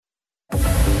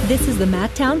This is the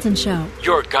Matt Townsend Show.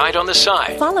 Your guide on the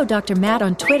side. Follow Dr. Matt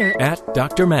on Twitter At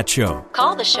Dr. Matt Show.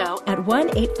 Call the show at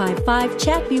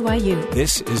 1-855-CHAT-BYU.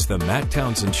 This is the Matt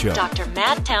Townsend Show. Dr.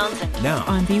 Matt Townsend. Now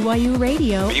on BYU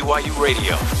Radio. BYU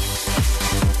Radio.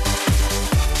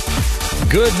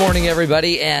 Good morning,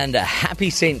 everybody, and happy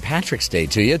St. Patrick's Day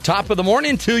to you. Top of the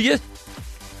morning to you.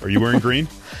 Are you wearing green?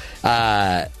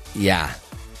 Yeah,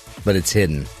 but it's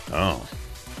hidden. Oh.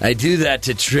 I do that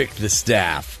to trick the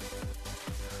staff.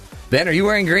 Ben, are you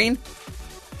wearing green?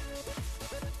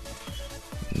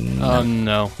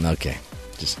 No. Okay,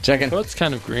 just checking. Well, it's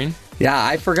kind of green. Yeah,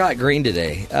 I forgot green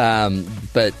today,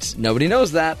 but nobody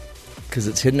knows that because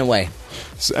it's hidden away.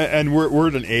 So, and we're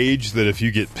at an age that if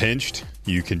you get pinched,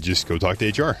 you can just go talk to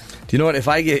HR. Do you know what? If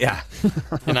I get,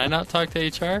 Can I not talk to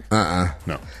HR?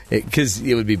 No. Because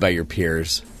it would be by your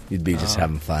peers. You'd be just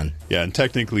having fun. Yeah, and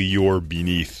technically you're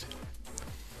beneath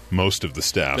most of the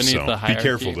staff, Beneath so the be hierarchy.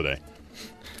 careful today.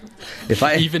 If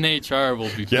I Even HR will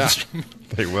be Yeah, pushing.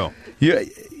 they will.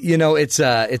 You know, it's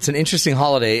an interesting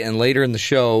holiday, and later in the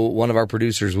show, one of our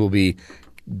producers will be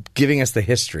giving us the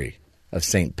history of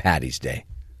St. Patty's Day.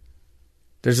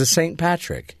 There's a St.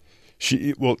 Patrick.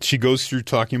 She goes through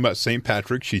talking about St.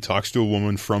 Patrick. She talks to a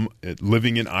woman from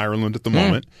living in Ireland at the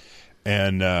moment,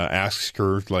 and asks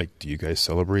her, like, "Do you guys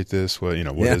celebrate this? What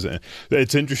is it?"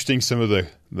 It's interesting. Some of the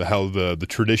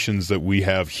traditions that we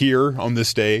have here on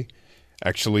this day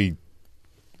actually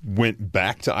went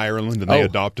back to Ireland, and they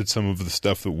adopted some of the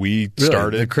stuff that we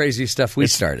started. The crazy stuff we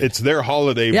started. It's their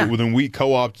holiday, Yeah. but then we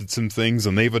co-opted some things,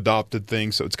 and they've adopted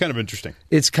things, so it's kind of interesting.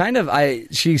 It's kind of,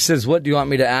 she says, what do you want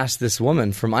me to ask this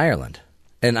woman from Ireland?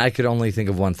 And I could only think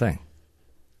of one thing.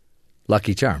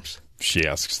 Lucky Charms. She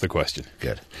asks the question.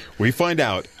 Good. We find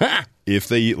out if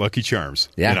they eat Lucky Charms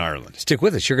in Ireland. Stick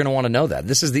with us. You're going to want to know that.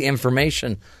 This is the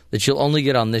information that you'll only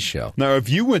get on this show. Now, if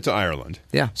you went to Ireland,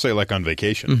 say like on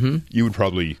vacation, you would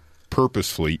probably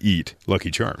purposefully eat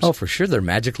Lucky Charms. Oh, for sure. They're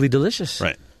magically delicious.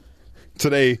 Right.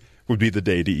 Today would be the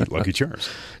day to eat Lucky Charms.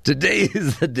 Today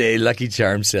is the day Lucky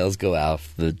Charms sales go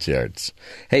off the charts.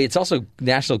 Hey, it's also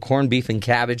National Corned Beef and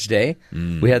Cabbage Day.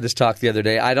 We had this talk the other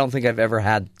day. I don't think I've ever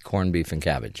had corned beef and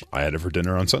cabbage. I had it for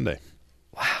dinner on Sunday.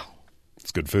 Wow.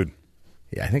 It's good food.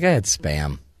 Yeah, I think I had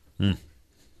Spam. No,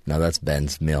 that's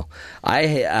Ben's meal.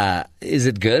 Is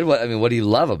it good? What do you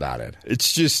love about it?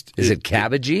 It's just... Is it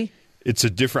cabbagey? It's a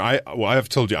different... I have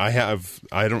told you, I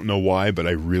don't know why, but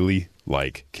I really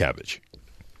like cabbage.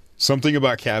 Something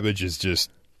about cabbage is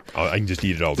just... I can just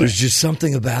eat it all day. There's just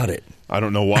something about it. I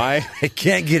don't know why. I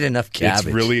can't get enough cabbage.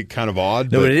 It's really kind of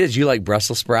odd. No, but it is. You like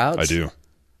Brussels sprouts? I do.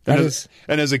 And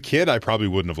as a kid, I probably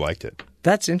wouldn't have liked it.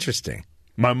 That's interesting.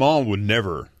 My mom would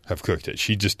never have cooked it.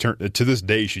 She just to this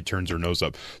day, she turns her nose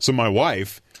up. So my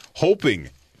wife,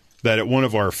 hoping that at one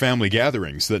of our family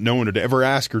gatherings that no one would ever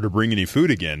ask her to bring any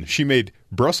food again, she made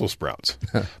Brussels sprouts.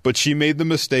 But she made the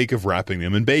mistake of wrapping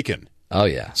them in bacon. Oh,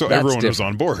 yeah. So everyone was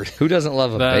on board. Who doesn't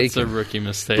love a That's bacon? a rookie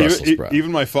mistake.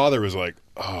 Even my father was like,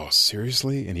 "Oh,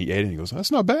 seriously?" And he ate it and he goes,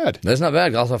 "That's not bad." That's not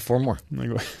bad. I'll have 4 more. And I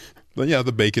go, but yeah,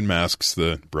 the bacon masks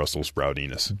the Brussels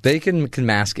sproutiness. Bacon can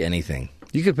mask anything.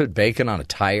 You could put bacon on a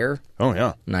tire. Oh,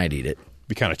 yeah. And I'd eat it.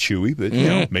 Be kind of chewy, but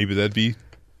maybe that'd be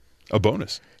a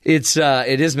bonus. It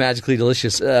is magically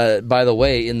delicious. By the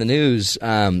way, in the news,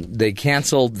 they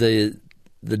canceled the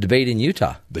debate in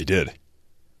Utah. They did.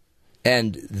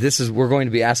 And we're going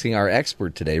to be asking our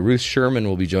expert today. Ruth Sherman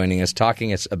will be joining us,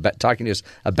 talking to us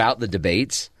about the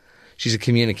debates. She's a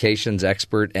communications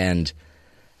expert and,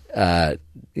 a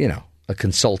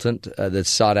consultant that's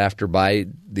sought after by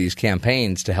these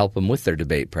campaigns to help them with their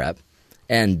debate prep.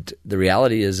 And the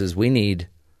reality is we need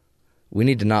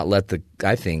to not let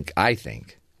I think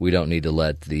we don't need to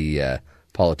let the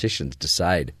politicians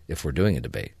decide if we're doing a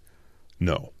debate.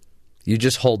 No. You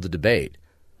just hold the debate.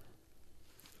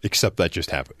 Except that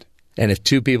just happened. And if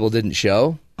 2 people didn't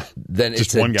show, then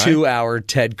it's a 2-hour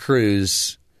Ted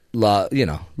Cruz,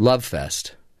 love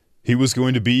fest. He was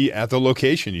going to be at the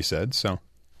location, he said. So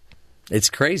it's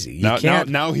crazy.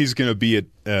 Now he's going to be at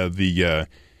the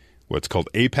what's called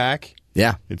AIPAC.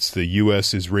 Yeah, it's the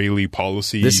U.S.-Israeli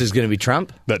policy. This is going to be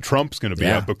Trump. That Trump's going to be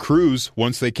at. But Cruz,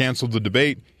 once they canceled the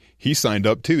debate, he signed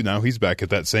up too. Now he's back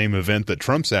at that same event that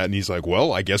Trump's at, and he's like,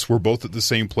 well, I guess we're both at the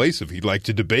same place. If he'd like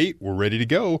to debate, we're ready to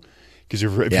go. Because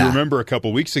if you remember a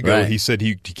couple weeks ago, he said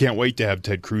he can't wait to have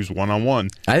Ted Cruz one-on-one.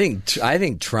 I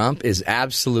think Trump is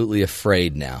absolutely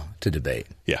afraid now to debate.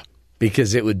 Yeah.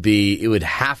 Because it would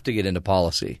have to get into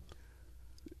policy.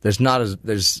 There's not a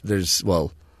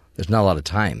lot of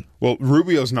time. Well,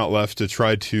 Rubio's not left to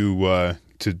try to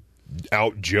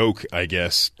out-joke, I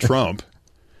guess, Trump.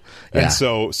 Yeah. And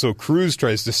so Cruz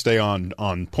tries to stay on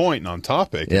point and on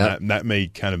topic, Yeah. and that may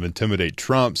kind of intimidate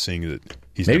Trump, seeing that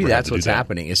he's Maybe never had that's to do what's that.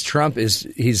 happening. Is Trump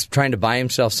he's trying to buy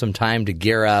himself some time to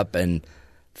gear up and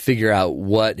figure out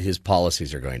what his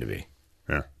policies are going to be.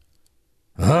 Yeah.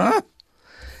 Huh?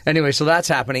 Anyway, so that's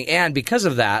happening, and because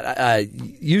of that,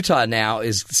 Utah now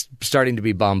is starting to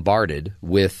be bombarded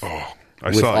with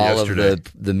I saw it all yesterday. of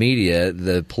the media,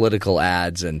 the political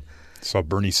ads, and Saw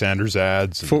Bernie Sanders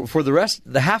ads. for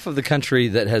the half of the country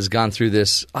that has gone through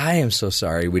this. I am so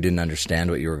sorry we didn't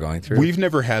understand what you were going through. We've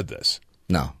never had this.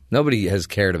 No, nobody has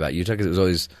cared about Utah because it was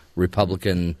always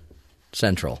Republican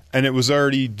central. And it was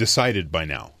already decided by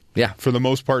now. Yeah. For the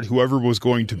most part, whoever was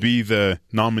going to be the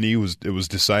nominee was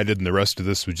decided, and the rest of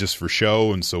this was just for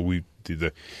show. And so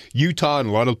the Utah and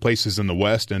a lot of places in the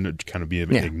West ended up kind of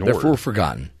being ignored. Therefore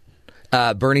forgotten.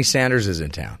 Bernie Sanders is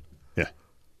in town. Yeah.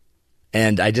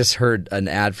 And I just heard an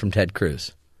ad from Ted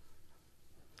Cruz.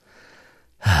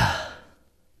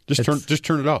 Just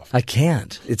turn it off. I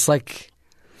can't. It's like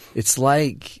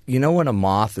you know when a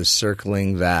moth is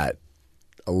circling that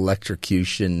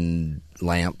electrocution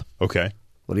lamp. Okay.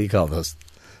 What do you call those?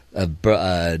 A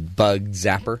bug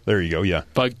zapper. There you go. Yeah.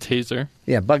 Bug taser.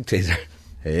 Yeah, bug taser.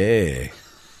 Hey,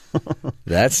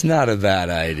 that's not a bad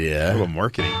A idea. little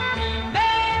marketing.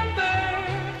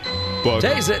 Bug.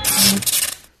 Tase it.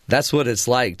 That's what it's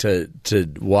like to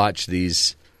watch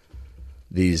these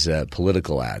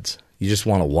political ads. You just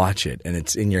want to watch it, and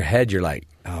it's in your head. You're like,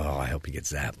 oh, I hope he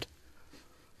gets zapped.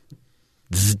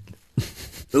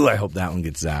 Ooh, I hope that one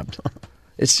gets zapped.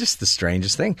 It's just the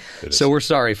strangest thing. So we're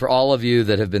sorry for all of you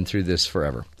that have been through this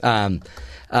forever.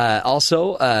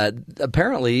 Also,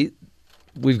 apparently,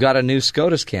 we've got a new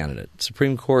SCOTUS candidate.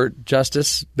 Supreme Court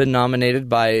Justice been nominated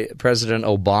by President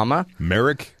Obama.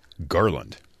 Merrick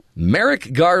Garland.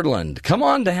 Merrick Garland. Come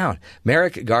on down.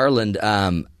 Merrick Garland,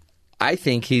 I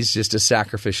think he's just a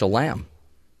sacrificial lamb.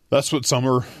 That's what some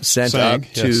are Sent saying.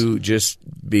 up to just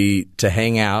to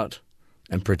hang out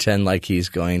and pretend like he's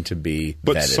going to be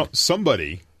But vetted.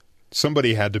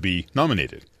 somebody had to be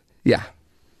nominated. Yeah.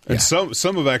 And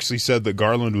some have actually said that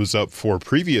Garland was up for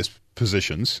previous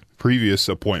positions, previous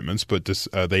appointments, but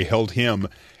they held him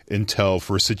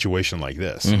for a situation like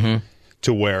this,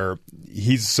 to where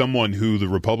he's someone who the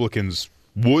Republicans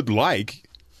would like,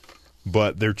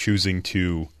 but they're choosing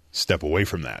to step away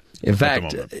from that. In at the fact,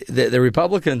 moment. the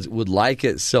Republicans would like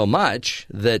it so much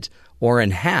that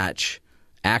Orrin Hatch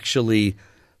actually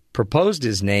proposed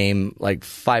his name like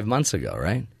 5 months ago,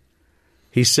 right?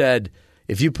 He said,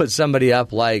 if you put somebody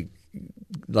up like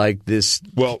this,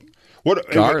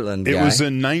 Garland it guy. was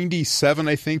in 97,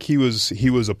 I think he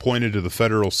was appointed to the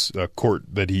federal court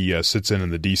that he sits in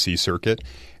the D.C. circuit.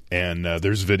 And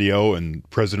there's video, and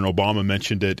President Obama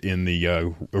mentioned it in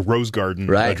the Rose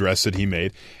Garden address that he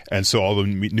made. And so all the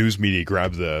news media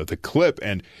grabbed the clip,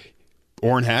 and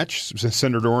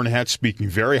Senator Orrin Hatch, speaking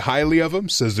very highly of him,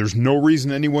 says there's no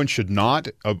reason anyone should not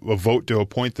vote to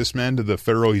appoint this man to the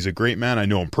federal. He's a great man. I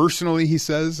know him personally, he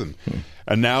says.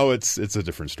 And now it's a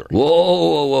different story.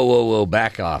 Whoa.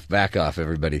 Back off,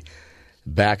 everybody.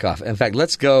 Back off. In fact,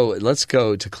 let's go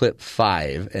to clip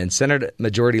 5. And Senate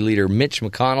Majority Leader Mitch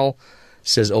McConnell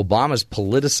says Obama's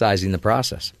politicizing the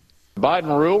process. The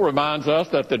Biden rule reminds us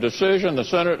that the decision the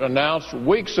Senate announced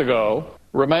weeks ago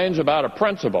remains about a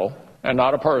principle and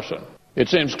not a person. It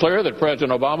seems clear that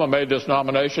President Obama made this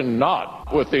nomination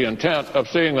not with the intent of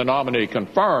seeing the nominee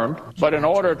confirmed, but in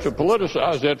order to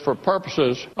politicize it for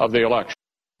purposes of the election.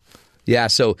 Yeah,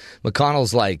 so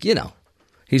McConnell's like,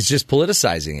 he's just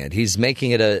politicizing it. He's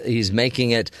making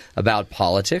it about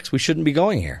politics. We shouldn't be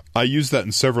going here. I used that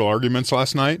in several arguments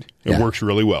last night. It works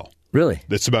really well. Really?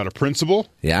 It's about a principle,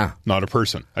 not a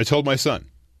person. I told my son,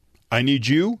 I need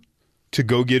you to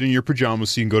go get in your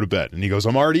pajamas so you can go to bed. And he goes,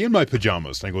 I'm already in my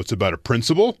pajamas. And I go, it's about a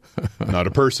principle, not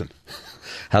a person.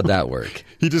 How'd that work?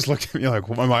 He just looked at me like,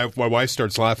 my wife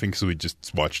starts laughing because we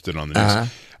just watched it on the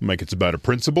news. I'm like, it's about a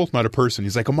principle, not a person.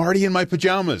 He's like, I'm already in my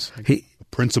pajamas.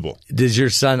 Principle. Does your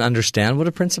son understand what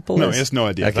a principle is? No, he has no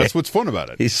idea. Okay. That's what's fun about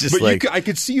it. He's just I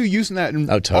could see you using that in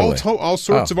totally. all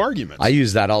sorts of arguments. I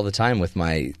use that all the time with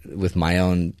my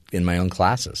own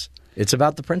classes. It's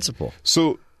about the principle.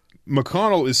 So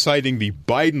McConnell is citing the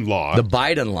Biden law. The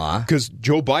Biden law. Because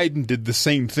Joe Biden did the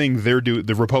same thing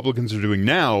the Republicans are doing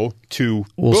now to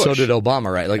Bush. So did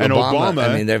Obama, right? Like and Obama,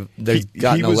 I mean, they've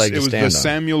got no leg to stand on. It was the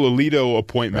Samuel Alito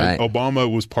appointment. Right. Obama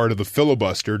was part of the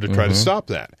filibuster to try to stop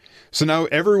that. So now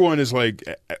everyone is like,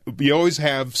 you always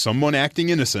have someone acting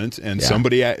innocent and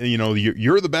somebody,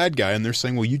 you're the bad guy. And they're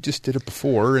saying, well, you just did it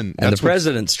before. And the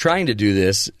president's trying to do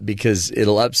this because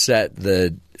it'll upset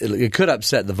the it could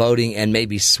upset the voting and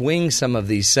maybe swing some of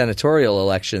these senatorial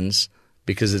elections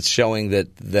because it's showing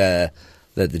that the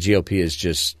GOP is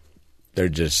just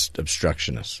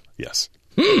obstructionists. Yes.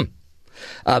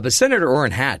 But Senator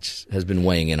Orrin Hatch has been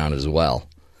weighing in on it as well,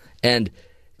 and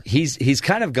he's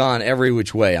kind of gone every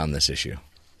which way on this issue.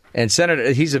 And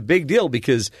he's a big deal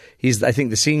because he's, I think,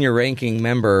 the senior ranking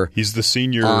member. He's the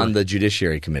senior on the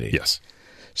Judiciary Committee. Yes.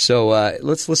 So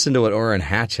let's listen to what Orrin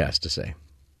Hatch has to say.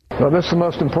 Well, this is the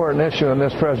most important issue in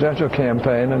this presidential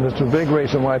campaign, and it's a big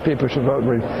reason why people should vote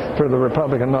for the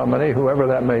Republican nominee, whoever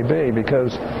that may be,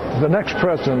 because the next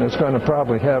president is going to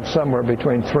probably have somewhere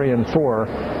between 3 and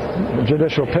 4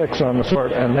 judicial picks on the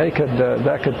court, and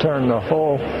that could turn the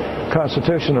whole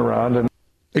Constitution around. And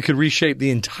it could reshape the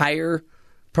entire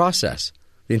process.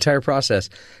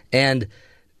 And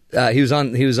he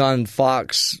was on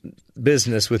Fox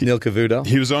Business with Neil Cavuto.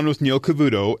 He was on with Neil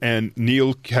Cavuto, and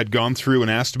Neil had gone through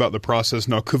and asked about the process.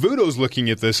 Now, Cavuto's looking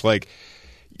at this like,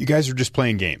 you guys are just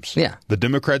playing games. Yeah. The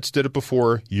Democrats did it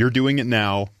before. You're doing it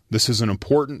now. This is an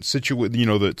important situation. You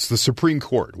know, it's the Supreme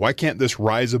Court. Why can't this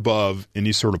rise above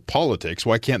any sort of politics?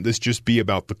 Why can't this just be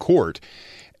about the court?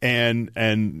 And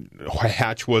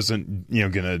Hatch wasn't,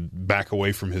 going to back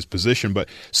away from his position. But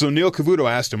so Neil Cavuto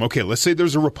asked him, okay, let's say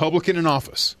there's a Republican in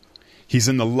office. He's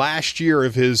in the last year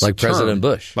of his term. Like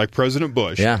President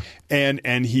Bush. Yeah.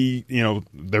 And he,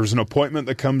 there's an appointment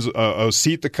that comes, a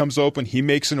seat that comes open. He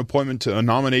makes an appointment to a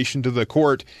nomination to the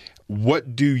court.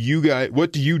 What do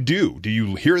you do? Do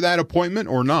you hear that appointment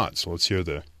or not? So let's hear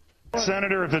the.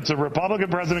 Senator, if it's a Republican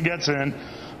president gets in,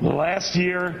 the last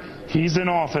year he's in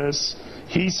office,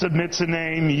 he submits a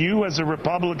name, you as a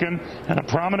Republican, and a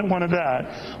prominent one of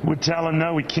that, would tell him,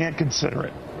 no, we can't consider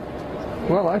it.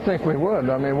 Well, I think we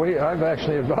would. I mean, I've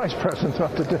actually advised presidents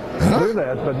not to do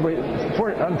that,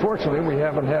 but unfortunately, we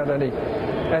haven't had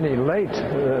any late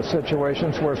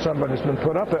situations where somebody's been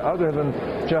put up other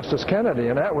than Justice Kennedy,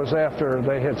 and that was after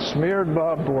they had smeared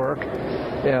Bob Bork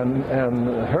and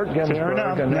hurt Ginsburg. Fair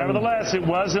enough. And nevertheless, it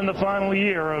was in the final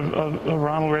year of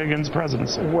Ronald Reagan's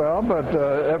presidency. Well, but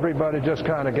everybody just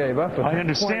kind of gave up. I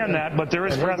understand that, but there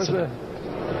is precedent.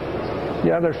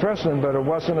 Yeah, there's precedent, but it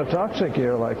wasn't a toxic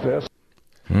year like this.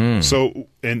 So,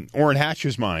 in Orrin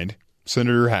Hatch's mind,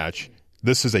 Senator Hatch,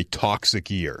 this is a toxic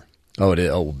year. Oh, it is.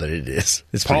 Oh, but it is.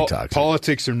 It's pretty toxic.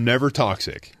 Politics are never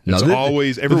toxic. It's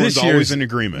everyone's always in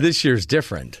agreement. This year's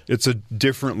different. It's a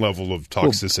different level of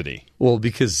toxicity. Well,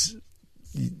 because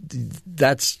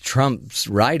that's Trump's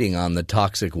riding on the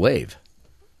toxic wave.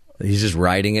 He's just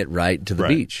riding it right to the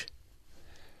beach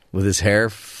with his hair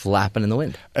flapping in the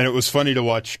wind. And it was funny to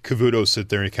watch Cavuto sit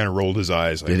there and he kind of rolled his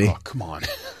eyes like, oh, come on.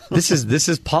 This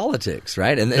is politics,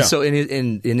 right? And so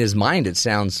in his mind,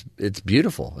 it's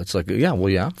beautiful. It's like,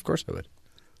 of course I would.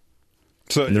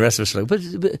 So, and the rest of us are like,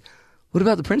 but what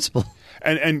about the principle?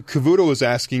 And Cavuto was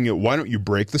asking, why don't you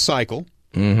break the cycle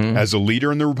as a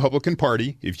leader in the Republican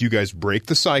Party? If you guys break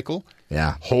the cycle,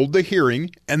 hold the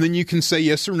hearing, and then you can say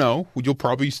yes or no. You'll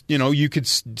probably, you could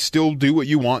still do what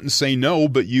you want and say no,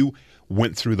 but you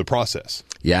went through the process.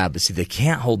 Yeah, but see, they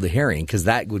can't hold the hearing because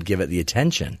that would give it the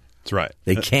attention. That's right.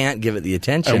 They can't give it the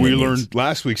attention. And we learned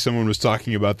last week, someone was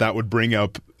talking about that would bring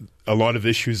up a lot of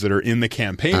issues that are in the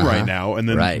campaign right now, and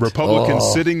then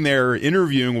Republicans sitting there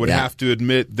interviewing would have to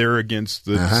admit they're against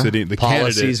the candidate.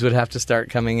 Policies would have to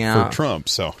start coming out for Trump.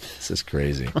 So this is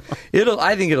crazy.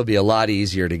 I think it'll be a lot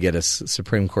easier to get a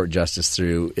Supreme Court justice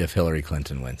through if Hillary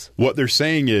Clinton wins. What they're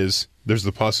saying is there's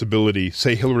the possibility,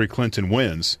 say Hillary Clinton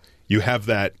wins. You have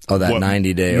that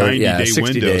 90-day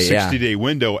window, 60-day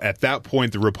window. At that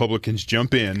point, the Republicans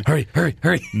jump in. Hurry.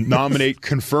 Nominate,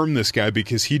 confirm this guy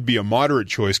because he'd be a moderate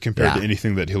choice compared to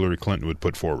anything that Hillary Clinton would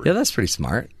put forward. Yeah, that's pretty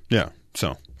smart. Yeah,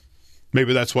 so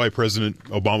maybe that's why President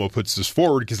Obama puts this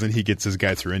forward because then he gets his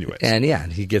guy through anyways. And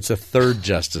he gets a third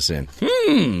justice in.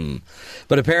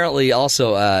 But apparently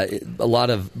also a lot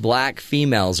of black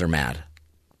females are mad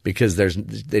because he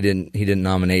didn't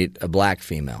nominate a black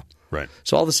female. Right.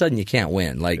 So all of a sudden you can't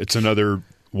win. Like it's another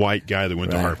white guy that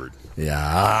went to Harvard.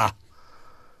 Yeah.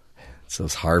 It's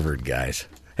those Harvard guys.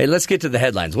 Hey, let's get to the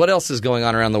headlines. What else is going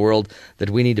on around the world that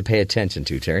we need to pay attention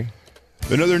to, Terry?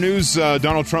 In other news,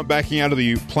 Donald Trump backing out of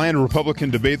the planned Republican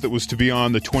debate that was to be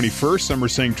on the 21st. Some are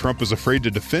saying Trump is afraid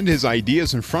to defend his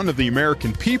ideas in front of the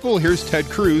American people. Here's Ted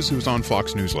Cruz, who was on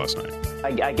Fox News last night.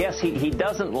 I guess he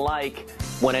doesn't like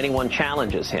when anyone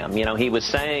challenges him. He was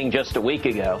saying just a week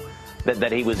ago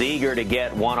that he was eager to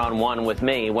get one-on-one with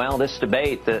me. Well, this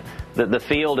debate, the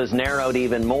field is narrowed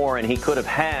even more, and he could have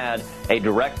had a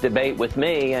direct debate with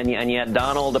me, and yet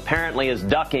Donald apparently is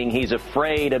ducking. He's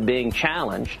afraid of being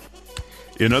challenged.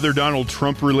 In other Donald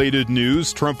Trump-related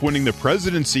news, Trump winning the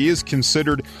presidency is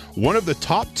considered one of the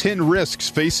top 10 risks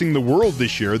facing the world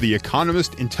this year, the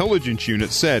Economist Intelligence Unit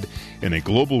said in a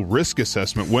global risk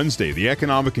assessment Wednesday. The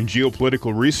economic and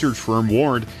geopolitical research firm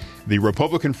warned the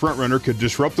Republican frontrunner could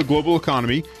disrupt the global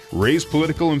economy, raise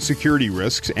political and security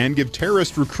risks, and give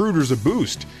terrorist recruiters a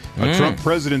boost. A Trump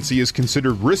presidency is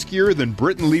considered riskier than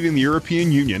Britain leaving the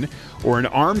European Union or an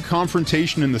armed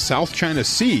confrontation in the South China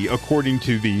Sea, according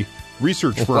to the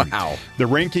research firm. Wow. The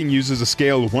ranking uses a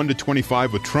scale of 1 to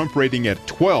 25, with Trump rating at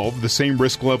 12, the same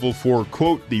risk level for,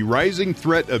 quote, the rising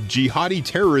threat of jihadi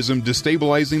terrorism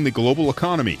destabilizing the global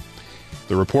economy.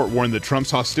 The report warned that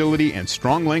Trump's hostility and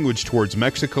strong language towards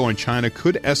Mexico and China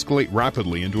could escalate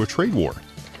rapidly into a trade war.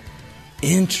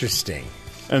 Interesting.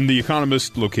 And The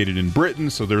Economist located in Britain,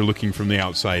 so they're looking from the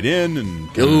outside in.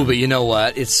 And Ooh, but you know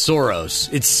what? It's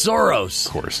Soros. It's Soros.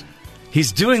 Of course.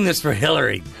 He's doing this for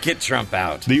Hillary. Get Trump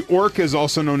out. The orcas,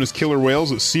 also known as killer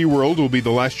whales at SeaWorld, will be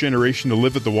the last generation to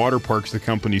live at the water parks, the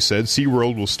company said.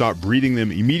 SeaWorld will stop breeding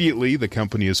them immediately. The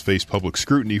company has faced public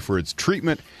scrutiny for its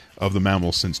treatment of the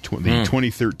mammal since the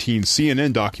 2013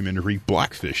 CNN documentary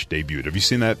Blackfish debuted. Have you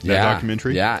seen that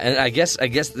documentary? Yeah, and I guess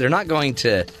they're not going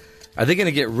to... Are they going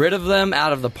to get rid of them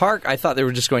out of the park? I thought they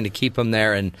were just going to keep them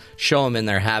there and show them in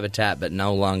their habitat, but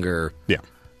no longer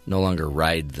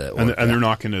ride the orca. And they're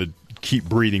not going to keep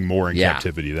breeding more in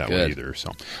captivity that way either.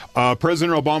 So,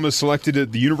 President Obama is selected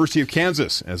at the University of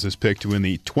Kansas as his pick to win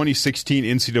the 2016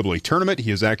 NCAA tournament.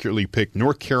 He has accurately picked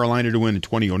North Carolina to win in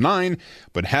 2009,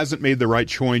 but hasn't made the right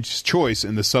choice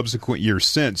in the subsequent years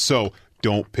since. So,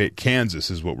 don't pick Kansas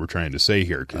is what we're trying to say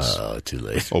here. Too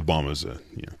late. Obama's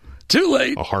too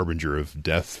late. A harbinger of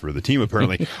death for the team,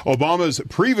 apparently. Obama's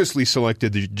previously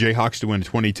selected the Jayhawks to win in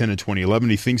 2010 and 2011.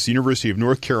 He thinks the University of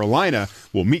North Carolina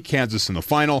will meet Kansas in the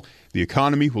final. The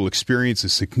economy will experience a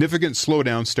significant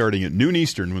slowdown starting at noon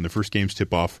Eastern when the first games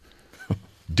tip off.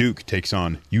 Duke takes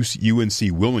on UNC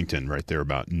Wilmington right there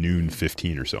about noon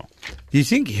 15 or so. Do you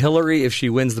think Hillary, if she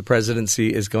wins the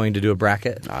presidency, is going to do a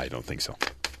bracket? I don't think so.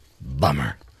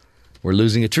 Bummer. We're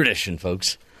losing a tradition,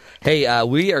 folks. Hey,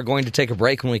 we are going to take a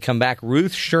break. When we come back,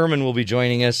 Ruth Sherman will be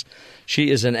joining us. She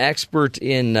is an expert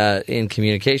in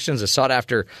communications, a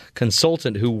sought-after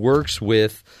consultant who works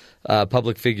with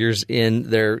public figures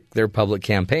in their public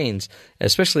campaigns,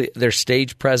 especially their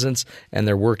stage presence and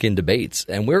their work in debates.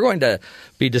 And we're going to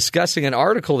be discussing an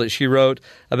article that she wrote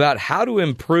about how to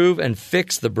improve and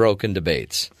fix the broken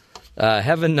debates.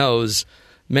 Heaven knows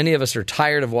many of us are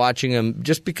tired of watching them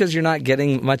just because you're not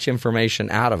getting much information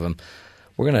out of them.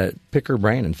 We're going to pick her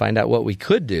brain and find out what we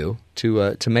could do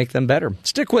to make them better.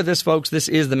 Stick with us, folks. This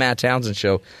is the Matt Townsend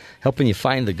Show, helping you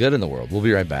find the good in the world. We'll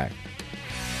be right back.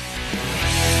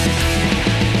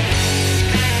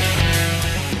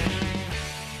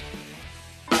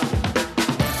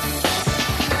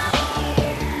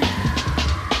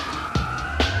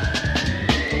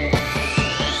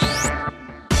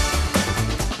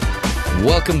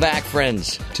 Welcome back,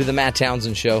 friends, to the Matt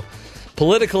Townsend Show.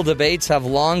 Political debates have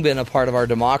long been a part of our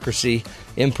democracy.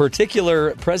 In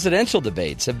particular, presidential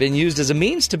debates have been used as a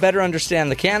means to better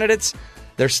understand the candidates,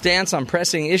 their stance on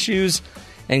pressing issues,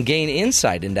 and gain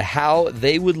insight into how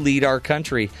they would lead our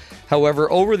country.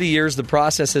 However, over the years, the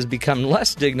process has become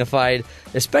less dignified,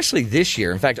 especially this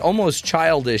year. In fact, almost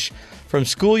childish. From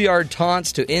schoolyard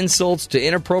taunts to insults to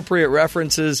inappropriate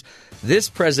references, this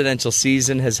presidential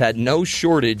season has had no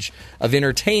shortage of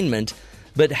entertainment.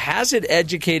 But has it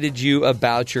educated you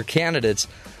about your candidates?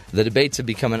 The debates have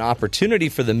become an opportunity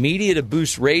for the media to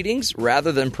boost ratings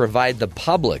rather than provide the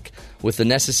public with the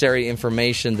necessary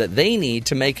information that they need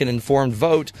to make an informed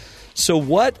vote. So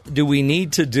what do we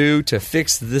need to do to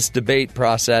fix this debate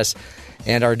process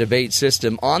and our debate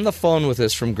system? On the phone with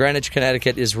us from Greenwich,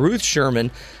 Connecticut is Ruth Sherman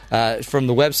from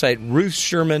the website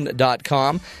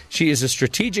ruthsherman.com. She is a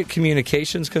strategic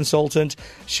communications consultant.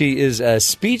 She is a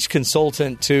speech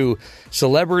consultant to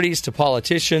celebrities, to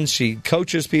politicians. She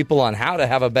coaches people on how to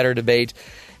have a better debate,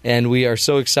 and we are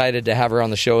so excited to have her on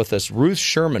the show with us. Ruth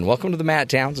Sherman, welcome to the Matt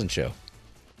Townsend Show.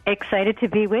 Excited to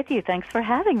be with you. Thanks for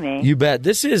having me. You bet.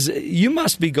 You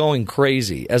must be going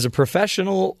crazy. As a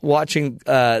professional watching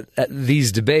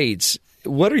these debates,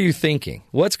 what are you thinking?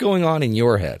 What's going on in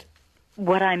your head?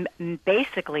 What I'm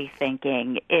basically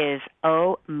thinking is,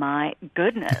 oh my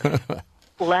goodness,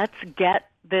 let's get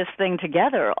this thing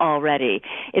together already.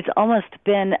 It's almost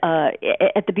been,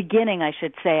 at the beginning, I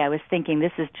should say, I was thinking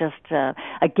this is just a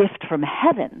gift from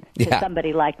heaven to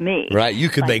somebody like me. Right. You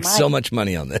could make so much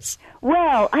money on this.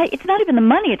 Well, it's not even the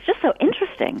money. It's just so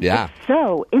interesting. Yeah. It's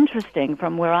so interesting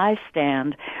from where I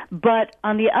stand. But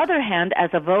on the other hand,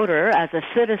 as a voter, as a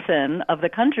citizen of the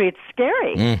country, it's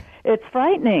scary. It's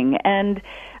frightening. And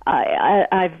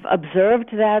I've observed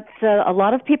that a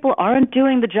lot of people aren't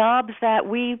doing the jobs that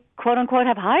we, quote unquote,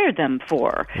 have hired them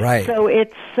for. Right. So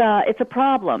it's a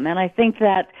problem. And I think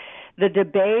that the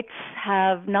debates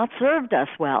have not served us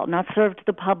well, not served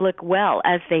the public well,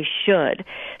 as they should.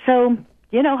 So,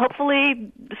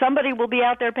 hopefully somebody will be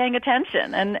out there paying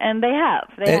attention, and they have.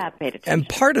 They have paid attention. And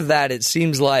part of that, it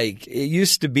seems like it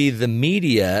used to be the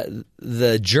media,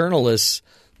 the journalists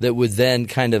that would then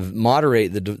kind of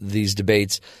moderate these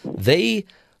debates. They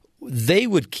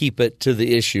would keep it to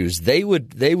the issues. They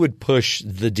would push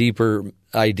the deeper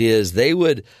ideas. They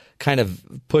would kind of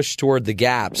push toward the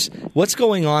gaps. What's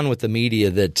going on with the media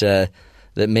that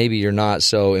maybe you're not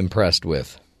so impressed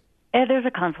with? There's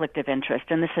a conflict of interest,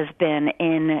 and this has been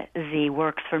in the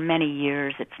works for many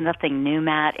years. It's nothing new,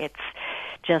 Matt. It's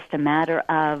just a matter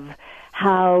of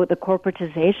how the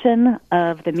corporatization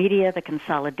of the media, the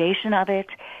consolidation of it,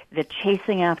 the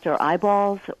chasing after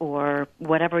eyeballs or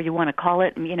whatever you want to call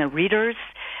it, readers,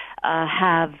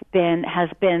 has been,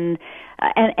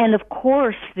 and of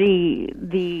course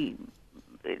the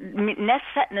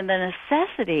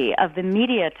necessity of the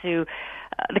media to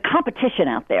the competition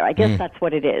out there. I guess that's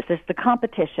what it is. It's the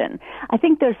competition. I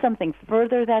think there's something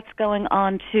further that's going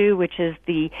on, too, which is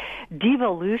the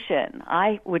devolution.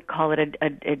 I would call it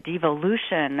a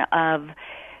devolution of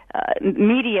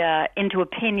media into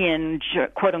opinion,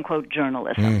 quote-unquote,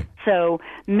 journalism. So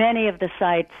many of the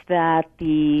sites that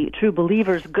the true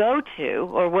believers go to,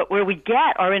 or where we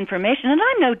get our information, and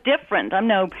I'm no different, I'm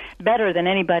no better than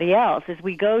anybody else, is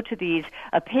we go to these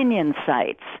opinion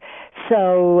sites.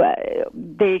 So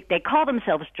they call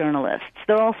themselves journalists.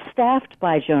 They're all staffed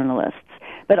by journalists.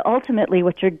 But ultimately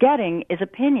what you're getting is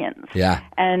opinions. Yeah.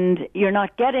 And you're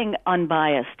not getting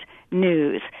unbiased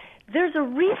news. There's a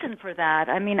reason for that.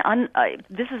 I mean,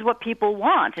 this is what people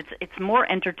want. It's more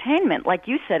entertainment, like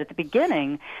you said at the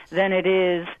beginning, than it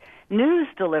is news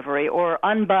delivery or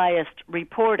unbiased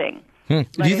reporting. Do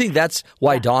you think that's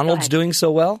why Donald's doing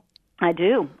so well? I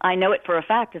do. I know it for a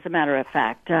fact, as a matter of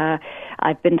fact.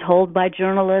 I've been told by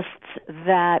journalists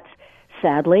that,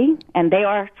 sadly, and they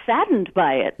are saddened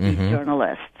by it, these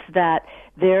journalists, that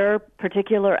their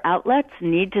particular outlets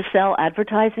need to sell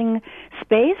advertising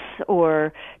space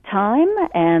or time,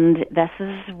 and this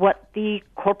is what the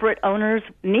corporate owners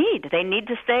need. They need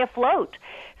to stay afloat.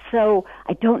 So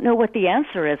I don't know what the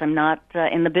answer is. I'm not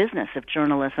in the business of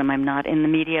journalism. I'm not in the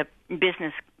media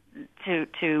business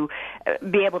to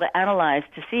be able to analyze,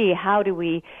 to see how do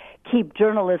we keep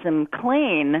journalism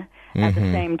clean at the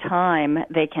same time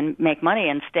they can make money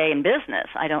and stay in business.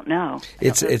 I don't know.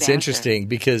 It's interesting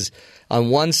because on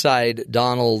one side,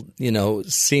 Donald,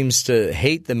 seems to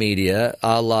hate the media,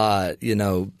 a la,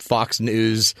 Fox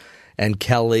News and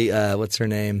Kelly, what's her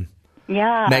name?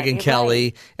 Yeah, Megyn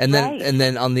Kelly, right. and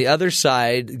then on the other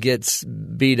side gets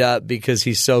beat up because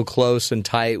he's so close and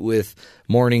tight with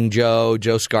Morning Joe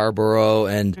Scarborough,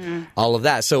 and all of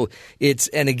that. So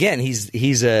again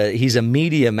he's a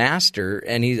media master,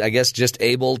 and he's, I guess, just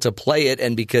able to play it.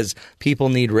 And because people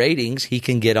need ratings, he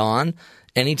can get on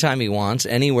anytime he wants,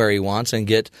 anywhere he wants, and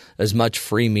get as much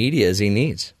free media as he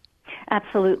needs.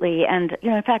 Absolutely, and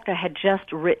in fact, I had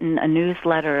just written a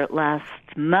newsletter last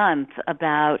month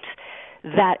about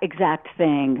that exact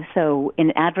thing. So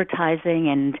in advertising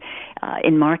and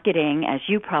in marketing, as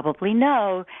you probably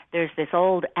know, there's this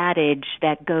old adage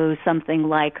that goes something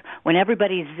like, when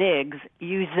everybody zigs,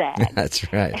 you zag.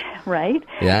 That's right. Right?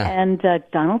 Yeah. And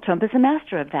Donald Trump is a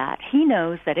master of that. He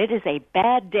knows that it is a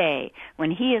bad day when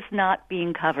he is not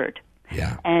being covered.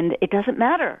 Yeah. And it doesn't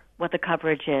matter what the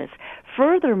coverage is.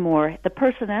 Furthermore, the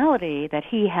personality that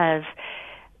he has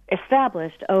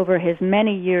established over his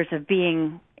many years of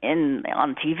being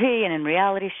on TV and in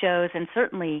reality shows, and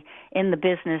certainly in the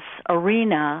business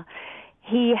arena,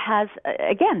 he has,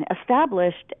 again,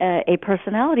 established a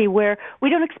personality where we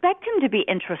don't expect him to be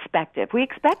introspective. We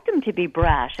expect him to be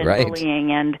brash and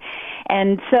bullying,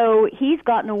 and so he's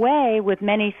gotten away with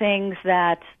many things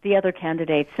that the other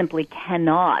candidates simply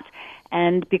cannot.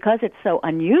 And because it's so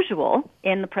unusual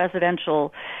in the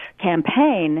presidential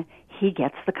campaign, he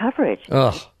gets the coverage.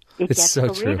 Oh. It It's gets so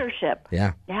the true. readership.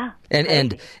 Yeah. Yeah.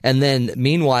 And then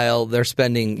meanwhile they're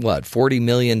spending $40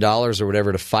 million or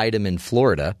whatever to fight him in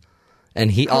Florida,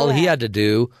 and all he had to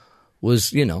do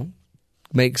was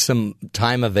make some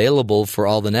time available for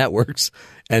all the networks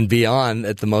and be on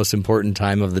at the most important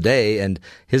time of the day. And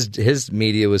his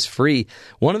media was free.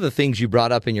 One of the things you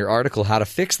brought up in your article, How to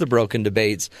Fix the Broken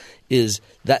Debates, is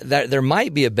that there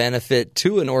might be a benefit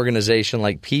to an organization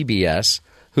like PBS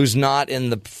who's not in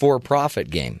the for-profit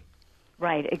game.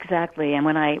 Right, exactly. And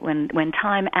when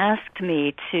Time asked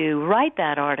me to write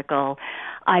that article,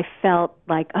 I felt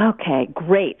like, okay,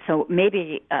 great. So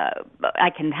maybe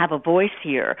I can have a voice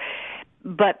here.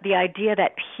 But the idea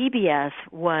that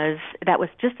that was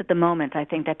just at the moment, I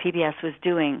think, that PBS was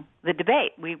doing the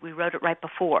debate. We wrote it right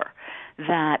before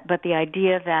that. But the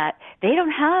idea that they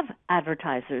don't have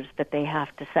advertisers that they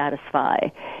have to satisfy.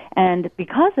 And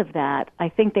because of that, I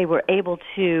think they were able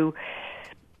to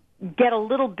get a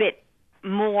little bit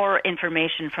more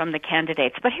information from the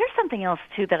candidates. But here's something else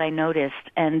too that I noticed,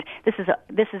 and this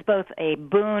is both a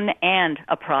boon and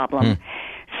a problem.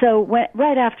 So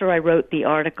right after I wrote the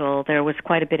article, there was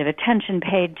quite a bit of attention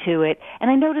paid to it,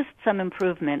 and I noticed some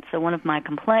improvement. So one of my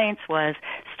complaints was,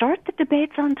 start the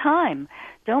debates on time.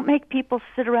 Don't make people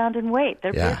sit around and wait.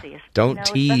 They're busy. Don't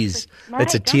tease.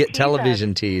 It's a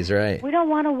television tease, right? We don't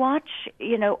want to watch,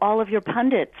 all of your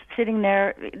pundits sitting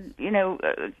there,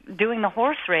 doing the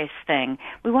horse race thing.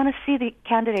 We want to see the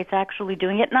candidates actually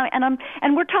doing it.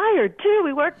 And we're tired too.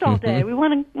 We worked all day. We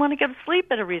want to go to sleep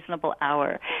at a reasonable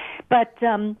hour. But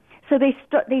so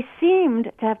they seemed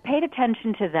to have paid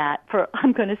attention to that for,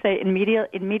 I'm going to say, in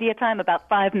media time, about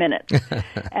 5 minutes.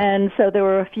 And so there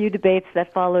were a few debates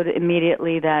that followed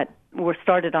immediately that were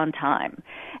started on time.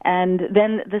 And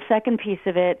then the second piece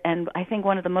of it, and I think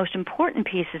one of the most important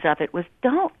pieces of it, was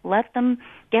don't let them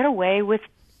get away with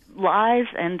lies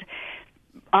and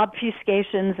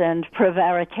obfuscations and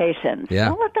prevarications. Yeah.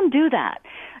 Don't let them do that.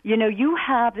 You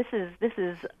have,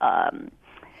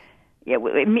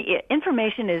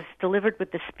 information is delivered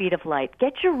with the speed of light.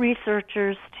 Get your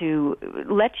researchers to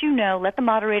let the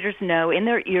moderators know in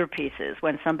their earpieces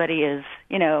when somebody is,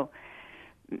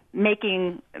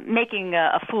 making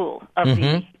a fool of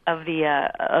the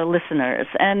listeners.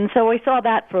 And so we saw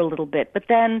that for a little bit. But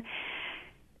then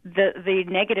the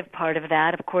negative part of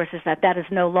that, of course, is that is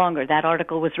no longer. That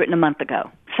article was written a month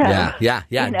ago. So, yeah,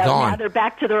 gone. Now they're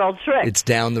back to their old tricks. It's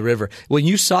down the river. Well,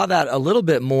 you saw that a little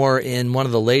bit more in one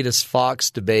of the latest Fox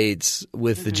debates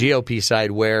with the GOP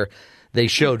side, where they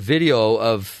showed video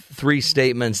of 3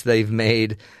 statements they've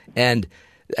made. And,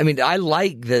 I mean, I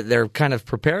like that they're kind of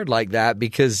prepared like that,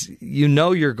 because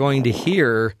you're going to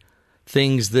hear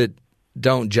things that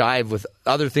don't jive with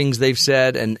other things they've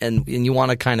said, and you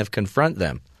want to kind of confront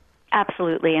them.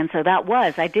 Absolutely, and so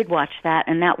I did watch that,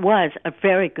 and that was a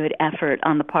very good effort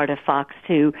on the part of Fox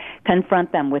to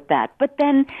confront them with that. But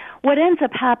then what ends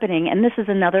up happening, and this is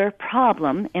another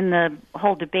problem in the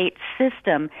whole debate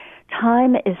system,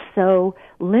 time is so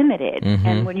limited,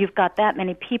 and when you've got that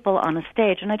many people on a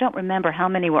stage, and I don't remember how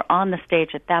many were on the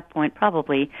stage at that point,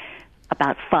 probably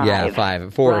about 5. Yeah,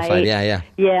 5, 4 or 5, yeah.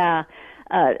 Yeah.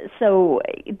 So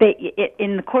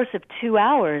in the course of 2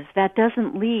 hours, that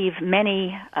doesn't leave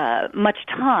much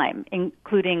time,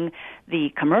 including the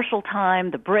commercial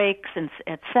time, the breaks, and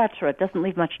et cetera. It doesn't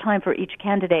leave much time for each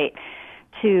candidate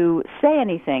to say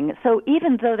anything. So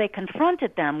even though they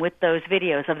confronted them with those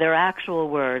videos of their actual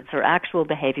words or actual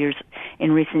behaviors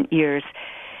in recent years,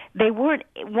 they weren't.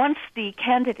 Once the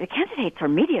candidates are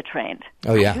media trained.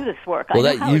 Oh yeah, do this work.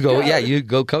 Well, you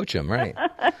go coach them, right?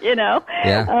 Yeah.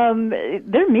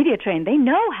 They're media trained. They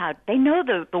know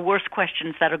the worst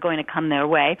questions that are going to come their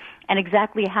way and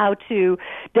exactly how to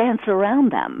dance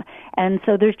around them. And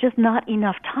so there's just not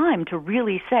enough time to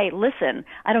really say, listen,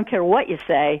 I don't care what you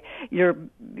say, you're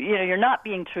not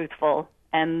being truthful,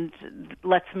 and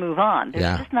let's move on.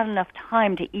 There's just not enough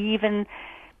time to even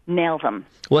nail them.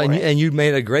 Well, and you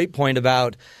made a great point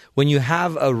about when you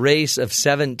have a race of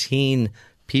 17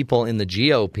 people in the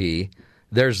GOP,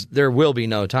 there will be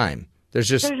no time. There's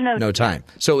just no time.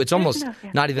 So it's almost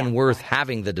not even worth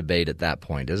having the debate at that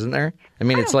point, isn't there? I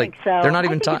mean, it's like they're not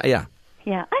even talking. Yeah.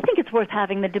 Yeah, I think it's worth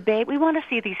having the debate. We want to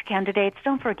see these candidates.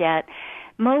 Don't forget,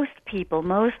 most people,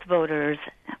 most voters,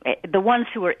 the ones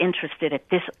who are interested at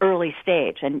this early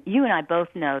stage, and you and I both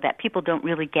know that people don't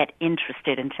really get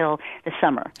interested until the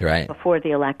summer, right, before the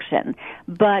election.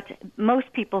 But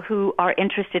most people who are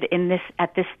interested in this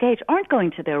at this stage aren't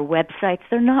going to their websites.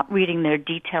 They're not reading their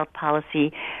detailed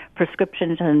policy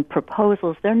prescriptions and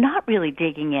proposals. They're not really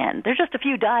digging in. They're just a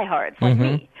few diehards like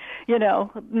me,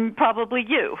 probably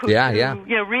you, who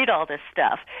read all this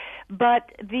stuff.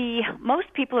 But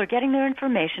most people are getting their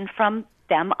information from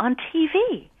them on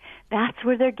TV. That's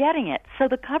where they're getting it. So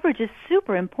the coverage is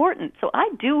super important. So I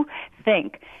do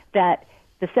think that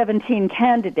the 17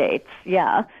 candidates,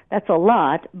 yeah, that's a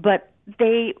lot, but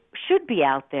they should be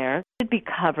out there, should be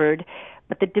covered,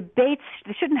 but the debates,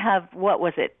 they shouldn't have,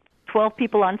 12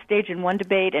 people on stage in one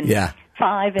debate and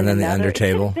 5 in and then another. the under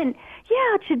table.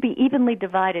 It should be evenly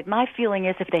divided. My feeling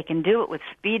is if they can do it with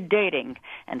speed dating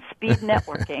and speed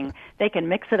networking, they can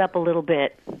mix it up a little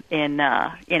bit in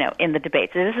the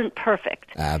debates. It isn't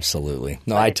perfect. Absolutely.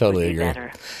 No, I totally agree.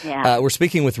 Better. Yeah. We're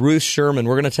speaking with Ruth Sherman.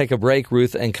 We're going to take a break,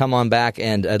 Ruth, and come on back,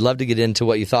 and I'd love to get into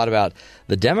what you thought about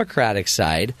the Democratic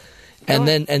side.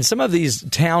 And some of these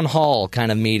town hall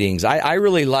kind of meetings. I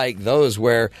really like those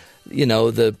where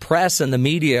the press and the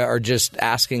media are just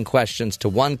asking questions to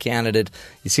one candidate.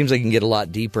 It seems like you can get a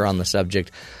lot deeper on the subject.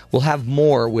 We'll have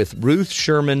more with Ruth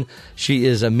Sherman. She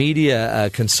is a media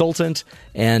consultant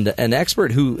and an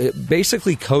expert who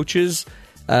basically coaches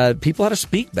people how to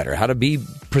speak better, how to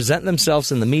present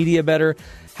themselves in the media better,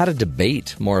 how to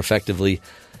debate more effectively.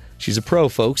 She's a pro,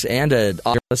 folks, and an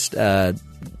artist.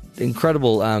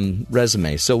 Incredible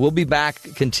resume. So we'll be back,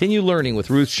 continue learning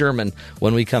with Ruth Sherman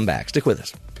when we come back. Stick with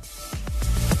us.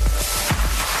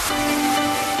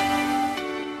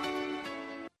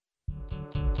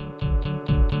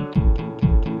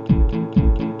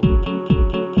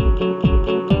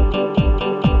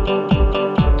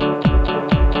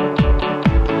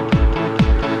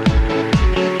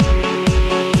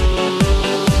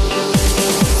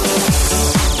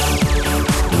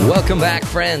 Welcome back,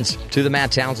 friends, to the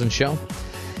Matt Townsend Show.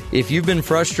 If you've been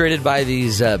frustrated by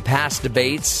these past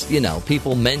debates,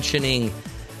 people mentioning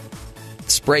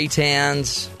spray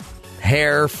tans,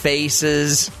 hair,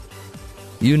 faces,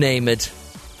 you name it,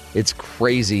 it's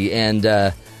crazy.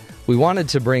 And we wanted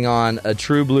to bring on a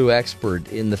true blue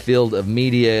expert in the field of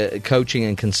media coaching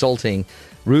and consulting.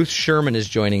 Ruth Sherman is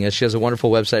joining us. She has a wonderful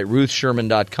website,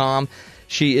 ruthsherman.com.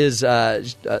 She does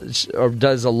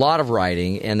a lot of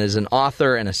writing and is an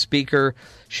author and a speaker.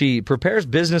 She prepares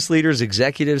business leaders,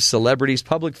 executives, celebrities,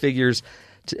 public figures,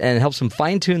 and helps them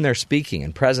fine-tune their speaking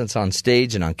and presence on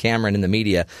stage and on camera and in the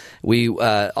media. We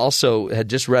also had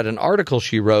just read an article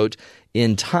she wrote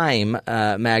in Time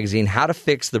magazine, How to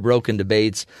Fix the Broken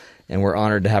Debates, and we're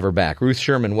honored to have her back. Ruth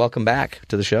Sherman, welcome back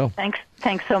to the show.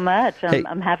 Thanks so much.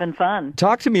 I'm having fun.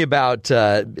 Talk to me about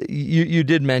you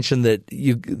did mention that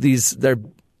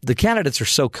the candidates are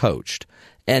so coached,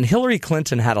 and Hillary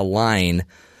Clinton had a line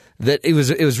that it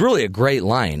was really a great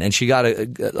line, and she got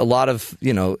a lot of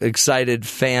excited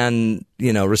fan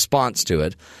response to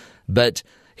it. But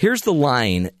here's the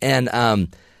line, and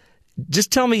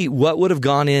just tell me what would have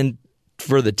gone in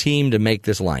for the team to make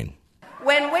this line.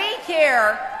 When we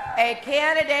hear a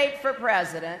candidate for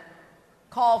president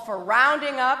call for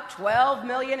rounding up 12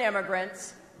 million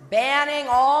immigrants, banning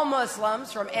all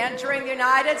Muslims from entering the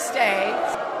United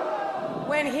States,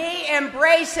 when he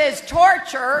embraces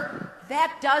torture,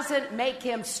 that doesn't make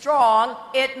him strong,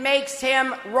 it makes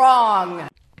him wrong.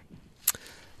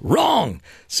 Wrong.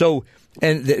 So,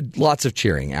 and lots of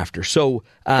cheering after. So,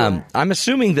 I'm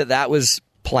assuming that was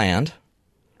planned.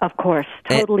 Of course,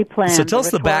 totally planned. So tell us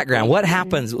the background. What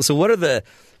happens? So what are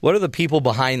the people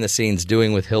behind the scenes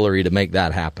doing with Hillary to make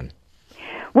that happen?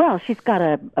 Well, she's got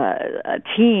a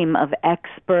team of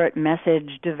expert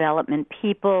message development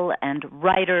people and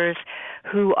writers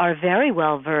who are very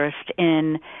well versed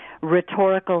in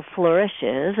rhetorical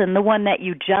flourishes. And the one that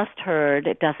you just heard,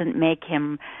 it doesn't make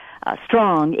him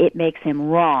strong, it makes him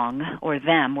wrong, or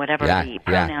them, whatever the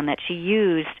pronoun that she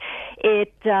used.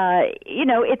 It's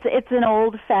an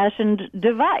old-fashioned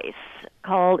device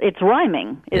it's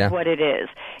rhyming is what it is.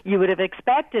 You would have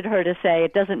expected her to say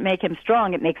it doesn't make him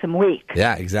strong, it makes him weak.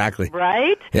 Yeah, exactly.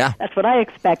 Right? Yeah. That's what I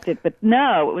expected, but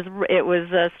no, it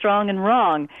was strong and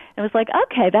wrong. It was like,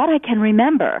 okay, that I can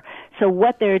remember. So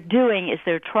what they're doing is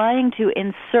they're trying to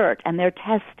insert, and they're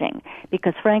testing,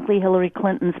 because frankly Hillary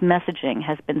Clinton's messaging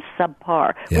has been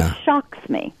subpar, which shocks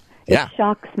me. It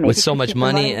shocks me. With so much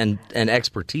money and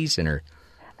expertise in her.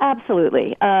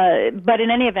 Absolutely. But in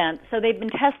any event, so they've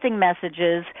been testing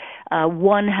messages.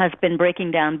 One has been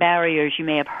breaking down barriers. You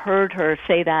may have heard her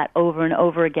say that over and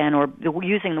over again, or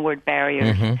using the word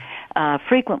barriers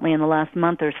frequently in the last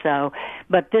month or so.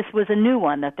 But this was a new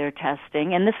one that they're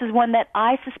testing, and this is one that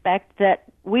I suspect that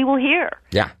we will hear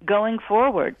going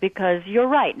forward, because you're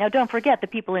right. Now, don't forget, the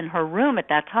people in her room at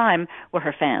that time were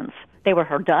her fans. They were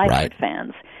her diehard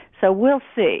fans. So we'll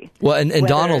see. Well, and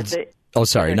Donald's... Oh,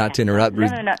 sorry, not to interrupt.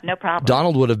 No problem.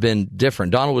 Donald would have been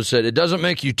different. Donald would have said, it doesn't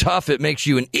make you tough, it makes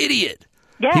you an idiot.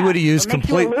 Yeah, he would have used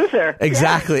complete loser.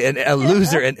 Exactly, and a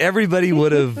loser, and everybody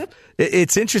would have...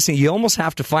 It's interesting. You almost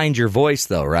have to find your voice,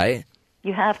 though, right?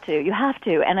 You have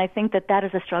to. And I think that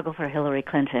is a struggle for Hillary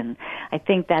Clinton. I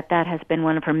think that has been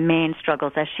one of her main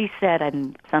struggles. As she said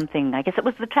in something, I guess it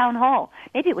was the town hall,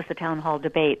 maybe it was the town hall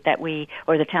debate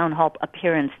or the town hall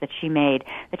appearance that she made,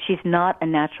 that she's not a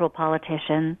natural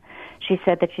politician. She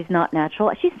said that she's not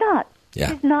natural. She's not. Yeah.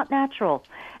 She's not natural.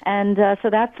 And so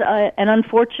that's an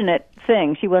unfortunate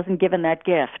thing. She wasn't given that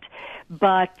gift.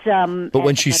 But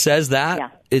when she says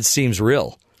that, it seems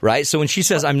real. Right? So when she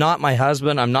says, I'm not my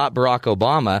husband, I'm not Barack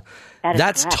Obama,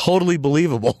 that's totally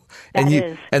believable.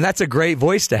 And that's a great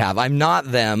voice to have. I'm not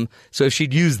them. So if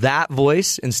she'd use that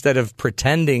voice instead of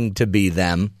pretending to be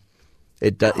them,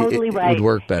 it would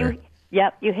work better.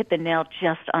 You hit the nail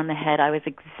just on the head. I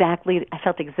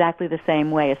felt exactly the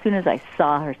same way. As soon as I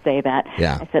saw her say that,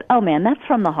 I said, oh man, that's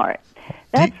from the heart.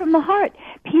 That's from the heart.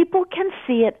 People can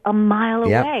see it a mile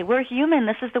away. We're human.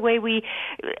 This is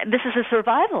this is a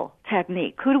survival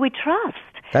technique. Who do we trust?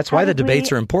 That's why the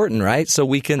debates are important, right? So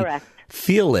we can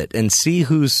feel it and see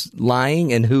who's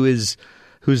lying and who's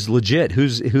legit,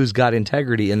 who's got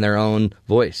integrity in their own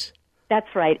voice.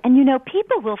 That's right. And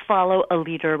people will follow a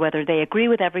leader whether they agree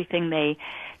with everything they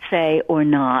say or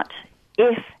not,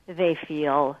 if they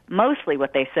feel mostly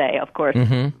what they say, of course,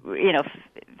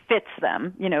 fits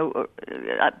them.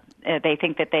 They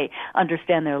think that they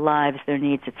understand their lives, their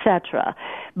needs, etc.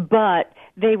 But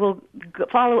they will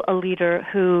follow a leader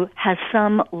who has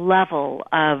some level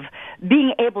of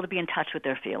being able to be in touch with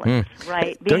their feelings,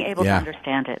 right? Being able to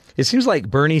understand it. It seems like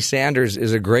Bernie Sanders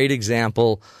is a great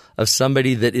example of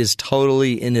somebody that is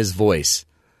totally in his voice.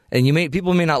 And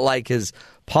people may not like his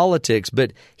politics,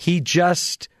 but he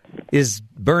just is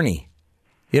Bernie.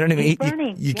 You know what I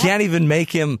mean? You can't even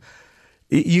make him.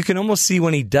 You can almost see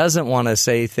when he doesn't want to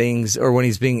say things or when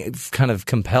he's being kind of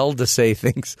compelled to say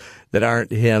things that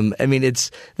aren't him. I mean,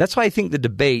 that's why I think the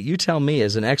debate, you tell me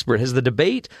as an expert, has the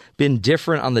debate been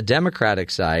different on the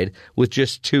Democratic side with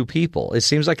just two people? It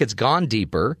seems like it's gone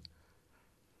deeper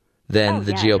than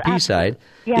the GOP side.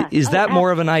 Yeah. Is that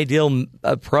more of an ideal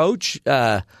approach,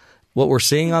 what we're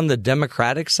seeing on the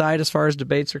Democratic side as far as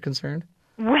debates are concerned?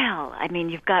 Well, I mean,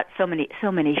 you've got so many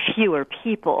fewer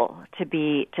people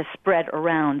to spread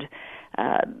around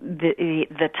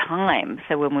the time.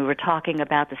 So when we were talking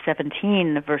about the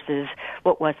 17 versus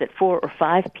 4 or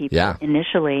 5 people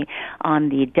initially on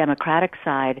the Democratic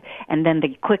side, and then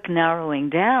the quick narrowing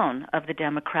down of the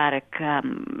Democratic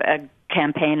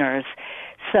campaigners.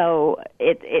 So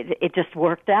it just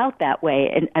worked out that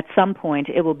way. And at some point,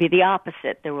 it will be the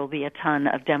opposite. There will be a ton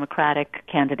of Democratic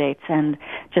candidates and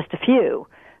just a few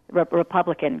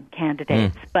Republican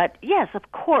candidates. But yes,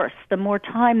 of course, the more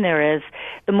time there is,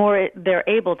 the more they're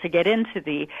able to get into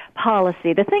the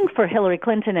policy. The thing for Hillary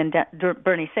Clinton and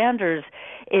Bernie Sanders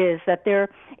is that there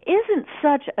isn't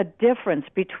such a difference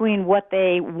between what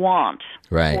they want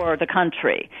for the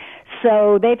country.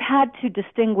 So they've had to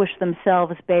distinguish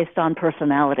themselves based on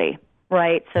personality,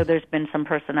 right? So there's been some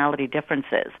personality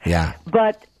differences. Yeah.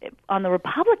 But on the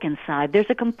Republican side, there's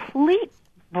a complete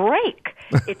break,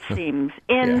 it seems,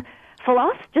 in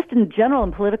philosophy, just in general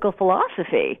in political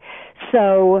philosophy.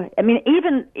 So, I mean,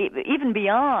 even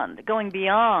going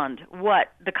beyond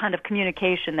what the kind of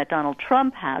communication that Donald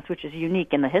Trump has, which is unique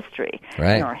in the history,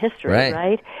 in our history,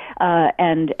 right?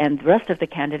 And the rest of the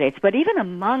candidates. But even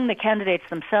among the candidates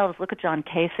themselves, look at John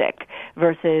Kasich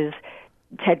versus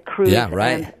Ted Cruz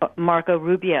and Marco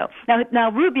Rubio.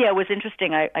 Now Rubio was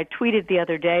interesting. I tweeted the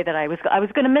other day that I was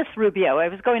going to miss Rubio. I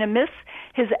was going to miss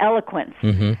his eloquence.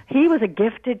 Mm-hmm. He was a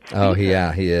gifted speaker. Oh,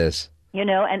 yeah, he is.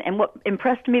 And what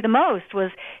impressed me the most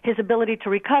was his ability to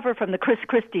recover from the Chris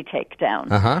Christie takedown.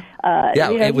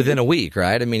 Within a week,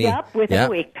 right? I mean, within a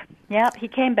week. Yep, he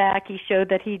came back. He showed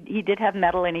that he did have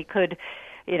mettle and he could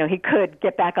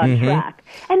get back on track.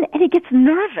 And he gets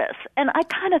nervous, and I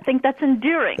kind of think that's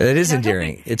endearing. It is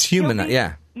endearing. It's human,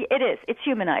 It is. It's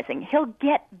humanizing. He'll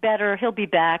get better. He'll be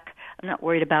back. I'm not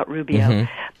worried about Rubio.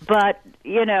 Mm-hmm. But,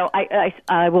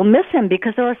 I will miss him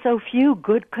because there are so few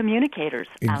good communicators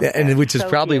out there. And which is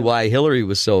probably why Hillary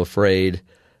was so afraid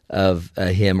of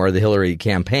him, or the Hillary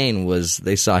campaign was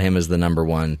they saw him as the number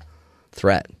one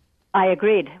threat. I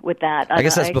agreed with that. I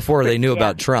guess that's before they knew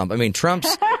about Trump. I mean,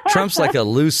 Trump's like a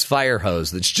loose fire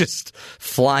hose that's just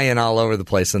flying all over the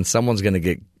place, and someone's going to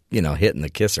get, hit in the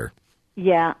kisser.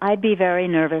 Yeah, I'd be very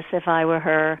nervous if I were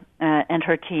her and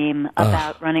her team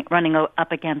about running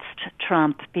up against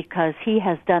Trump, because he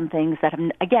has done things that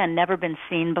have, again, never been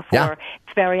seen before. Yeah.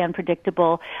 It's very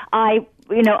unpredictable. I,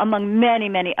 among many,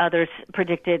 many others,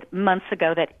 predicted months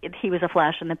ago that he was a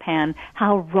flash in the pan.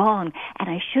 How wrong. And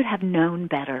I should have known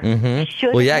better.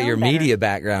 Mm-hmm. Your media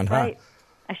background, huh? Right.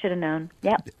 I should have known.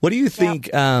 Yep. What do you think?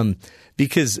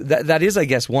 Because that is, I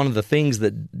guess, one of the things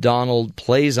that Donald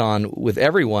plays on with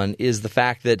everyone is the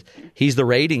fact that he's the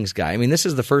ratings guy. I mean, this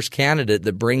is the first candidate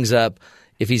that brings up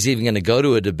if he's even going to go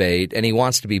to a debate, and he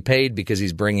wants to be paid because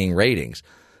he's bringing ratings.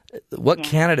 What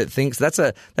candidate thinks that's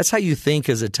how you think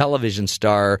as a television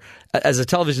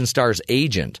star's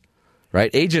agent, right?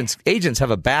 Agents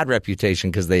have a bad reputation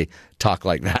because they talk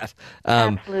like that.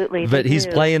 Absolutely. But he's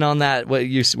playing on that, what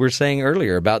you were saying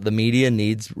earlier about the media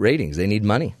needs ratings. They need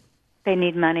money. They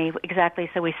need money, exactly.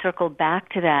 So we circled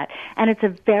back to that. And it's a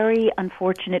very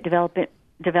unfortunate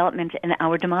development in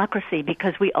our democracy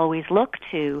because we always look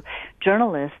to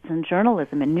journalists and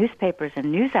journalism and newspapers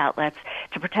and news outlets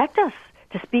to protect us,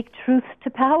 to speak truth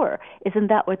to power. Isn't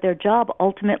that what their job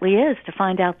ultimately is, to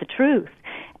find out the truth?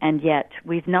 And yet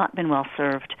we've not been well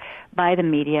served by the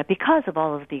media because of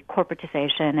all of the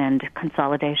corporatization and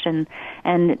consolidation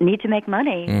and need to make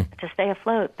money to stay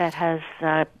afloat that has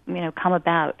come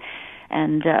about.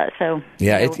 And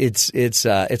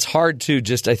it's hard to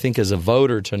just, I think, as a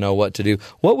voter to know what to do.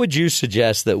 What would you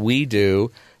suggest that we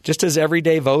do, just as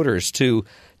everyday voters, to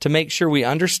make sure we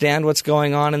understand what's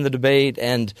going on in the debate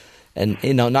and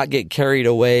not get carried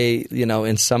away,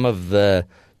 in some of the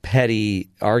petty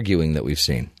arguing that we've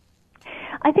seen?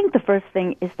 I think the first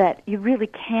thing is that you really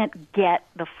can't get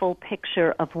the full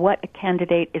picture of what a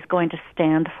candidate is going to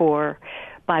stand for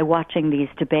by watching these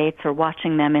debates or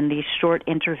watching them in these short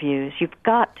interviews. You've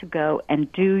got to go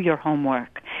and do your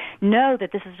homework. Know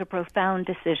that this is a profound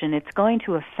decision. It's going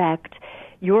to affect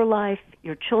your life,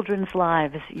 your children's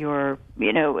lives, your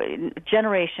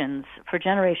generations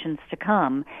to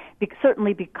come.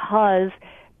 Certainly because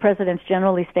presidents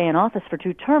generally stay in office for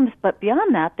 2 terms, but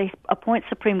beyond that, they appoint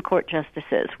Supreme Court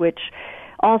justices,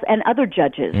 and other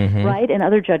judges, right? And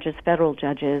other judges, federal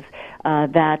judges,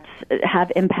 that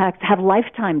have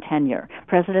lifetime tenure.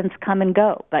 Presidents come and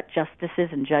go, but justices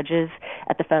and judges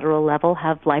at the federal level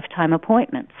have lifetime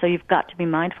appointments. So you've got to be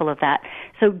mindful of that.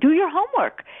 So do your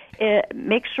homework.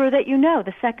 Make sure that you know.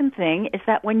 The second thing is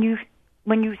that when you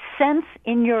sense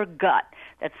in your gut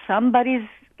that somebody's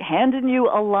handing you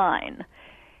a line,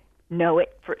 know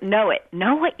it. Know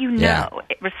what you know. Yeah.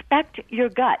 Respect your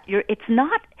gut. It's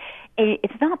not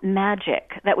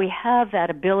magic that we have that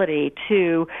ability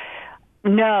to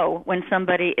know when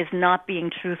somebody is not being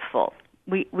truthful.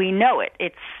 We know it.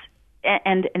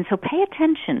 And so pay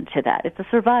attention to that. It's a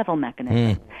survival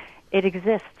mechanism. It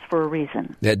exists for a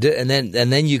reason. Yeah, and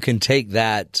then you can take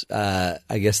that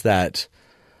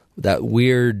that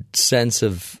weird sense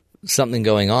of something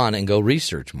going on and go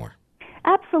research more.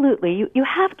 Absolutely. You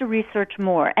have to research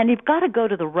more, and you've got to go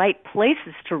to the right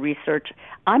places to research.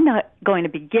 I'm not going to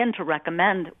begin to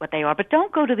recommend what they are, but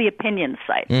don't go to the opinion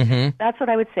site. That's what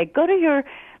I would say. Go to your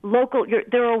local.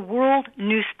 There are world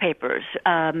newspapers.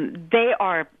 They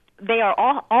are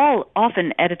all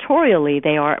often editorially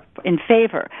they are in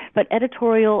favor, but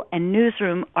editorial and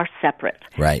newsroom are separate.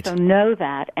 Right. So know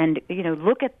that, and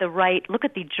look at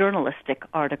the journalistic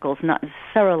articles, not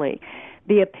necessarily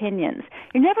the opinions.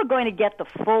 You're never going to get the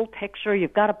full picture.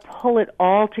 You've got to pull it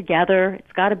all together.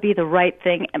 It's got to be the right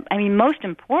thing. I mean, most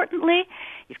importantly,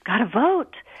 you've got to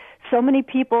vote. So many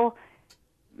people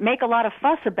make a lot of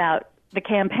fuss about the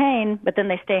campaign, but then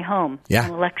they stay home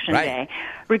on election day.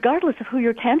 Regardless of who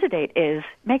your candidate is,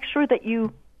 make sure that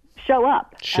you show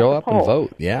up. Show up and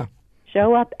vote. Yeah.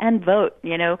 Show up and vote.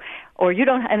 Or you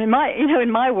don't. And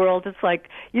in my world, it's like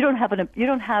you don't have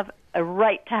a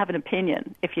right to have an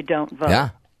opinion if you don't vote. Yeah,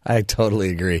 I totally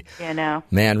agree.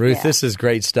 Man, Ruth, this is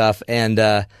great stuff,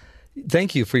 and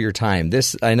thank you for your time.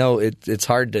 I know it's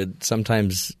hard to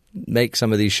sometimes make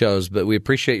some of these shows, but we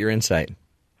appreciate your insight.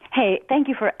 Hey, thank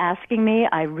you for asking me.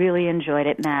 I really enjoyed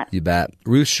it, Matt. You bet.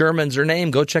 Ruth Sherman's her name.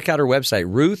 Go check out her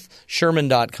website,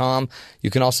 ruthsherman.com. You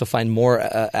can also find more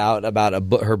out about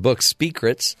her book,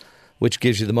 Secrets, which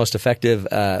gives you the most effective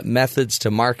methods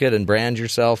to market and brand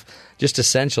yourself, just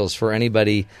essentials for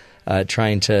anybody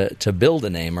trying to build a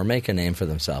name or make a name for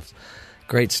themselves.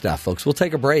 Great stuff, folks. We'll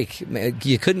take a break.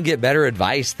 You couldn't get better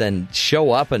advice than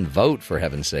show up and vote, for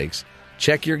heaven's sakes.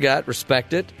 Check your gut,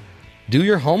 respect it, do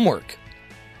your homework.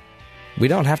 We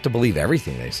don't have to believe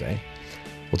everything they say.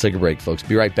 We'll take a break, folks.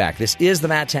 Be right back. This is the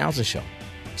Matt Townsend Show.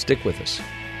 Stick with us.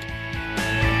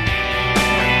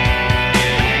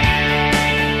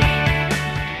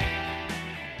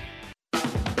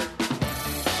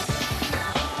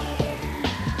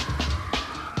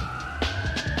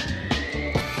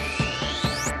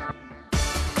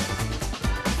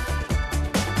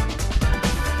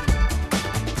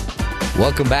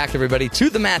 Welcome back, everybody, to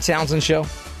the Matt Townsend Show.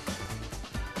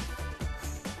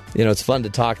 It's fun to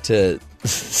talk to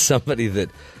somebody that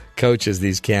coaches,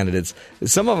 these candidates.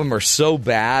 Some of them are so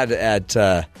bad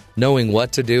at knowing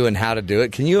what to do and how to do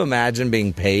it. Can you imagine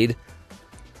being paid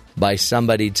by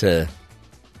somebody to,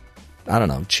 I don't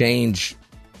know, change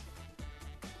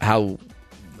how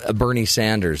a Bernie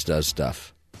Sanders does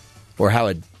stuff, or how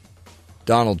a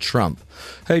Donald Trump?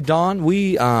 Hey, Don,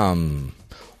 we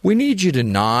need you to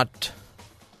not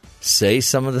say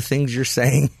some of the things you're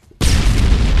saying.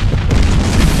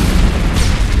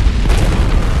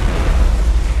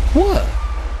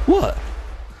 What?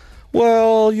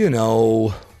 Well, you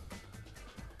know,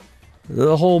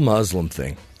 the whole Muslim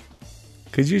thing.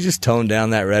 Could you just tone down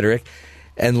that rhetoric?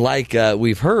 And like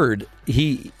we've heard,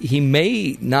 he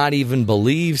may not even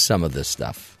believe some of this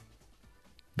stuff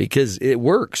because it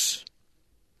works.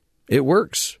 It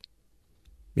works.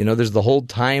 You know, there's the whole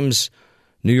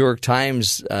New York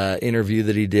Times interview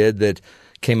that he did that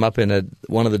came up in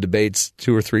one of the debates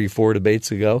 2 or 3, 4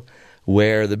 debates ago,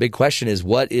 where the big question is,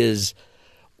 what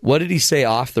did he say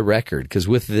off the record? Because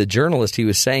with the journalist, he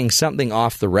was saying something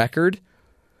off the record,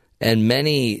 and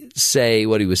many say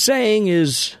what he was saying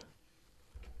is,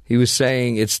 he was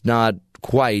saying it's not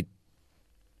quite,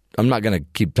 I'm not going to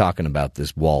keep talking about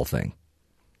this wall thing.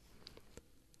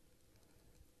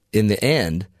 In the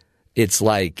end, it's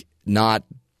like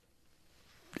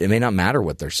it may not matter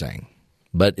what they're saying,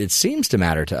 but it seems to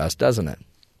matter to us, doesn't it?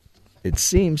 It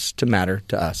seems to matter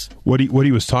to us. What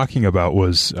he was talking about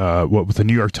was what with the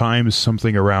New York Times,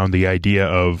 something around the idea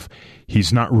of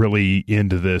he's not really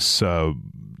into this,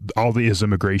 all his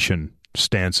immigration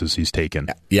stances he's taken.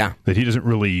 Yeah. That he doesn't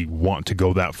really want to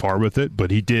go that far with it, but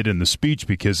he did in the speech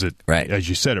because it, as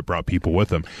you said, it brought people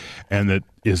with him. And that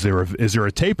is there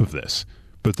a tape of this?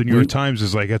 But the New York Times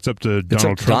is like, it's up to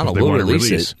Donald Trump if they want to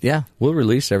release it. Yeah, we'll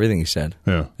release everything he said.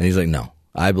 Yeah. And he's like, no,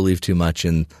 I believe too much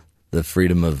in the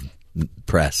freedom of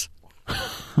press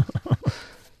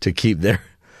to keep their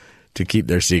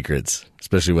secrets,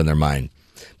 especially when they're mine.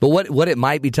 But what it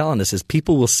might be telling us is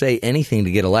people will say anything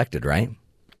to get elected, right?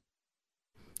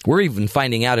 We're even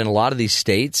finding out in a lot of these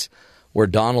states where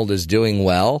Donald is doing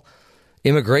well,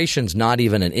 immigration's not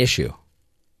even an issue.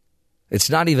 It's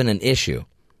not even an issue.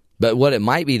 But what it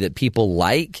might be that people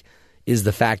like is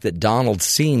the fact that Donald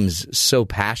seems so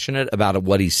passionate about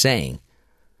what he's saying.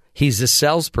 He's a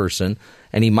salesperson,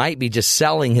 and he might be just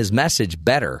selling his message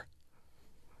better.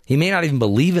 He may not even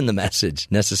believe in the message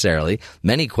necessarily.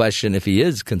 Many question if he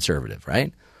is conservative,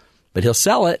 right? But he'll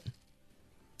sell it.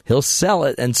 He'll sell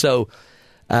it. And so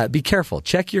be careful.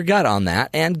 Check your gut on that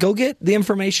and go get the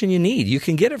information you need. You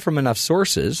can get it from enough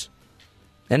sources.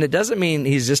 And it doesn't mean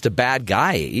he's just a bad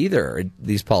guy either,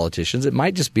 these politicians. It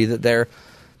might just be that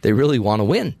they really want to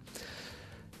win.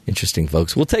 Interesting,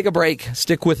 folks. We'll take a break.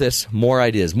 Stick with us. More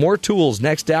ideas, more tools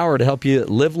next hour to help you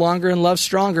live longer and love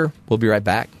stronger. We'll be right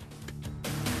back.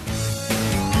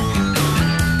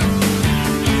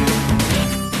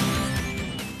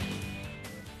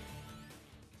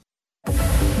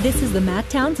 This is the Matt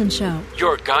Townsend Show.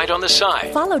 Your guide on the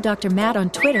side. Follow Dr. Matt on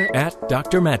Twitter At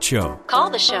Dr. Matt Show. Call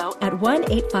the show at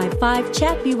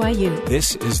 1-855-CHAT-BYU.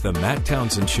 This is the Matt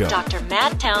Townsend Show. Dr.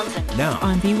 Matt Townsend. Now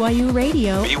On BYU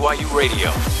Radio. BYU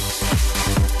Radio.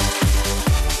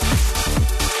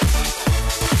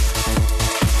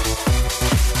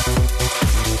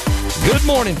 Good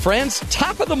morning, friends.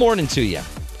 Top of the morning to you.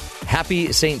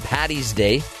 Happy St. Paddy's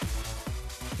Day.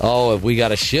 Oh, have we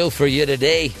got a show for you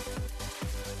today?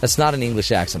 That's not an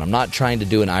English accent. I'm not trying to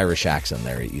do an Irish accent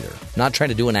there either. I'm not trying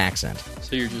to do an accent.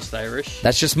 So you're just Irish?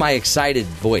 That's just my excited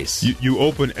voice. You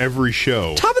open every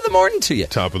show. Top of the morning to you.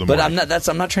 Top of the morning. But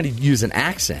I'm not trying to use an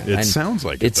accent. It sounds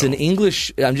like it's it, an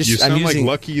English. You sound like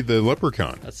Lucky the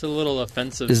Leprechaun. That's a little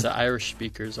offensive to Irish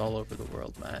speakers all over the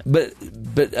world, Matt. But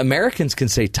Americans can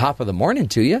say top of the morning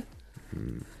to you.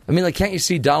 I mean, like, can't you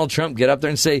see Donald Trump get up there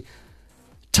and say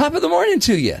top of the morning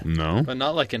to you? No. But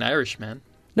not like an Irishman.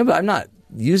 No, but I'm not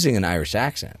using an Irish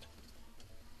accent.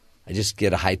 I just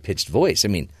get a high-pitched voice. I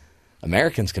mean,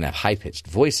 Americans can have high-pitched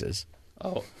voices.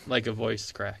 Oh, like a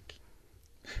voice crack.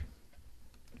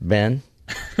 Ben,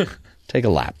 take a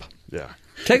lap. Yeah.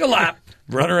 Take a lap.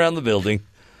 Run around the building.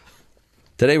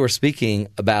 Today we're speaking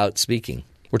about speaking.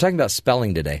 We're talking about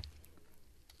spelling today.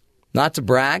 Not to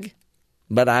brag,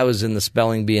 but I was in the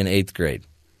spelling bee in 8th grade.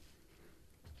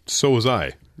 So was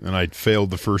I, and I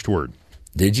failed the first word.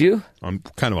 Did you?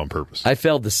 Kind of on purpose. I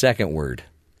failed the second word.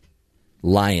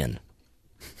 Lion.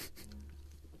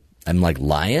 I'm like,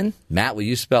 lion? Matt, will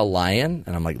you spell lion?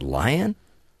 And I'm like, lion?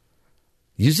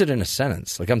 Use it in a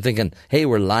sentence. Like I'm thinking, hey,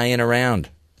 we're lying around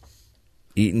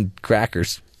eating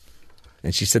crackers.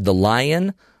 And she said, the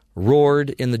lion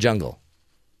roared in the jungle.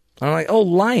 And I'm like, oh,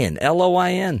 lion,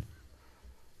 L-O-I-N.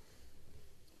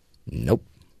 Nope.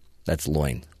 That's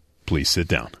loin. Please sit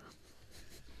down.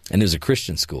 And it was a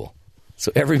Christian school.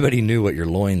 So everybody knew what your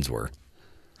loins were.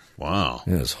 Wow.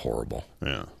 It was horrible.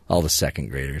 Yeah. All the second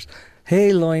graders.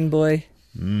 Hey, loin boy.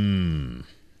 I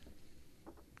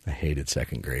hated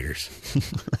second graders.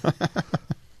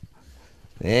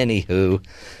 Anywho,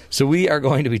 so we are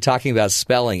going to be talking about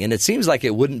spelling, and it seems like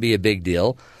it wouldn't be a big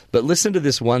deal, but listen to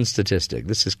this one statistic.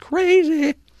 This is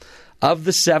crazy. Of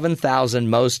the 7,000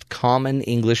 most common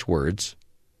English words,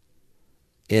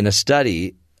 in a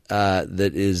study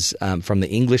that is from the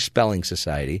English Spelling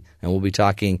Society, and we'll be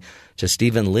talking to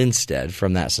Stephen Linstead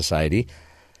from that society.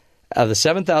 Of the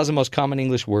 7,000 most common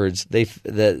English words, they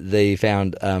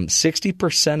found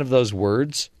 60% of those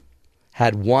words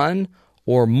had one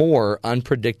or more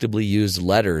unpredictably used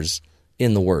letters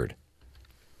in the word.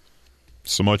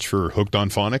 So much for Hooked on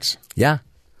Phonics? Yeah.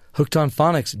 Hooked on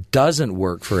Phonics doesn't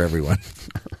work for everyone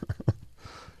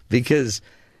because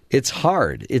it's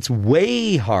hard. It's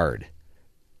way hard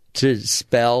to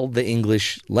spell the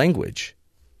English language.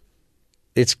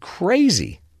 It's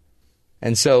crazy.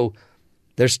 And so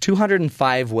there's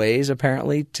 205 ways,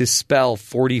 apparently, to spell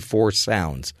 44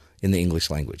 sounds in the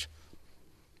English language.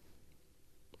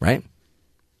 Right?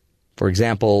 For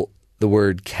example, the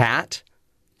word cat,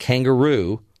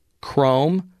 kangaroo,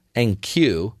 chrome, and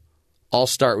Q all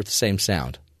start with the same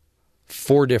sound.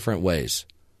 4 different ways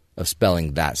of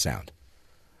spelling that sound.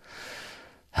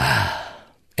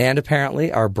 And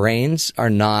apparently our brains are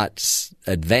not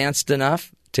advanced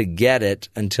enough to get it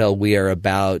until we are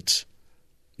about,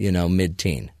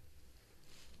 mid-teen.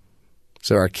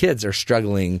 So our kids are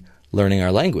struggling learning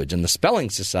our language. And the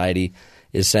Spelling Society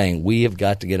is saying, we have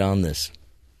got to get on this.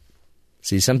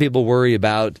 See, some people worry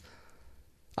about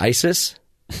ISIS,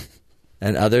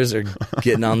 and others are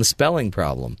getting on the spelling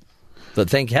problem. But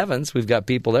thank heavens, we've got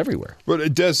people everywhere. But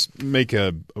it does make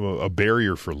a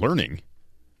barrier for learning.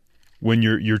 When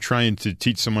you're trying to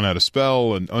teach someone how to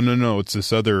spell, and no, it's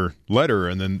this other letter,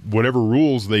 and then whatever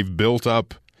rules they've built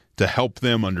up to help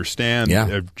them understand,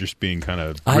 just being kind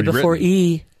of I before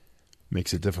E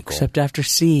makes it difficult. Except after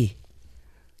C.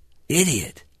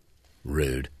 Idiot.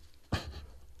 Rude.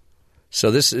 So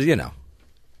this is,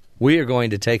 we are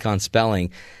going to take on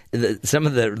spelling. Some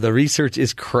of the research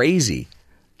is crazy.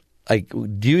 Like,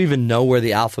 do you even know where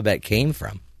the alphabet came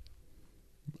from?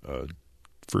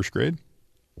 First grade.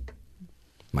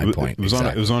 My point. It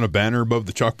was on a banner above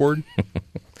the chalkboard.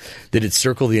 Did it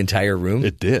circle the entire room?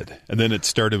 It did. And then it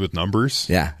started with numbers.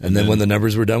 Yeah. And then when the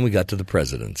numbers were done, we got to the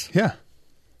presidents. Yeah.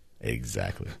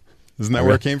 Exactly. Isn't that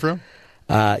where it came from?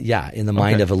 Yeah. In the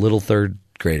mind of a little third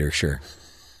grader, sure.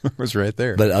 It was right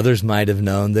there. But others might have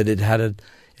known that it had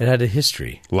a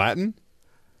history. Latin?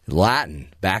 Latin.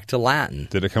 Back to Latin.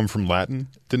 Did it come from Latin?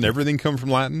 Didn't everything come from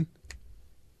Latin?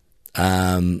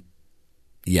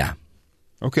 Yeah.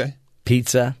 Okay.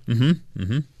 Pizza.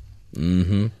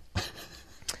 Mm-hmm.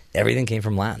 Everything came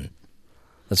from Latin.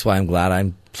 That's why I'm glad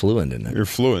I'm fluent in it. You're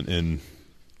fluent in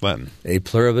Latin. A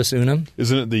pluribus unum?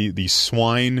 Isn't it the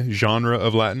swine genre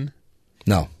of Latin?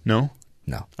 No. No?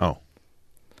 No. Oh.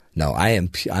 No, I'm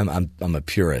a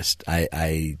purist.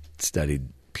 I studied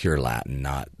pure Latin,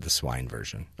 not the swine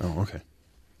version. Oh, okay.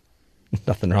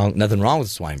 Nothing wrong with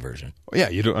the swine version. Yeah,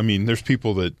 there's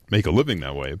people that make a living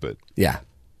that way, but yeah.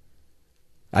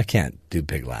 I can't do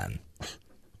pig Latin.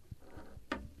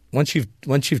 Once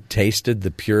you've tasted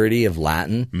the purity of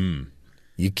Latin,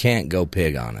 you can't go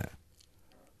pig on it.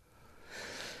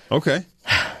 Okay.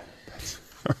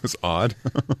 That was odd.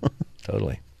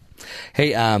 Totally.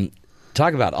 Hey,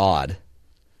 talk about odd.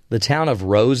 The town of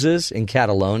Roses in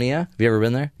Catalonia. Have you ever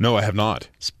been there? No, I have not.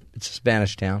 It's a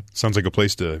Spanish town. Sounds like a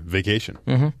place to vacation.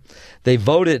 Mm-hmm. They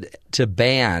voted to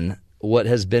ban what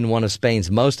has been one of Spain's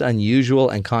most unusual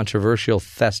and controversial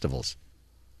festivals.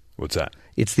 What's that?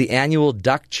 It's the annual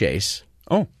duck chase.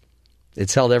 Oh.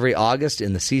 It's held every August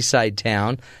in the seaside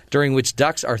town, during which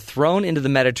ducks are thrown into the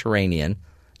Mediterranean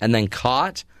and then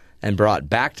caught and brought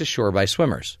back to shore by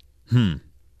swimmers.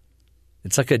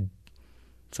 It's like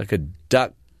a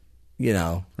duck,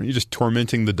 Are you just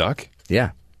tormenting the duck?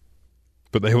 Yeah.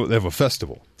 But they have a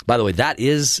festival. By the way, that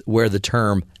is where the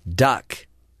term duck,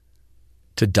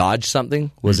 to dodge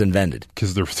something, was invented.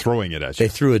 Because they're throwing it at you. They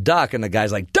threw a duck, and the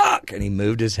guy's like, duck! And he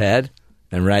moved his head,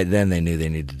 and right then they knew they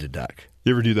needed to duck.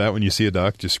 You ever do that when you see a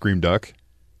duck? Just scream duck?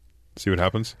 See what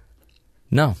happens?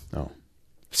 No. Oh.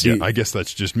 See, yeah, I guess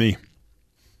that's just me.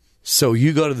 So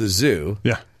you go to the zoo.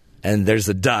 Yeah. And there's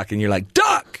a duck, and you're like,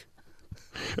 duck!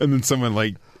 And then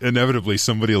someone inevitably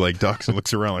somebody ducks and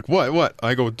looks around like, what?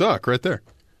 I go, duck, right there.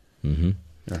 Mm-hmm.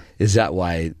 Yeah. Is that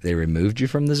why they removed you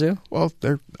from the zoo? Well,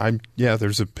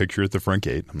 there's a picture at the front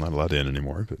gate. I'm not allowed in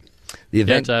anymore. But The You have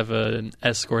event to have an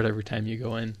escort every time you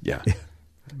go in. Yeah.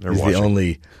 is the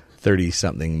only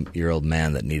 30-something-year-old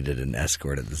man that needed an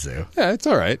escort at the zoo. Yeah, it's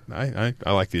all right. I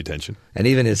like the attention. And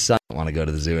even his son doesn't want to go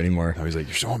to the zoo anymore. I was like,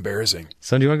 you're so embarrassing.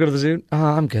 Son, do you want to go to the zoo? Oh,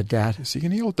 I'm good, Dad. Seeing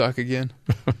the old duck again.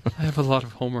 I have a lot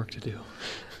of homework to do.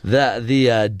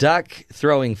 The duck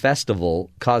throwing festival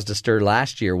caused a stir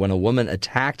last year when a woman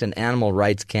attacked an animal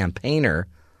rights campaigner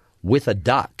with a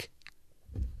duck.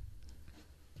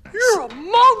 You're a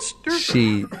monster.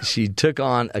 She took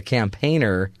on a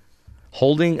campaigner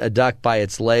holding a duck by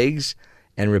its legs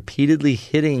and repeatedly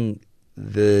hitting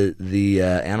the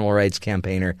animal rights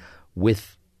campaigner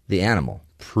with the animal,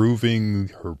 proving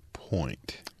her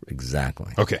point.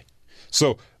 Exactly. Okay,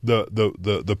 so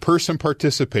the person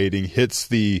participating hits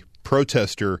the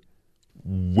protester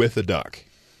with a duck.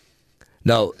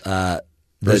 No, a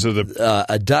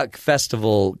duck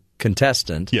festival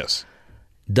contestant. Yes.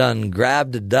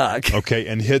 Grabbed a duck. Okay,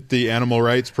 and hit the animal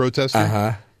rights protester?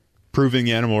 Uh-huh. Proving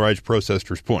the animal rights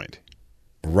protester's point.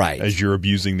 Right. As you're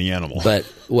abusing the animal.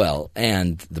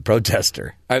 And the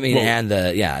protester. And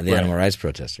the animal rights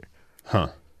protester. Huh.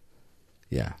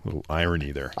 Yeah. A little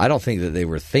irony there. I don't think that they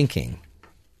were thinking.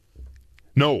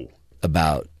 No.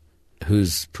 About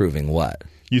who's proving what.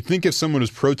 You'd think if someone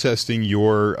was protesting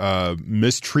your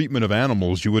mistreatment of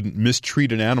animals, you wouldn't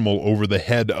mistreat an animal over the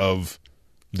head of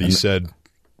the said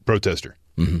protester.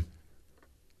 Mm-hmm.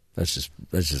 That's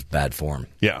just bad form.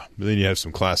 Yeah. But then you have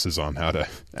some classes on how to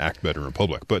act better in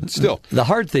public. But still. The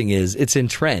hard thing is it's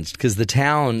entrenched because the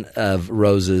town of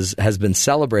Roses has been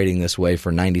celebrating this way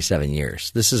for 97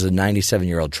 years. This is a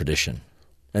 97-year-old tradition.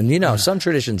 And, some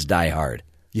traditions die hard.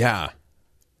 Yeah.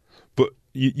 But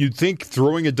you'd think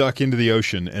throwing a duck into the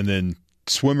ocean and then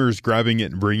swimmers grabbing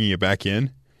it and bringing it back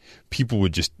in, people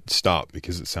would just stop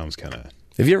because it sounds kind of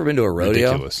Have you ever been to a rodeo?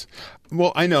 Ridiculous.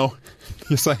 Well, I know.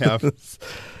 Yes, I have.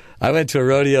 I went to a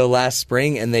rodeo last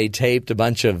spring, and they taped a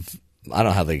bunch of – I don't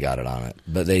know how they got it on it,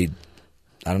 but I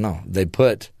don't know. They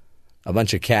put a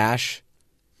bunch of cash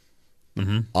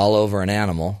all over an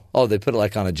animal. Oh, they put it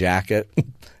like on a jacket,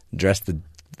 dressed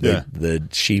the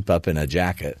sheep up in a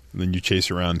jacket. And then you chase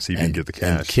around and see if you can get the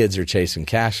cash. And kids are chasing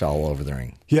cash all over the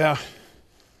ring. Yeah.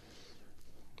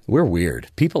 We're weird.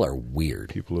 People are weird.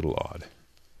 People a little odd.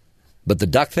 But the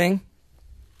duck thing,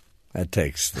 that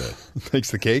takes the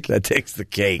cake. That takes the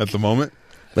cake at the moment.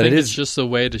 But it's just a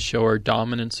way to show our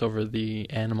dominance over the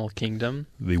animal kingdom.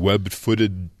 The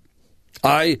web-footed.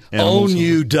 I own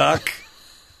you, duck.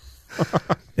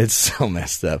 It's so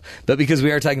messed up. But because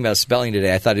we are talking about spelling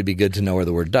today, I thought it'd be good to know where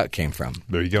the word duck came from.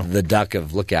 There you go. The duck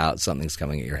of look out, something's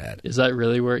coming at your head. Is that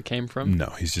really where it came from? No,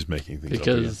 he's just making things up.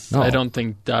 Because I don't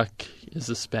think duck is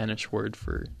a Spanish word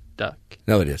for duck.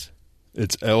 No, it is.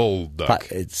 It's El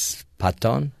Duck. It's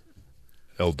paton?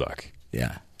 El Duck.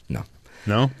 Yeah. No.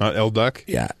 No? Not El Duck?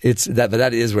 Yeah. It's that, but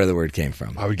that is where the word came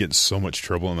from. I would get in so much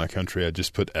trouble in that country. I'd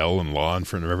just put L and law in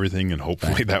front of everything, and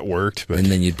hopefully that worked. But and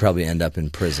then you'd probably end up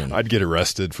in prison. I'd get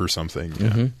arrested for something.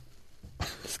 Yeah.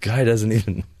 This guy doesn't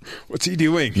even... What's he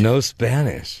doing? No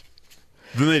Spanish.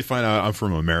 Then they'd find out I'm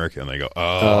from America, and they go,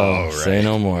 oh right. Say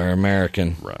no more.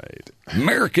 American. Right.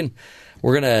 American.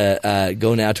 We're going to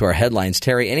go now to our headlines.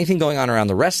 Terry, anything going on around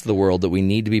the rest of the world that we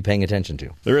need to be paying attention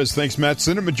to? There is. Thanks, Matt.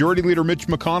 Senate Majority Leader Mitch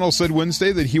McConnell said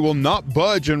Wednesday that he will not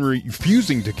budge on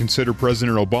refusing to consider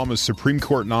President Obama's Supreme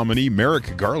Court nominee,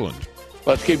 Merrick Garland.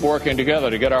 Let's keep working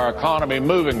together to get our economy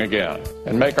moving again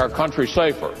and make our country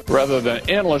safer, rather than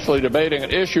endlessly debating an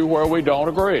issue where we don't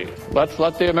agree. Let's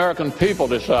let the American people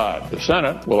decide. The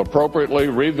Senate will appropriately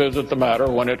revisit the matter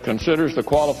when it considers the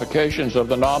qualifications of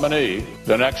the nominee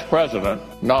the next president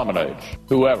nominates,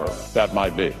 whoever that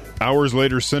might be. Hours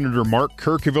later, Senator Mark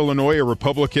Kirk of Illinois, a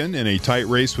Republican in a tight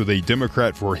race with a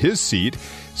Democrat for his seat,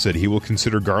 said he will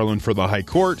consider Garland for the high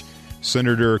court.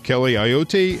 Senator Kelly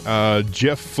Ayotte,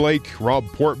 Jeff Flake, Rob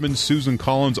Portman, Susan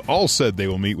Collins all said they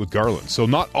will meet with Garland. So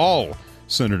not all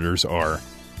senators are.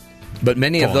 But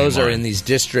many of those are in these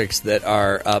districts that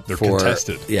are up they're for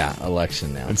contested.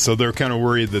 Election now. And so they're kind of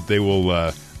worried that they will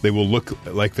look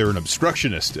like they're an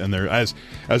obstructionist. And they're as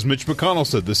Mitch McConnell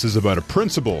said, this is about a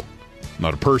principle,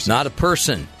 not a person. Not a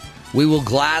person. We will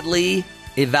gladly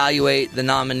evaluate the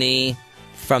nominee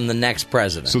from the next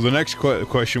president. So the next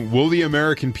question, will the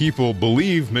American people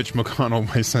believe Mitch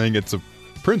McConnell by saying it's a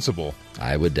principle?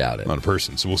 I would doubt it. Not a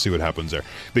person, so we'll see what happens there.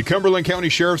 The Cumberland County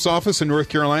Sheriff's Office in North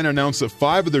Carolina announced that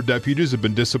 5 of their deputies have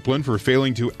been disciplined for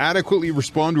failing to adequately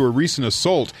respond to a recent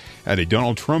assault at a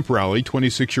Donald Trump rally.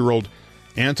 26-year-old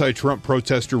Anti-Trump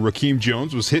protester Rakeem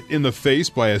Jones was hit in the face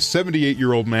by a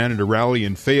 78-year-old man at a rally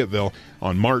in Fayetteville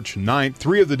on March 9th.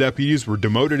 3 of the deputies were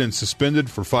demoted and suspended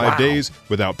for 5 days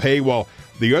without pay, while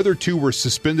the other 2 were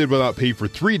suspended without pay for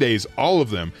 3 days. All of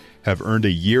them have earned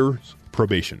a year's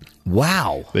probation.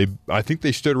 Wow. I think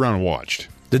they stood around and watched.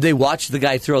 Did they watch the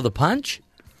guy throw the punch?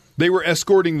 They were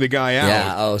escorting the guy out.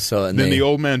 Yeah, and then the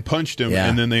old man punched him,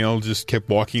 and then they all just kept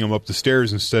walking him up the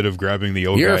stairs instead of grabbing the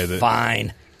old guy. You're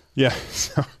fine. Yeah.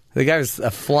 The guy was a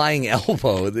flying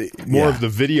elbow. More of the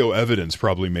video evidence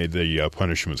probably made the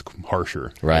punishments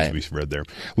harsher, as we read there.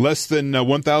 Less than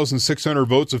 1,600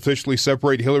 votes officially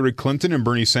separate Hillary Clinton and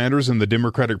Bernie Sanders in the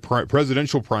Democratic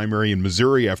presidential primary in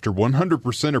Missouri after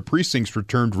 100% of precincts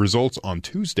returned results on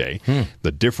Tuesday.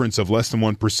 The difference of less than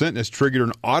 1% has triggered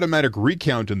an automatic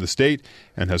recount in the state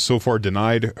and has so far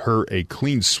denied her a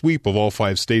clean sweep of all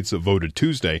 5 states that voted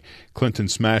Tuesday. Clinton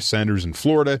smashed Sanders in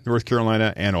Florida, North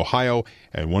Carolina, and Ohio,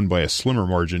 and won by a slimmer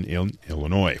margin in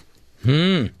Illinois.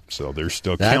 So they're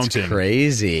still counting. That's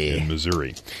crazy. In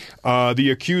Missouri. The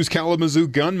accused Kalamazoo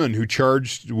gunman who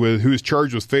is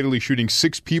charged with fatally shooting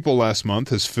 6 people last month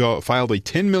has filed a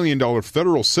 $10 million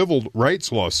federal civil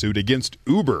rights lawsuit against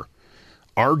Uber,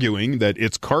 arguing that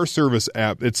it's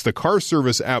the car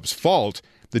service app's fault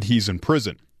that he's in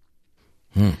prison.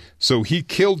 So he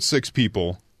killed 6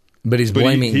 people, but he's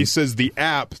blaming. He says the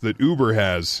app that Uber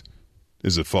has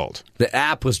is at fault. The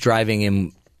app was driving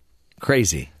him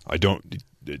crazy.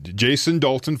 Jason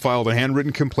Dalton filed a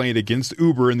handwritten complaint against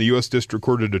Uber in the U.S. District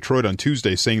Court of Detroit on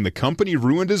Tuesday, saying the company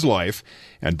ruined his life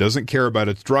and doesn't care about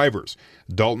its drivers.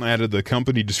 Dalton added the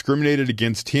company discriminated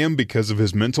against him because of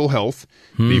his mental health.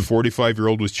 The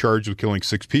 45-year-old was charged with killing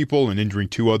 6 people and injuring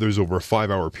 2 others over a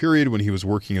 5-hour period when he was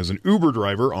working as an Uber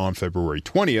driver on February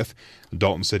 20th.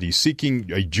 Dalton said he's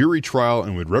seeking a jury trial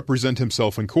and would represent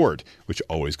himself in court, which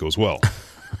always goes well.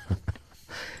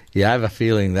 Yeah, I have a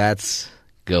feeling that's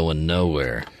going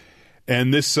nowhere.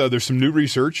 And this, there's some new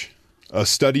research. A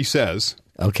study says,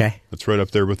 that's right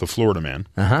up there with the Florida man,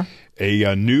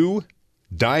 a new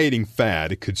dieting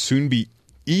fad could soon be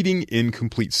eating in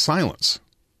complete silence.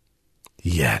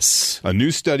 Yes. A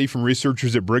new study from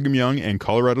researchers at Brigham Young and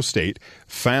Colorado State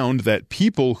found that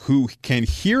people who can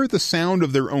hear the sound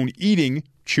of their own eating,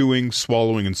 chewing,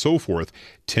 swallowing, and so forth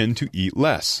tend to eat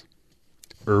less.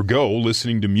 Ergo,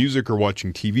 listening to music or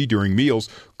watching TV during meals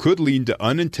could lead to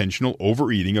unintentional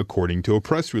overeating, according to a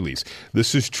press release.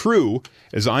 This is true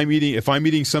as if I'm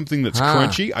eating something that's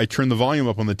crunchy, I turn the volume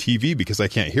up on the TV because I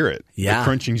can't hear it. The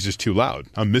crunching is just too loud.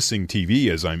 I'm missing TV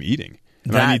as I'm eating.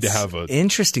 And I need to have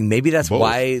interesting. Maybe that's both.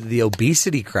 Why the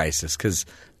obesity crisis, because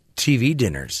TV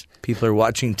dinners. People are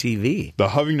watching TV. The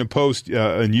Huffington Post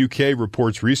in UK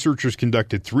reports researchers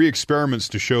conducted 3 experiments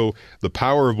to show the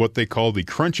power of what they call the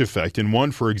crunch effect. In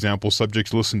one, for example,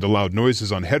 subjects listened to loud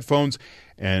noises on headphones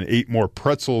and ate more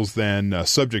pretzels than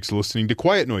subjects listening to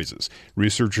quiet noises.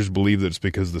 Researchers believe that it's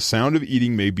because the sound of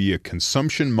eating may be a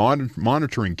consumption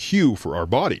monitoring cue for our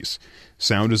bodies.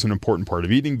 Sound is an important part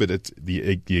of eating, but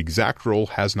the exact role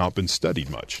has not been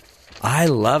studied much. I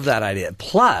love that idea.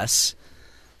 Plus,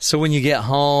 so when you get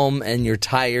home and you're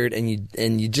tired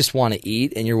and you just want to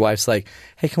eat and your wife's like,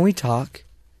 hey, can we talk?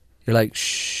 You're like,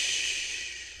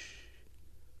 shh.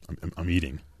 I'm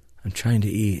eating. I'm trying to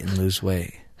eat and lose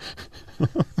weight.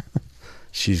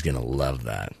 She's going to love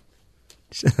that.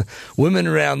 Women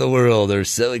around the world are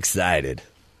so excited.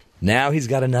 Now he's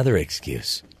got another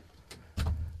excuse.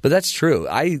 But that's true.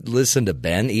 I listen to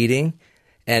Ben eating,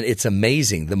 and it's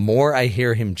amazing. The more I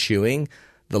hear him chewing,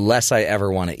 the less I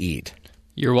ever want to eat.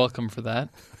 You're welcome for that.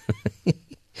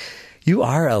 You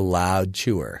are a loud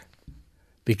chewer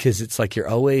because it's like you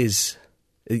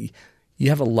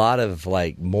have a lot of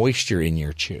like moisture in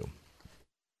your chew.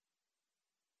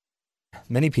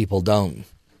 Many people don't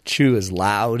chew as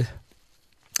loud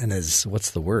and as,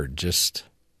 what's the word? Just,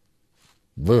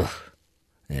 ugh.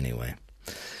 Anyway.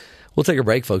 We'll take a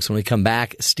break, folks. When we come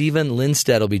back, Stephen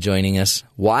Linstead will be joining us.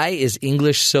 Why is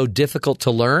English so difficult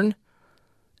to learn?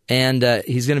 And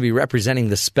he's going to be representing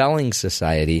the Spelling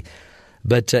Society.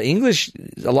 But English,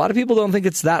 a lot of people don't think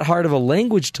it's that hard of a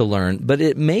language to learn, but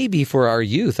it may be for our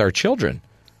youth, our children.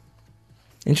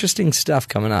 Interesting stuff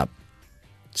coming up.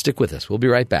 Stick with us. We'll be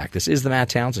right back. This is the Matt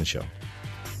Townsend Show.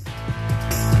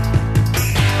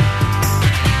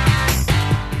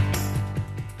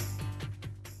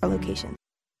 Our location.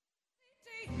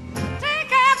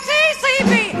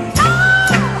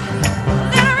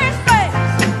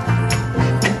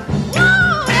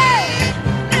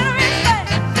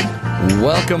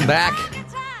 Welcome back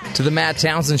to the Matt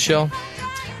Townsend Show.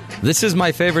 This is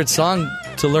my favorite song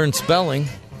to learn spelling.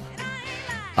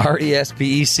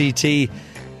 R-E-S-P-E-C-T.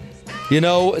 You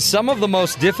know, some of the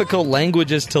most difficult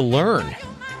languages to learn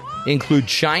include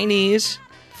Chinese,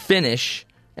 Finnish,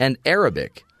 and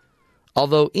Arabic.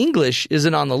 Although English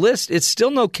isn't on the list, it's still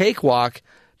no cakewalk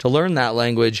to learn that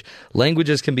language.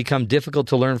 Languages can become difficult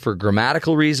to learn for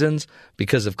grammatical reasons,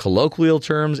 because of colloquial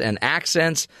terms and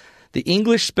accents. The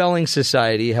English Spelling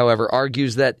Society, however,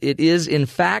 argues that it is, in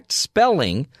fact,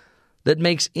 spelling that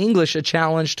makes English a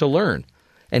challenge to learn.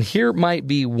 And here might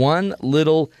be one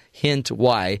little hint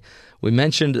why. We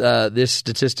mentioned this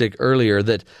statistic earlier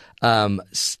that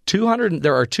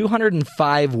there are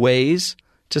 205 ways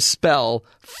to spell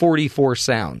 44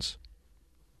 sounds.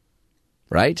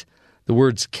 Right? The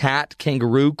words cat,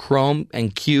 kangaroo, chrome,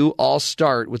 and Q all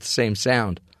start with the same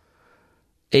sound.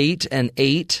 8 and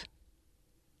 8,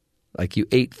 like you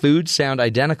ate food, sound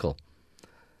identical.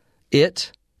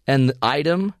 It and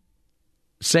item,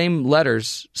 same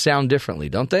letters, sound differently,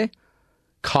 don't they?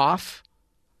 Cough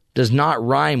does not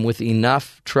rhyme with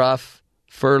enough, trough,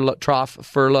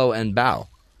 furlough, and bow.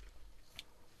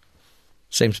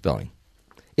 Same spelling.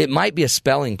 It might be a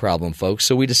spelling problem, folks,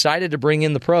 so we decided to bring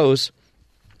in the pros.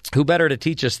 Who better to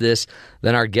teach us this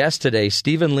than our guest today,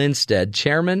 Stephen Linstead,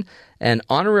 Chairman and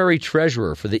Honorary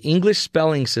Treasurer for the English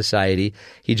Spelling Society.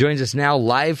 He joins us now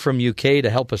live from UK to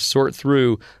help us sort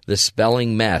through the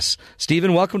spelling mess.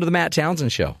 Stephen, welcome to the Matt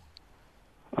Townsend Show.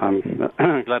 I'm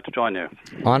glad to join you.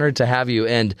 Honored to have you.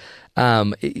 And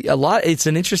it's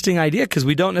an interesting idea because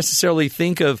we don't necessarily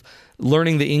think of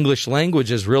learning the English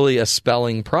language as really a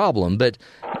spelling problem, but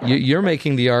you're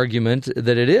making the argument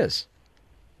that it is.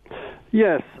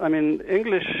 Yes, I mean,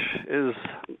 English is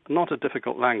not a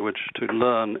difficult language to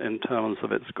learn in terms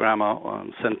of its grammar or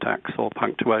syntax or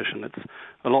punctuation. It's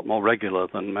a lot more regular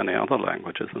than many other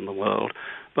languages in the world.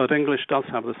 But English does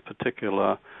have this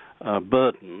particular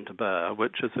burden to bear,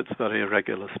 which is its very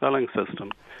irregular spelling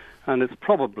system. And it's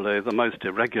probably the most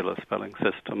irregular spelling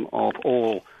system of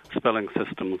all spelling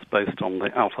systems based on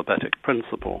the alphabetic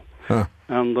principle. Huh.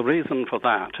 And the reason for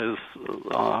that is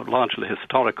largely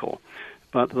historical.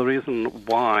 But the reason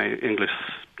why English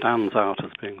stands out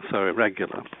as being so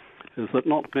irregular is that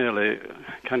not merely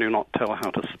can you not tell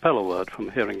how to spell a word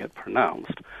from hearing it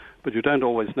pronounced, but you don't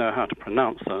always know how to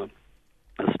pronounce a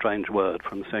strange word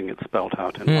from seeing it spelled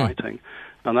out in writing.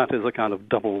 And that is a kind of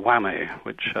double whammy,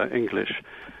 which English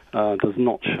does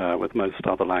not share with most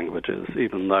other languages,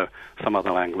 even though some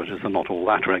other languages are not all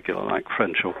that regular, like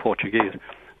French or Portuguese.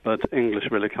 But English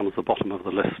really comes at the bottom of the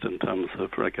list in terms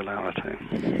of regularity.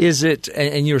 Is it,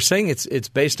 and you're saying it's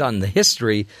based on the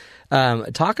history.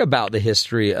 Talk about the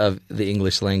history of the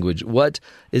English language. What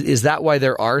is that why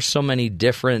there are so many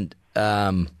different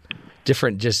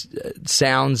just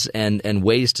sounds and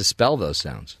ways to spell those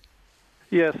sounds?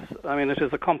 Yes, I mean, it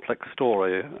is a complex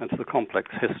story. It's a complex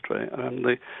history.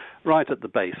 Right at the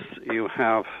base, you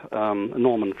have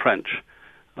Norman French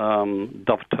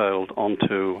dovetailed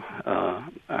onto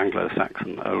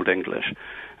Anglo-Saxon Old English,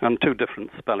 and two different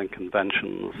spelling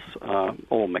conventions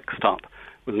all mixed up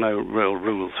with no real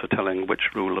rules for telling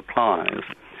which rule applies.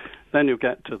 Then you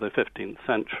get to the 15th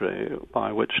century,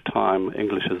 by which time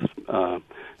English has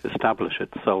established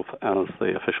itself as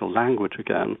the official language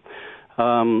again,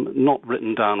 not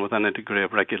written down with any degree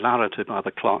of regularity by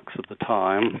the clerks of the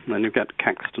time. Then you get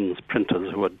Caxton's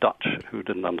printers, who were Dutch, who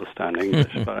didn't understand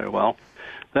English very well.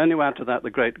 Then you add to that the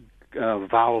great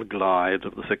vowel glide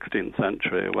of the 16th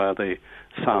century, where the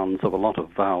sounds of a lot of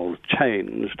vowels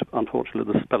changed.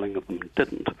 Unfortunately, the spelling of them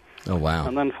didn't. Oh, wow.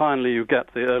 And then finally you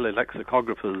get the early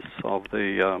lexicographers of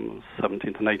the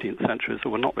 17th and 18th centuries who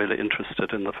were not really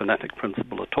interested in the phonetic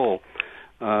principle at all.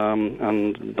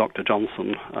 And Dr.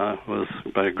 Johnson, who was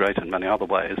very great in many other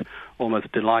ways,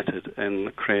 almost delighted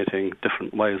in creating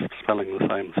different ways of spelling the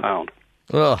same sound.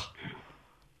 Ugh.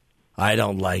 I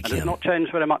don't like him. It's not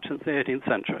changed very much since the 18th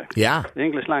century. Yeah. The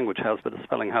English language has, but the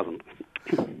spelling hasn't.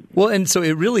 Well, and so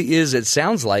it really is, it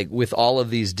sounds like, with all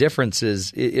of these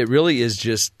differences, it really is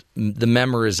just the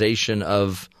memorization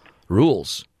of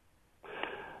rules.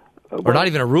 Or not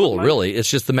even a rule, really.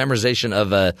 It's just the memorization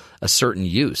of a certain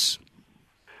use.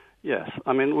 Yes.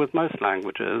 I mean, with most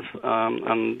languages,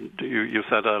 and you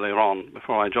said earlier on,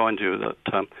 before I joined you,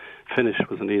 that Finnish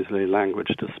was an easy language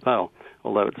to spell,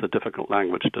 although it's a difficult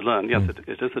language to learn. Yes,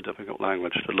 it is a difficult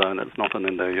language to learn. It's not an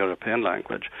Indo-European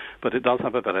language, but it does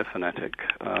have a very phonetic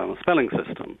spelling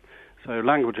system. So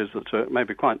languages that may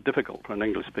be quite difficult for an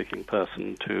English-speaking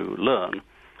person to learn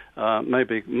may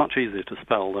be much easier to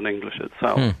spell than English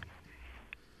itself.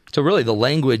 So really the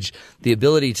language, the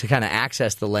ability to kind of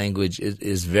access the language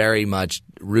is very much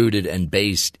rooted and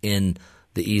based in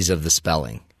the ease of the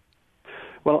spelling.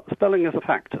 Well, spelling is a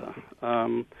factor.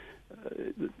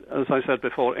 as I said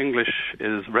before, English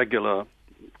is regular,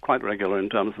 quite regular in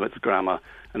terms of its grammar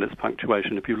and its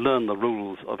punctuation. If you learn the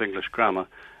rules of English grammar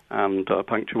and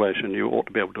punctuation, you ought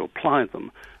to be able to apply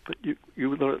them. But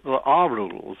there are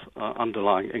rules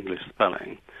underlying English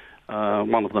spelling.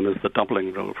 One of them is the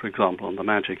doubling rule, for example, on the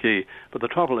magic E. But the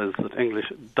trouble is that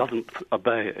English doesn't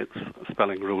obey its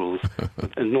spelling rules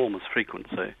with enormous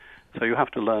frequency. So you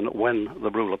have to learn when the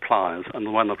rule applies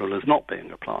and when the rule is not being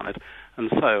applied. And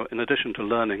so, in addition to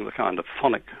learning the kind of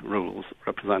phonic rules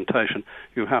representation,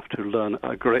 you have to learn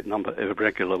a great number of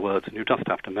irregular words, and you just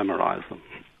have to memorize them.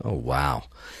 Oh, wow.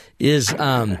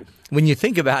 When you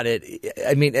think about it,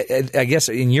 I mean, I guess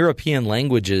in European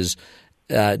languages,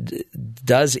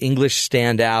 does English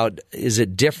stand out? Is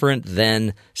it different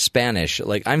than Spanish?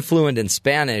 Like, I'm fluent in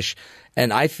Spanish,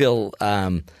 and I feel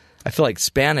like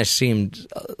Spanish seemed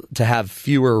to have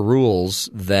fewer rules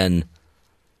than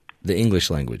the English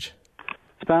language.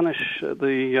 Spanish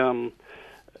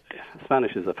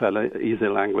is a fairly easy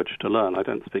language to learn. I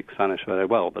don't speak Spanish very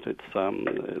well, but it's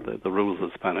the rules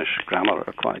of Spanish grammar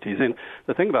are quite easy. And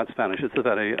the thing about Spanish, it's a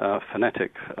very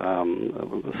phonetic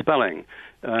spelling.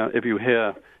 If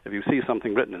you see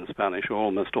something written in Spanish, you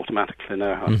almost automatically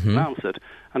know how to pronounce it.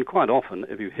 And quite often,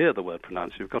 if you hear the word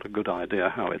pronounced, you've got a good idea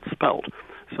how it's spelt.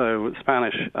 So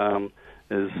Spanish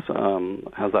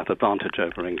has that advantage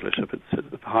over English if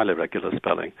it's highly regular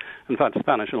spelling. In fact,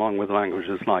 Spanish, along with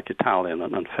languages like Italian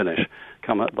and Finnish,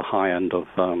 come at the high end of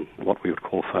what we would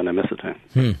call phonymicity,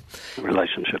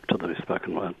 relationship to the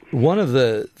spoken word. One of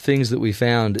the things that we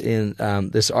found in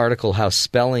this article, How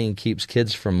Spelling Keeps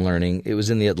Kids from Learning, it was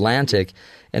in The Atlantic,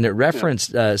 and it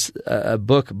referenced a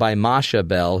book by Masha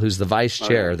Bell, who's the vice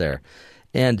chair there.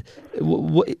 And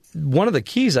one of the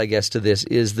keys, I guess, to this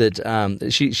is that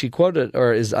she quoted,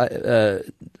 or is I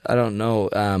don't know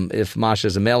if Masha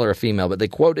is a male or a female, but they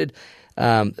quoted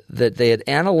that they had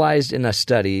analyzed in a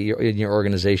study in your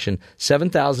organization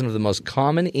 7,000 of the most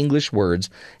common English words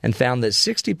and found that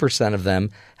 60% of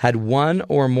them had one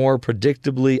or more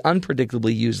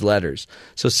unpredictably used letters.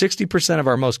 So 60% of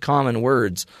our most common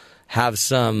words have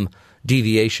some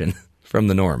deviation from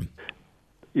the norm.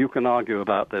 You can argue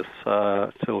about this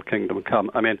till kingdom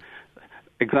come. I mean,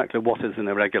 exactly what is an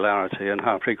irregularity and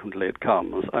how frequently it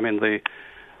comes. I mean, the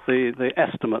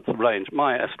estimates range.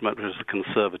 My estimate, which is a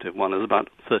conservative one, is about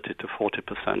 30 to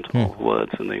 40% of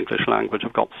words in the English language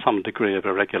have got some degree of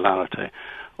irregularity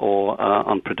or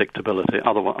unpredictability.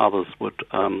 Others would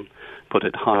put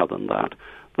it higher than that.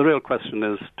 The real question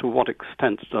is, to what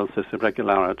extent does this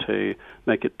irregularity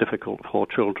make it difficult for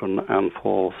children and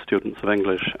for students of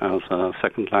English as a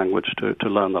second language to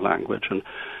learn the language, and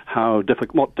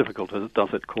what difficulties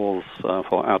does it cause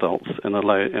for adults in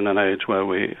an age where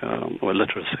where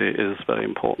literacy is very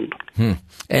important?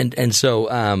 And so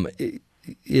it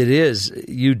is.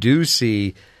 You do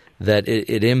see that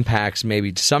it impacts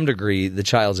maybe to some degree the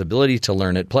child's ability to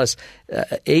learn it. Plus,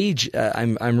 age,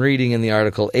 I'm reading in the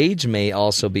article, age may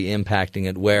also be impacting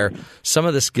it, where some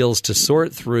of the skills to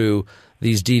sort through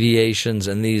these deviations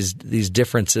and these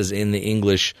differences in the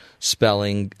English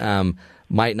spelling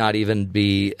might not even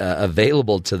be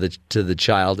available to the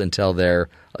child until they're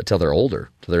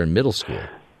older, until they're in middle school.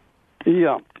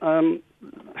 Yeah.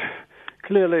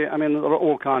 Clearly, I mean, there are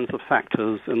all kinds of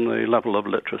factors in the level of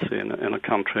literacy in a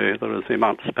country. There is the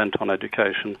amount spent on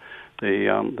education,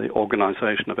 the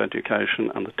organization of education,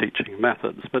 and the teaching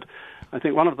methods. But I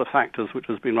think one of the factors which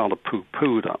has been rather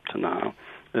poo-pooed up to now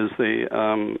is the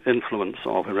influence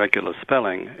of irregular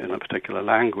spelling in a particular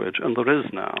language. And there is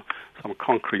now some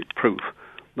concrete proof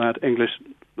that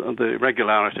the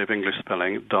regularity of English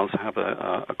spelling does have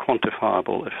a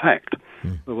quantifiable effect.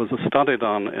 There was a study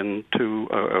done in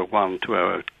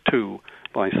 2001-2002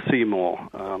 by Seymour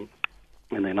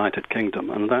in the United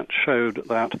Kingdom, and that showed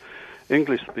that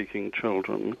English-speaking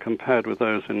children, compared with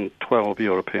those in 12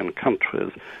 European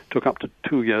countries, took up to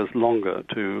 2 years longer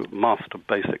to master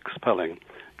basic spelling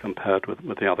compared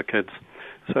with the other kids.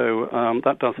 So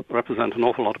that does represent an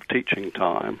awful lot of teaching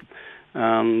time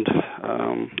and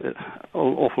an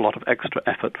awful lot of extra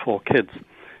effort for kids.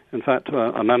 In fact,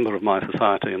 a member of my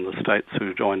society in the States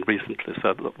who joined recently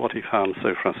said that what he found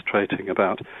so frustrating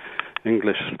about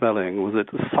English spelling was it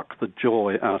sucked the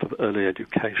joy out of early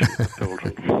education for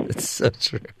children. It's so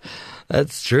true.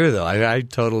 That's true, though. I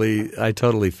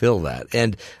totally feel that.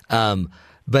 And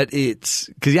but it's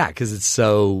because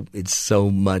it's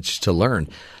so much to learn.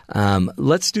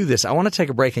 Let's do this. I want to take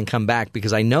a break and come back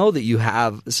because I know that you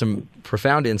have some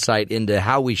profound insight into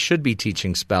how we should be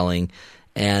teaching spelling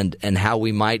and how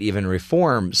we might even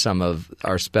reform some of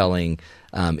our spelling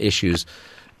issues.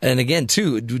 And again,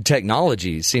 too,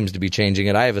 technology seems to be changing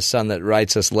it. I have a son that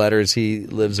writes us letters. He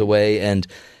lives away, and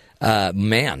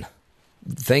man,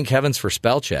 thank heavens for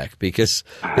spell check, because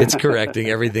it's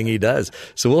correcting everything he does.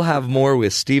 So we'll have more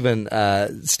with Stephen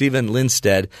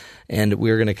Linstead, and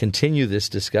we're going to continue this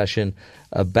discussion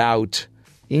about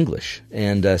English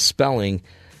and spelling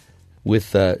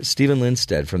with Stephen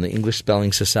Linstead from the English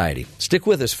Spelling Society. Stick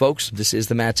with us, folks. This is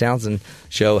the Matt Townsend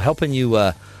Show, helping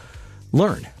you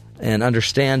learn and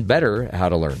understand better how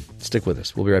to learn. Stick with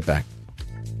us. We'll be right back.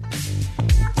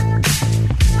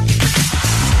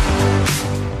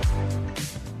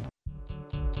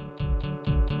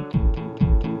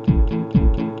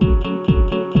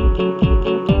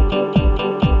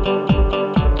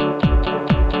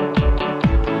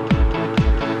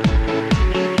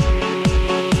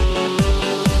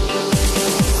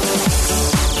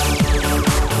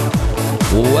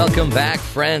 Welcome back,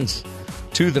 friends,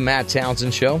 to the Matt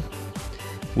Townsend Show.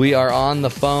 We are on the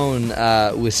phone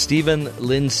with Stephen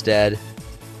Linstead.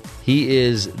 He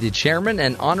is the Chairman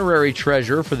and Honorary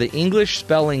Treasurer for the English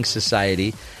Spelling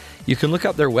Society. You can look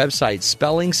up their website,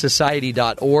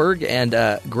 spellingsociety.org, and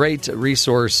a great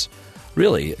resource,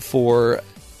 really, to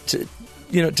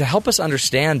help us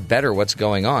understand better what's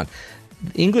going on.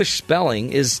 English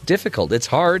spelling is difficult. It's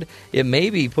hard. It may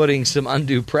be putting some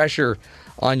undue pressure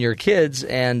on your kids,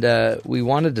 and we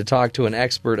wanted to talk to an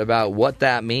expert about what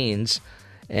that means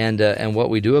and what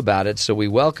we do about it. So we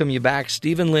welcome you back,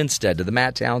 Stephen Linstead, to the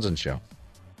Matt Townsend Show.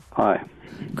 Hi.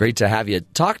 Great to have you.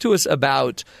 Talk to us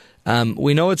about,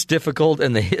 we know it's difficult,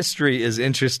 and the history is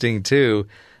interesting too,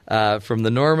 from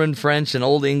the Norman French and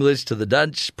Old English to the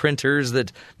Dutch printers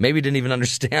that maybe didn't even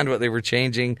understand what they were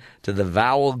changing, to the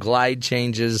vowel glide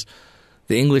changes.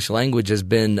 The English language has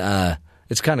been,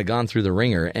 it's kind of gone through the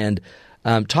ringer. And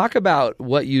talk about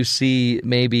what you see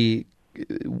maybe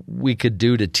we could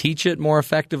do to teach it more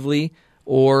effectively,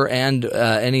 and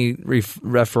any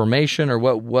reformation, or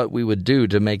what we would do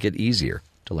to make it easier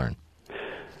to learn.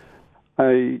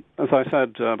 As I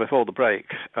said before the break,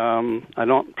 I'm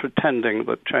not pretending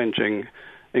that changing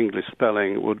English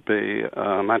spelling would be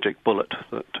a magic bullet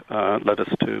that led us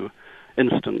to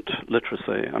instant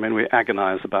literacy. I mean, we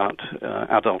agonize about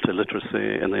adult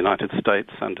illiteracy in the United States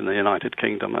and in the United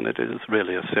Kingdom, and it is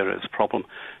really a serious problem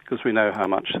because we know how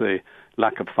much the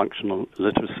lack of functional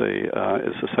literacy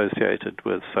is associated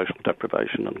with social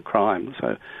deprivation and crime.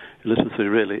 So illiteracy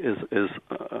really is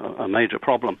a major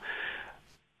problem.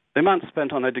 The amount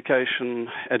spent on education,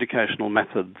 educational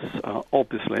methods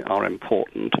obviously are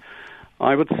important.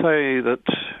 I would say that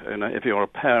if you're a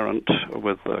parent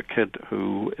with a kid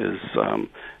who is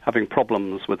having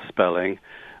problems with spelling,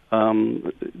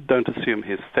 don't assume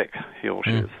he's thick, he or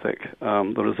she is thick.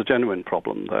 There is a genuine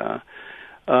problem there.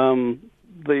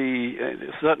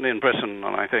 Certainly in Britain,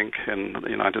 and I think in the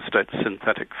United States,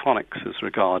 synthetic phonics is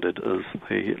regarded as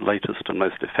the latest and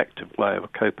most effective way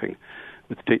of coping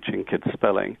with teaching kids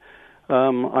spelling.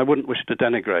 I wouldn't wish to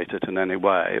denigrate it in any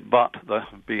way, but there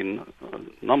have been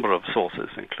a number of sources,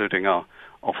 including our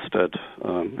Ofsted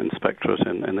inspectorate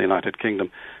in the United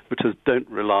Kingdom, which don't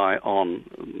rely on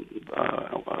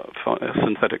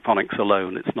synthetic phonics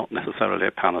alone. It's not necessarily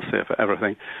a panacea for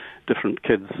everything. Different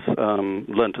kids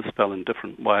learn to spell in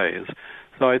different ways.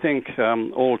 So I think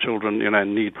all children,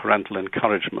 need parental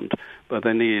encouragement, but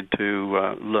they need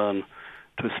to learn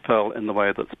to spell in the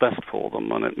way that's best for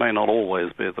them, and it may not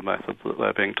always be the method that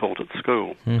they're being taught at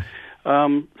school.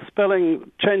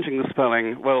 Changing the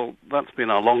spelling, well, that's been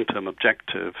our long-term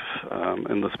objective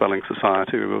in the Spelling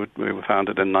Society. We were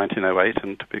founded in 1908,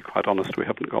 and to be quite honest, we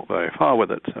haven't got very far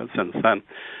with it since then.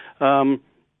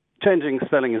 Changing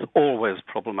spelling is always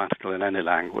problematical in any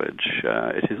language.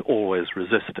 It is always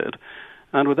resisted.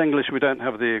 And with English, we don't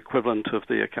have the equivalent of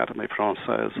the Académie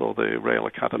Française or the Real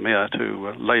Academia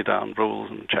to lay down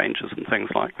rules and changes and things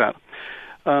like that.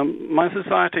 My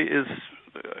society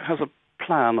has a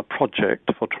plan, a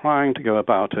project for trying to go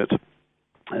about it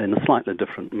in a slightly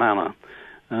different manner.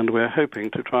 And we're hoping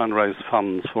to try and raise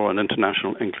funds for an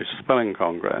international English spelling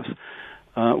congress,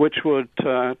 which would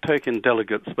take in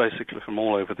delegates basically from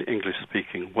all over the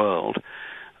English-speaking world.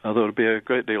 There would be a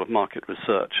great deal of market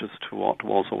research as to what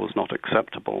was or was not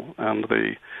acceptable, and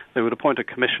they would appoint a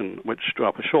commission which drew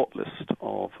up a short list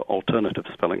of alternative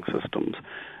spelling systems,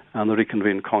 and the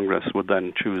reconvened Congress would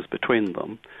then choose between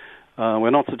them. We're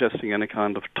not suggesting any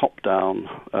kind of top-down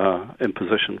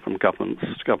imposition from governments.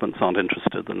 Governments aren't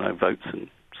interested, there are no votes in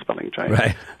spelling change.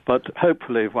 Right. But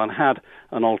hopefully if one had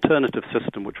an alternative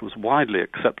system which was widely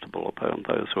acceptable upon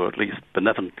those who are at least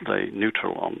benevolently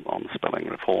neutral on spelling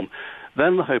reform,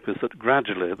 Then the hope is that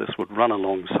gradually this would run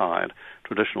alongside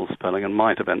traditional spelling and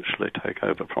might eventually take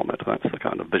over from it. That's the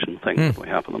kind of vision thing that we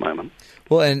have at the moment.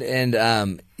 Well, and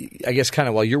I guess kind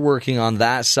of while you're working on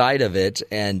that side of it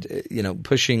and,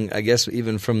 pushing, I guess,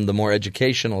 even from the more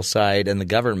educational side and the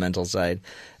governmental side,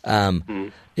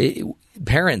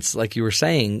 parents, like you were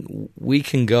saying, we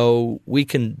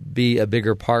can be a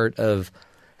bigger part of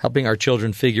helping our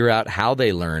children figure out how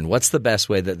they learn. What's the best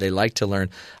way that they like to learn?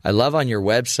 I love on your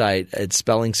website at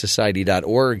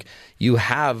spellingsociety.org, you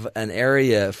have an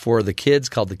area for the kids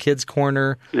called the Kids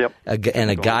Corner and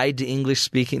a guide to English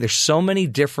speaking. There's so many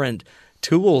different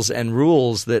tools and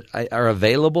rules that are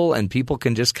available, and people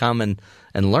can just come and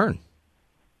learn.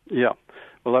 Yeah.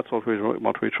 Well, that's what we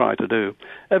try to do.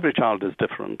 Every child is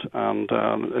different, and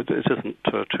it isn't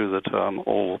true that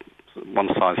all one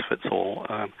size fits all.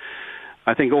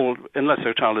 I think unless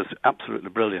your child is absolutely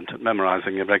brilliant at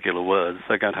memorizing irregular words,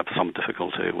 they're going to have some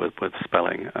difficulty with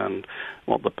spelling. And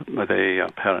what the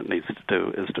parent needs to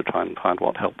do is to try and find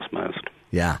what helps most.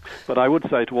 Yeah. But I would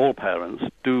say to all parents,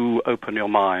 do open your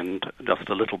mind just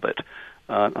a little bit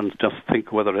and just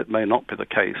think whether it may not be the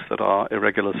case that our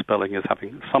irregular spelling is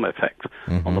having some effect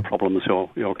on the problems your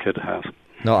kid has.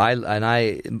 No,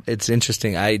 it's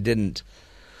interesting.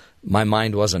 My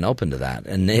mind wasn't open to that,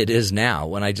 and it is now.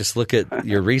 When I just look at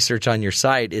your research on your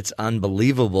site, it's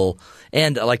unbelievable.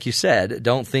 And like you said,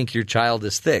 don't think your child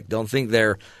is thick. Don't think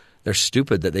they're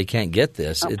stupid that they can't get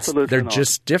this. They're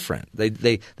just different.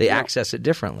 They access it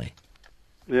differently.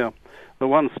 Yeah. The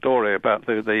one story about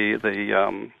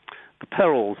the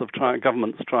perils of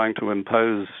governments trying to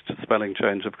impose spelling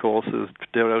change, of course, is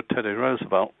dear old Teddy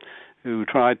Roosevelt, who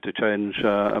tried to change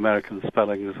American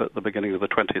spellings at the beginning of the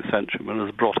 20th century and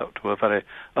was brought up to a very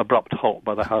abrupt halt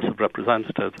by the House of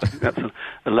Representatives. I think that's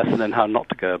a lesson in how not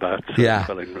to go about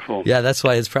spelling reform. Yeah, that's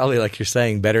why it's probably, like you're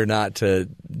saying, better not to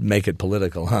make it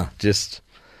political, huh? Just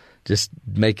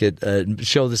make it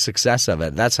show the success of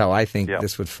it. That's how I think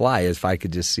this would fly, if I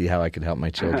could just see how I could help my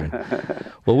children.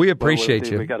 Well, we appreciate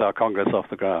you. We get our Congress off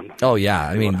the ground. Oh, yeah.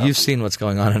 I mean, you've seen what's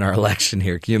going on in our election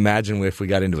here. Can you imagine if we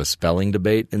got into a spelling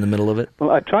debate in the middle of it?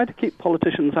 Well, I try to keep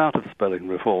politicians out of spelling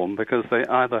reform because they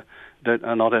either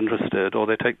are not interested or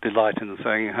they take delight in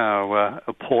saying how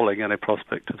appalling any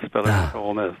prospect of spelling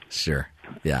reform is. Sure,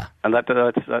 yeah. And that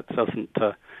doesn't...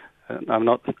 I'm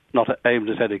not aimed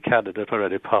at any candidate or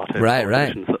any party. Right.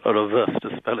 That are averse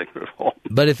to spelling reform.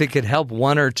 But if it could help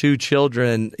one or two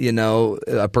children, or 1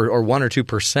 or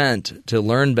 2% to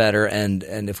learn better,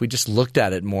 and if we just looked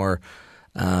at it more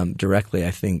directly,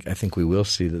 I think we will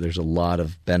see that there's a lot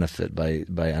of benefit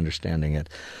by understanding it.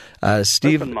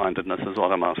 Steve, open-mindedness is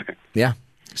what I'm asking. Yeah,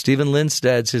 Stephen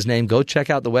Linstead's his name. Go check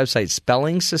out the website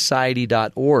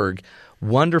spellingsociety.org.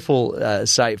 Wonderful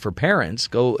site for parents.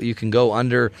 You can go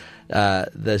under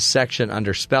the section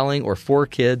under spelling or for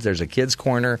kids. There's a kids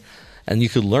corner, and you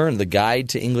could learn the guide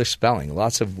to English spelling.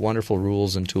 Lots of wonderful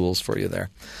rules and tools for you there.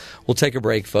 We'll take a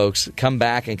break, folks. Come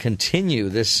back and continue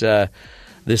this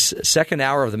second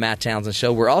hour of the Matt Townsend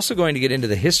Show. We're also going to get into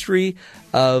the history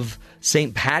of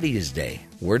St. Paddy's Day.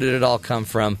 Where did it all come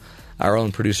from? Our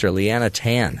own producer, Liana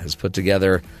Tan, has put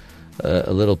together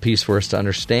a little piece for us to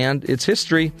understand its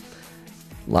history.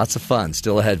 Lots of fun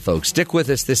still ahead, folks. Stick with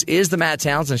us. This is the Matt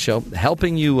Townsend Show,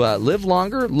 helping you live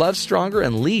longer, love stronger,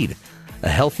 and lead a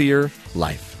healthier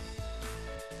life.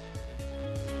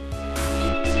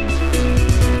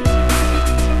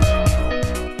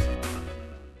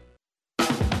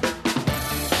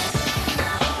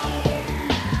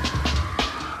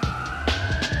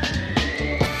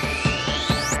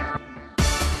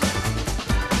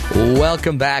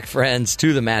 Welcome back, friends,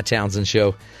 to the Matt Townsend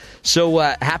Show. So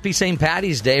happy St.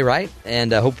 Paddy's Day, right?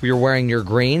 And I hope you're wearing your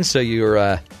green so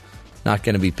you're not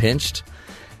going to be pinched.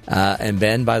 And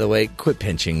Ben, by the way, quit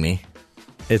pinching me.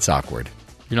 It's awkward.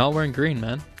 You're not wearing green,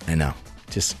 man. I know.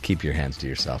 Just keep your hands to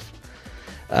yourself.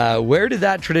 Where did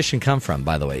that tradition come from,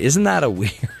 by the way? Isn't that a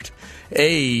weird...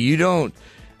 Hey, you don't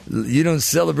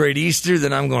celebrate Easter,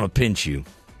 then I'm going to pinch you.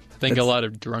 I think a lot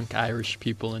of drunk Irish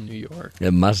people in New York.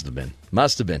 It must have been.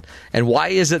 And why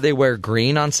is it they wear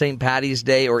green on St. Paddy's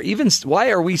Day? Or even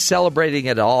why are we celebrating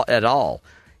it at all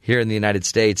here in the United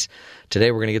States?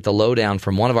 Today we're going to get the lowdown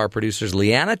from one of our producers,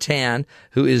 Liana Tan,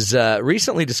 who is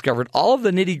recently discovered all of the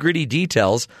nitty-gritty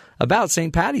details about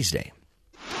St. Paddy's Day.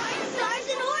 Stars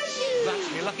and horseshoes!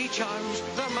 That's your Lucky Charms.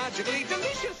 They're magically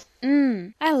delicious.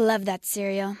 I love that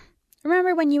cereal.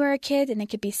 Remember when you were a kid and it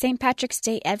could be St. Patrick's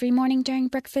Day every morning during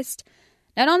breakfast?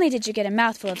 Not only did you get a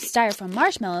mouthful of styrofoam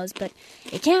marshmallows, but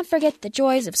you can't forget the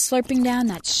joys of slurping down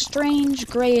that strange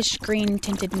grayish-green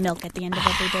tinted milk at the end of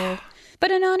every bowl. But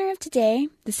in honor of today,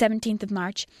 the 17th of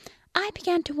March, I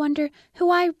began to wonder who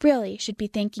I really should be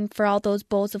thanking for all those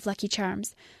bowls of Lucky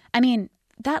Charms. I mean,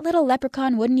 that little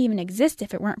leprechaun wouldn't even exist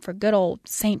if it weren't for good old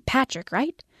St. Patrick,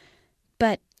 right?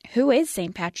 But who is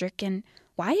St. Patrick, and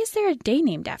why is there a day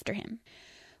named after him?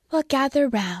 Well, gather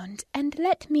round, and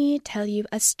let me tell you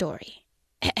a story.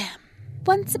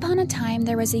 Once upon a time,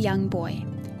 there was a young boy.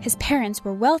 His parents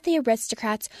were wealthy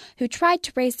aristocrats who tried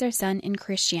to raise their son in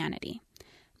Christianity.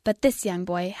 But this young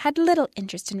boy had little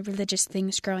interest in religious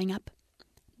things growing up.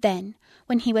 Then,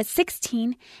 when he was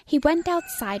 16, he went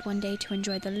outside one day to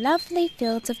enjoy the lovely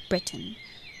fields of Britain,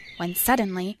 when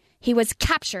suddenly he was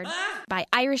captured by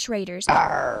Irish raiders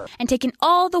and taken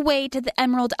all the way to the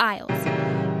Emerald Isles.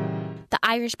 The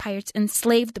Irish pirates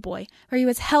enslaved the boy, where he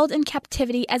was held in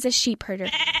captivity as a sheep herder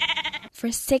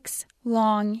for 6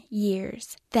 long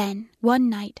years. Then, one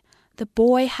night, the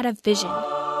boy had a vision,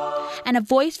 and a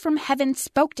voice from heaven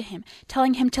spoke to him,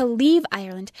 telling him to leave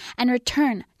Ireland and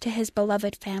return to his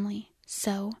beloved family.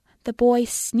 So the boy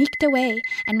sneaked away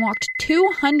and walked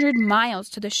 200 miles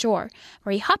to the shore,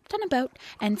 where he hopped on a boat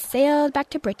and sailed back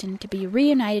to Britain to be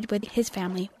reunited with his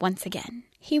family once again.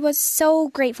 He was so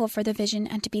grateful for the vision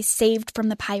and to be saved from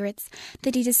the pirates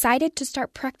that he decided to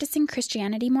start practicing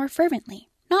Christianity more fervently.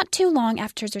 Not too long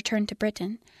after his return to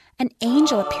Britain, an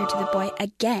angel appeared to the boy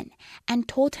again and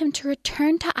told him to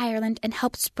return to Ireland and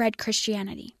help spread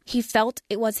Christianity. He felt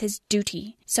it was his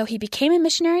duty, so he became a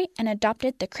missionary and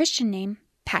adopted the Christian name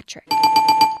Patrick.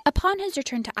 Upon his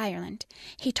return to Ireland,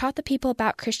 he taught the people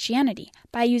about Christianity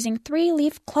by using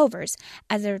 3-leaf clovers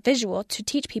as a visual to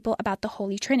teach people about the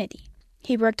Holy Trinity.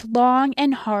 He worked long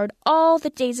and hard all the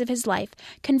days of his life,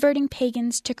 converting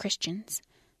pagans to Christians.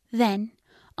 Then,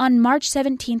 on March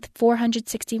 17th,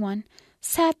 461,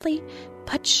 sadly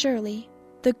but surely,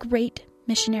 the great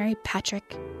missionary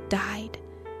Patrick died.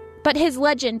 But his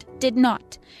legend did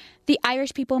not. The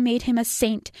Irish people made him a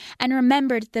saint and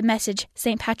remembered the message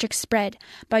St. Patrick spread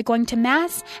by going to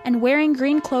Mass and wearing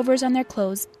green clovers on their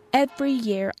clothes every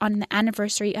year on the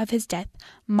anniversary of his death,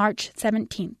 March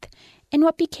 17th, in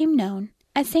what became known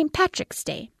as St. Patrick's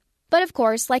Day. But of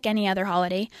course, like any other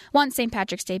holiday, once St.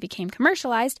 Patrick's Day became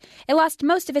commercialized, it lost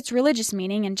most of its religious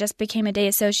meaning and just became a day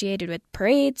associated with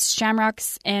parades,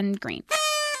 shamrocks, and green.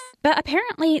 But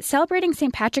apparently, celebrating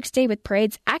St. Patrick's Day with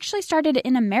parades actually started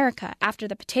in America after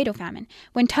the potato famine,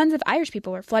 when tons of Irish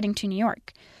people were flooding to New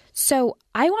York. So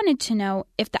I wanted to know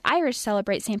if the Irish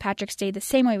celebrate St. Patrick's Day the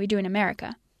same way we do in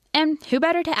America. And who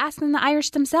better to ask than the Irish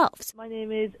themselves? My name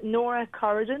is Nora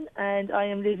Corrigan, and I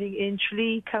am living in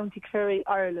Tralee, County Kerry,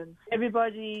 Ireland.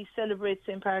 Everybody celebrates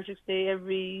St. Patrick's Day,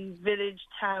 every village,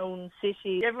 town,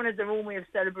 city. Everyone has their own way of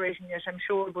celebrating it, I'm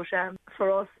sure. But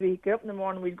for us, we get up in the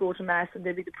morning, we'd go to Mass, and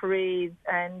there'd be the parades,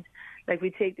 and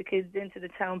we'd take the kids into the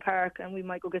town park, and we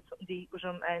might go get something to eat with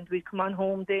them, and we'd come on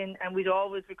home then, and we'd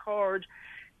always record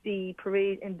the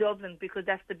parade in Dublin, because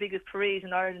that's the biggest parade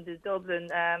in Ireland, is Dublin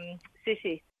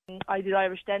city. I did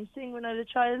Irish dancing when I was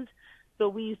a child, so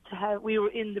we were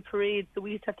in the parade, so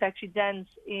we used to have to actually dance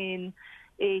in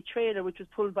a trailer which was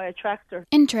pulled by a tractor.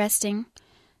 Interesting.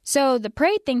 So the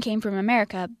parade thing came from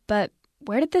America, but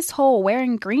where did this whole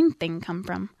wearing green thing come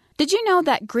from? Did you know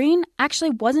that green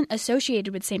actually wasn't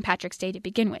associated with St. Patrick's Day to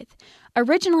begin with?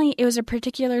 Originally, it was a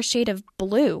particular shade of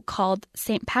blue called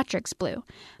St. Patrick's blue.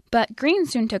 But green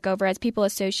soon took over as people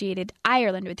associated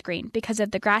Ireland with green because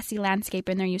of the grassy landscape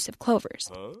and their use of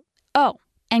clovers. Oh,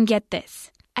 and get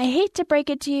this. I hate to break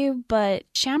it to you, but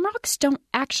shamrocks don't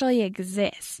actually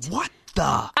exist. What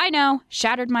the? I know,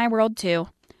 shattered my world too.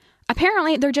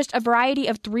 Apparently, they're just a variety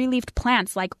of 3-leafed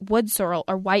plants like wood sorrel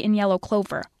or white and yellow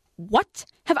clover. What?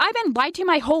 Have I been lied to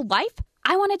my whole life?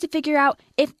 I wanted to figure out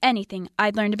if anything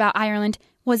I'd learned about Ireland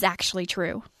was actually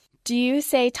true. Do you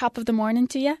say top of the morning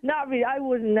to you? Not really, I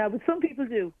wouldn't now, but some people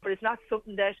do. But it's not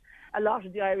something that a lot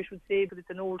of the Irish would say, but it's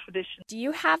an old tradition. Do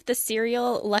you have the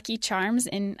cereal Lucky Charms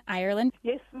in Ireland?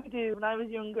 Yes, we do. When I was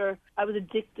younger, I was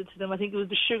addicted to them. I think it was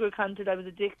the sugar content I was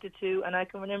addicted to, and I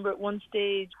can remember at one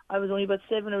stage, I was only about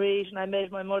 7 or 8, and I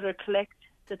made my mother collect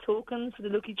the tokens for the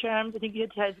Lucky Charms. I think you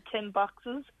had to have 10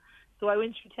 boxes. So I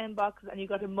went through 10 boxes, and you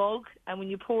got a mug, and when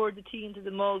you poured the tea into the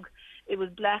mug, it was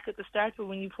black at the start, but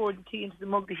when you poured the tea into the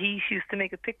mug, the heat used to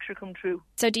make a picture come true.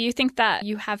 So do you think that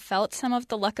you have felt some of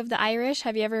the luck of the Irish?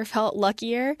 Have you ever felt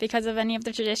luckier because of any of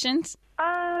the traditions?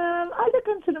 I don't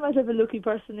consider myself a lucky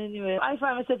person anyway. I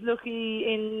find myself lucky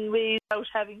in ways without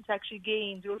having to actually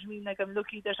gain. Do you know what I mean? Like, I'm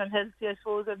lucky that I'm healthy, I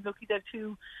suppose. I'm lucky that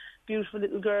 2 beautiful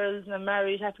little girls, and I'm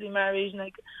married, happily married,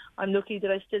 and I'm lucky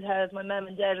that I still have my mum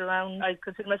and dad around. I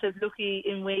consider myself lucky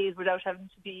in ways without having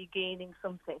to be gaining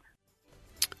something.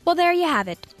 Well, there you have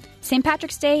it. St.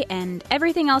 Patrick's Day and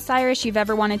everything else Irish you've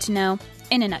ever wanted to know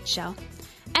in a nutshell.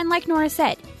 And like Nora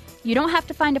said, you don't have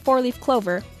to find a 4-leaf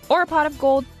clover or a pot of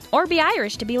gold or be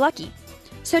Irish to be lucky.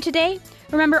 So today,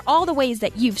 remember all the ways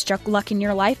that you've struck luck in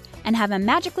your life and have a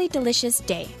magically delicious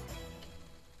day.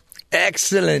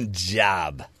 Excellent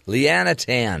job, Liana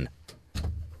Tan.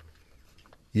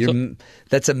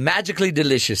 That's a magically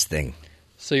delicious thing.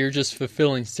 So you're just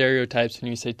fulfilling stereotypes when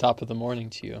you say top of the morning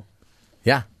to you.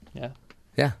 Yeah. Yeah.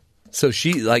 Yeah. So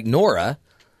she, like Nora,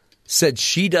 said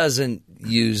she doesn't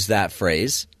use that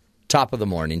phrase, top of the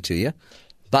morning to you,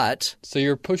 but... So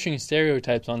you're pushing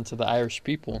stereotypes onto the Irish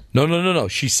people. No.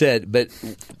 She said, but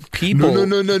people...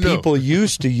 No. People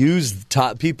used to use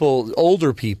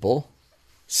older people,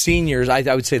 seniors,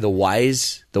 I would say the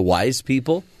wise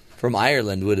people from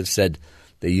Ireland would have said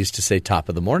they used to say top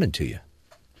of the morning to you.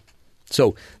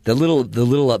 So the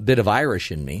little bit of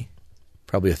Irish in me,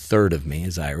 probably a third of me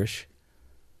is Irish.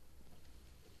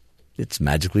 It's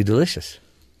magically delicious.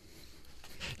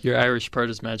 Your Irish part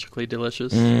is magically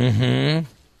delicious. Mm-hmm.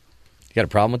 You got a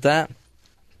problem with that?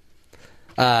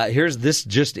 Here's this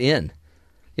just in.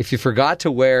 If you forgot to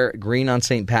wear green on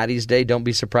St. Paddy's Day, don't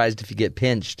be surprised if you get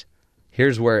pinched.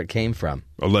 Here's where it came from.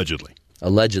 Allegedly.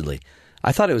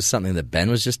 I thought it was something that Ben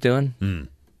was just doing. I'm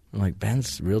like,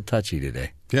 Ben's real touchy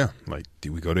today. Yeah. Like,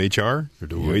 do we go to HR or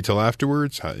do we wait till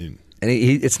afterwards? And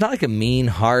it's not like a mean,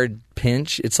 hard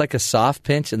pinch. It's like a soft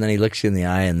pinch, and then he looks you in the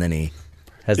eye, and then he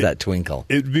has that twinkle.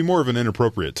 It'd be more of an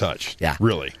inappropriate touch. Yeah.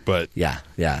 Really. But yeah.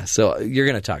 So you're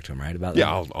going to talk to him, right, about that?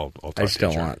 Yeah, I'll talk to I just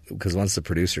don't HR. want, because once the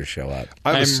producers show up.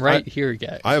 I'm right here,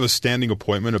 guys. I have a standing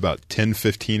appointment about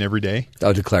 10:15 every day.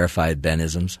 Oh, to clarify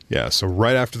Ben-isms? Yeah, so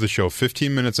right after the show,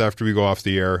 15 minutes after we go off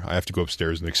the air, I have to go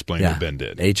upstairs and explain what Ben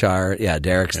did. HR,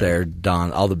 Derek's there,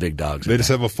 Don, all the big dogs. They just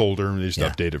have a folder and they just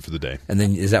update it for the day. And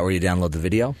then is that where you download the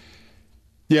video?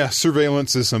 Yeah,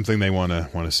 surveillance is something they want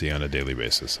to see on a daily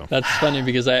basis. So that's funny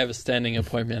because I have a standing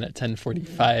appointment at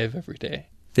 10:45 every day.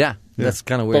 Yeah, that's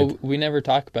kind of weird. But we never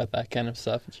talk about that kind of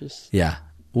stuff. It's just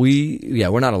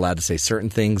we're not allowed to say certain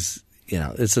things. You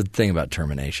know, it's a thing about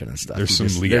termination and stuff. There's some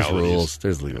legalities. There's rules.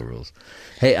 There's legal rules.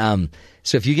 Hey,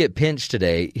 so if you get pinched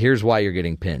today, here's why you're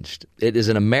getting pinched. It is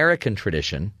an American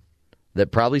tradition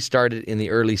that probably started in the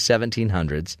early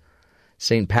 1700s.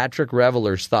 St. Patrick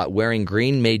revelers thought wearing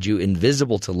green made you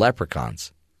invisible to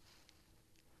leprechauns.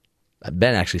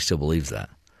 Ben actually still believes that.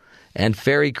 And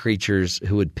fairy creatures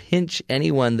who would pinch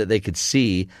anyone that they could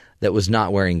see that was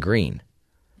not wearing green.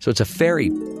 So it's a fairy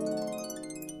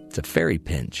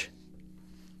pinch.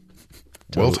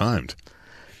 Well timed.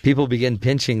 People begin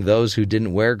pinching those who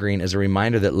didn't wear green as a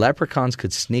reminder that leprechauns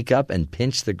could sneak up and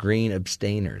pinch the green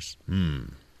abstainers.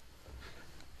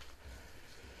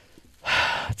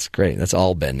 That's great. That's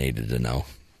all Ben needed to know.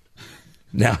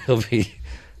 Now he'll be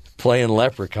playing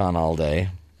leprechaun all day.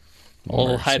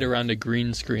 We'll hide around a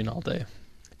green screen all day.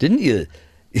 Didn't you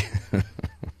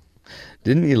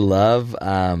love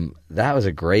that was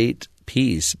a great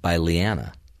piece by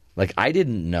Liana. Like, I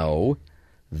didn't know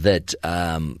that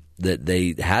that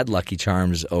they had Lucky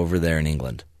Charms over there in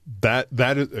England. That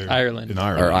is Ireland. In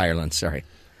Ireland. Or Ireland, sorry.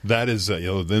 That is,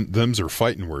 them's are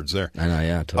fighting words there. I know,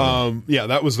 yeah, totally.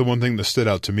 That was the one thing that stood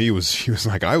out to me was she was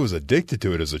like, I was addicted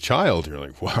to it as a child. You're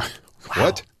like, what? Wow.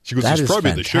 What? She goes, that it's is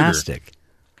probably fantastic. The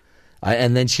sugar.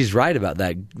 And then she's right about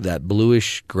that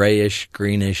bluish, grayish,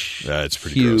 greenish That's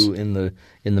pretty hue gross.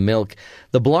 in the milk.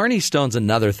 The Blarney Stone's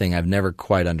another thing I've never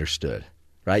quite understood.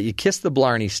 Right? You kiss the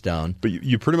Blarney Stone. But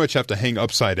you pretty much have to hang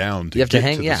upside down to get to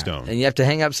the stone. And you have to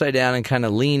hang upside down and kind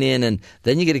of lean in, and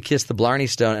then you get to kiss the Blarney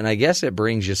Stone, and I guess it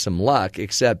brings you some luck,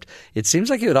 except it seems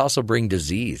like it would also bring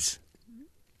disease.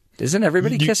 Isn't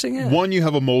everybody kissing it? One, you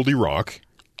have a moldy rock.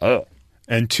 Oh.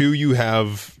 And two, you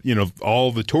have,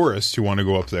 all the tourists who want to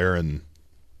go up there and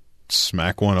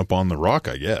smack one up on the rock,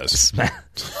 I guess.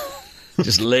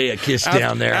 Just lay a kiss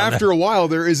down there. After a while,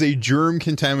 there is a germ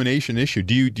contamination issue.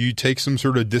 Do you take some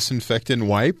sort of disinfectant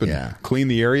wipe and clean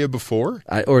the area before?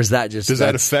 Or is that just... Does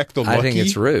that affect the lucky? I think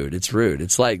it's rude. It's rude.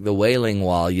 It's like the Wailing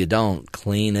Wall. You don't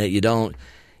clean it.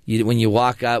 When you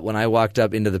walk up, when I walked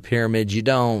up into the pyramid, you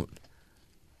don't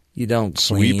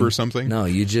sweep clean. or something? No,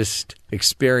 you just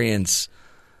experience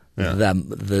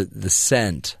the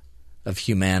scent of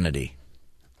humanity.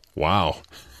 Wow.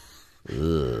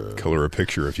 Ugh. Color a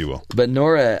picture, if you will. But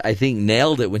Nora, I think,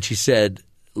 nailed it when she said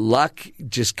luck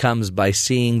just comes by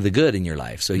seeing the good in your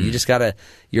life. So you just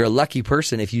you're a lucky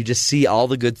person if you just see all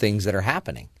the good things that are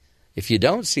happening. If you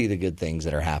don't see the good things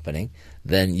that are happening,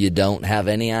 then you don't have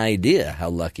any idea how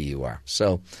lucky you are.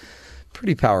 So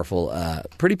pretty powerful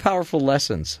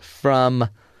lessons from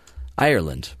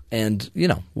Ireland. And,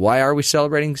 why are we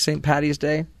celebrating St. Paddy's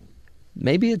Day?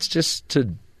 Maybe it's just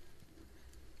to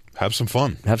have some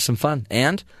fun.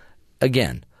 And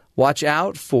again, watch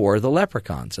out for the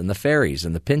leprechauns and the fairies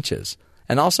and the pinches.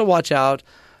 And also watch out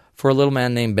for a little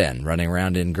man named Ben running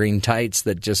around in green tights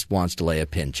that just wants to lay a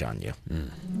pinch on you.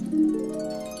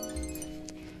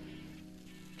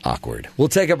 Awkward. We'll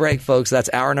take a break, folks. That's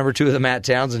hour number 2 of the Matt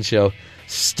Townsend Show.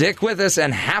 Stick with us,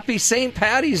 and happy St.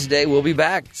 Patty's Day. We'll be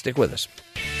back. Stick with us.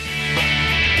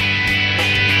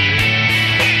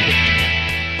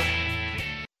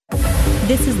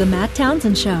 This is the Matt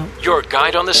Townsend Show. Your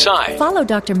guide on the side. Follow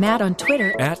Dr. Matt on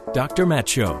Twitter At Dr. Matt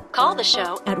Show. Call the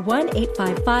show at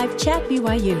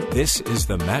 1-855-CHAT-BYU. This is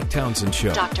the Matt Townsend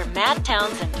Show. Dr. Matt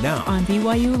Townsend. Now on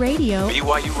BYU Radio.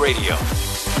 BYU Radio.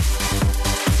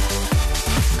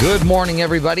 Good morning,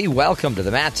 everybody. Welcome to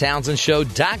the Matt Townsend Show.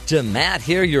 Dr. Matt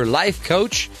here, your life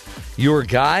coach, your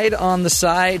guide on the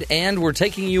side, and we're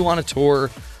taking you on a tour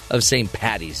of St.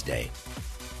 Patty's Day.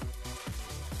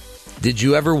 Did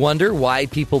you ever wonder why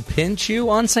people pinch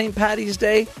you on St. Patty's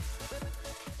Day?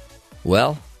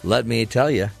 Well, let me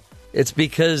tell you. It's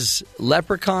because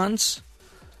leprechauns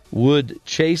would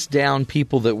chase down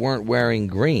people that weren't wearing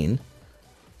green,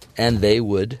 and they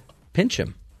would pinch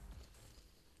them.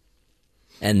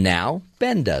 And now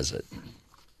Ben does it.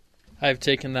 I've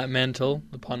taken that mantle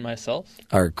upon myself.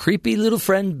 Our creepy little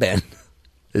friend Ben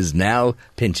is now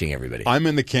pinching everybody. I'm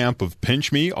in the camp of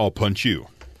pinch me, I'll punch you.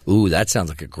 Ooh, that sounds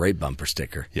like a great bumper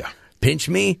sticker. Yeah. Pinch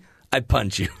me, I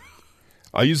punch you.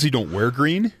 I usually don't wear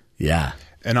green. Yeah.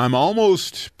 And I'm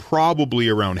almost probably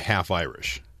around half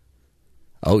Irish.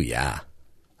 Oh, yeah.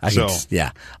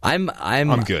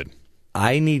 I'm good.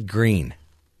 I need green.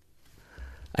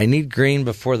 I need green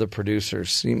before the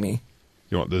producers see me.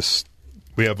 You want this?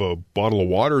 We have a bottle of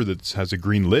water that has a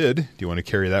green lid. Do you want to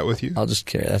carry that with you? I'll just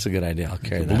carry. That's a good idea. I'll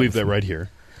carry that. We'll leave that right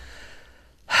here.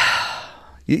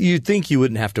 You'd think you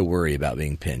wouldn't have to worry about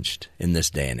being pinched in this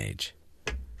day and age.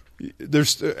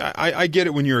 I get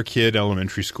it when you're a kid,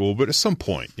 elementary school, but at some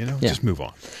point, just move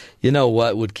on. You know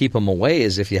what would keep them away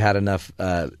is if you had enough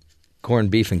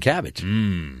corned beef and cabbage.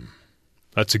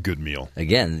 That's a good meal.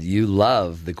 Again, you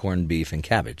love the corned beef and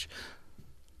cabbage.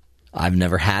 I've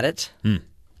never had it.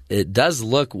 It does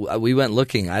look. I went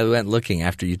looking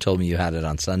after you told me you had it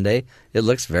on Sunday. It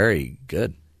looks very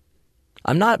good.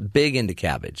 I'm not big into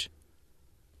cabbage.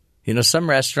 Some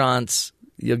restaurants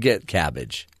you'll get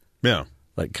cabbage. Yeah,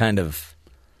 like kind of.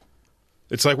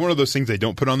 It's like one of those things they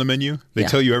don't put on the menu. They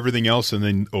tell you everything else, and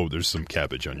then there's some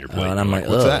cabbage on your plate. And I'm like,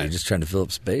 what's that? You're just trying to fill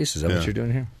up space. Is that what you're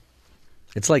doing here?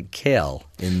 It's like kale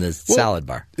in the salad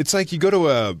bar. It's like you go to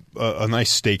a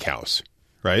nice steakhouse,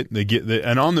 right?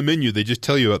 And on the menu they just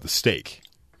tell you about the steak,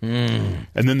 and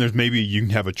then there's maybe you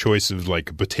can have a choice of like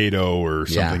a potato or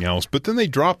something else. But then they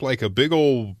drop like a big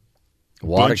old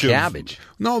wad of cabbage.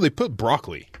 No, they put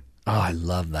broccoli. Oh, I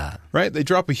love that. Right? They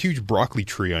drop a huge broccoli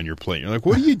tree on your plate. You're like,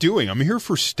 what are you doing? I'm here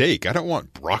for steak. I don't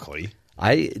want broccoli.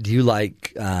 Do you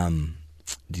like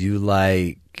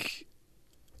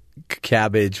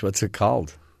cabbage? What's it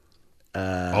called?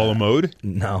 A la mode?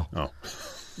 No. Oh.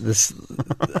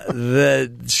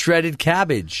 The shredded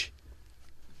cabbage.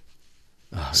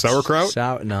 Sauerkraut?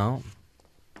 No.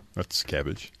 That's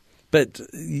cabbage. But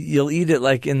you'll eat it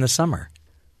like in the summer.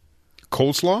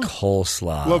 Coleslaw?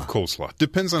 Coleslaw. Love coleslaw.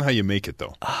 Depends on how you make it,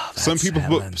 though. Oh, some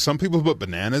people put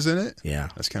bananas in it. Yeah.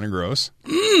 That's kind of gross.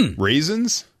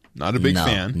 Raisins? Not a big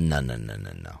fan. No.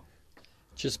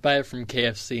 Just buy it from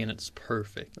KFC and it's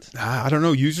perfect. I don't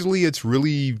know. Usually it's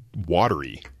really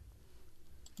watery.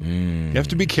 You have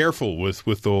to be careful with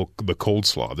the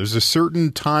coleslaw. There's a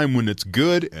certain time when it's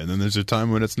good, and then there's a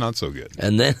time when it's not so good.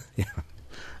 And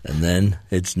then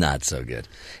it's not so good.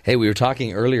 Hey, we were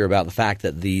talking earlier about the fact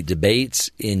that the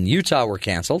debates in Utah were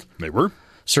canceled. They were.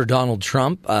 Sir Donald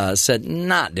Trump said,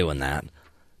 not doing that.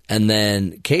 And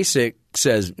then Kasich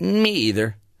says, me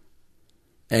either.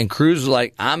 And Cruz was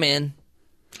like, I'm in.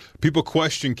 People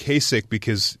question Kasich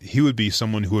because he would be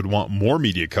someone who would want more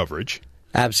media coverage.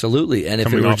 Absolutely. And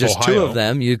if it were just two of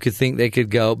them, you could think they could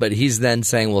go. But he's then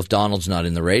saying, well, if Donald's not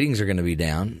in, the ratings are going to be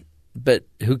down. But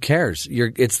who cares?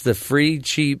 It's the free,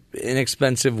 cheap,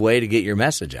 inexpensive way to get your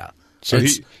message out. So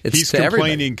he's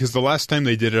complaining because the last time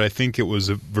they did it, I think it was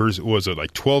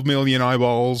like 12 million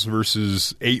eyeballs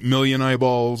versus 8 million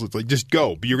eyeballs. It's like, just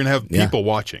go. But you're going to have people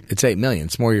watching. It's 8 million.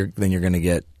 It's more than you're going to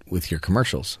get with your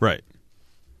commercials. Right.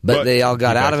 But they all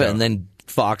got out of it, and then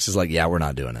Fox is like, yeah, we're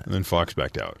not doing it. And then Fox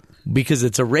backed out. Because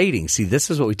it's a rating. See,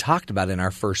 this is what we talked about in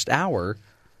our first hour.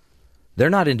 They're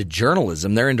not into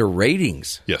journalism. They're into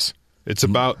ratings. Yes. It's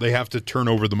about they have to turn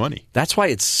over the money. That's why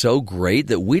it's so great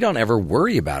that we don't ever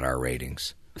worry about our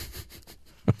ratings.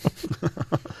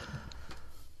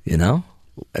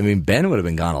 I mean, Ben would have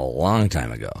been gone a long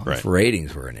time ago if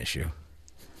ratings were an issue.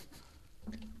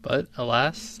 But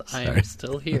alas, I am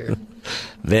still here.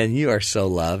 Ben, you are so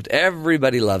loved.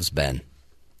 Everybody loves Ben.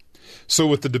 So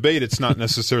with the debate, it's not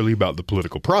necessarily about the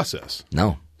political process.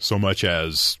 No. So much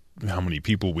as how many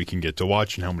people we can get to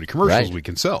watch and how many commercials we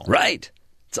can sell. Right.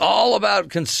 It's all about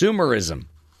consumerism.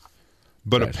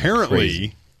 But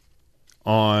apparently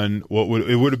on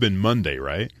it would have been Monday,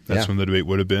 right? That's when the debate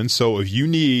would have been. So if you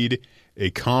need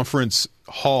a conference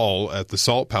hall at the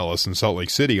Salt Palace in Salt Lake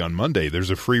City on Monday,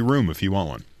 there's a free room if you want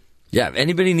one. Yeah, if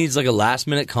anybody needs like a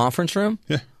last-minute conference room,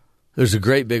 there's a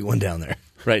great big one down there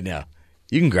right now.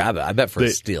 You can grab it, I bet, for a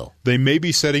steal. They may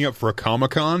be setting up for a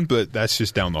Comic-Con, but that's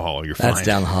just down the hall. You're fine. That's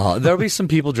down the hall. There'll be some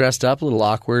people dressed up, a little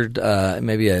awkward,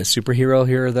 maybe a superhero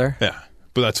here or there. Yeah,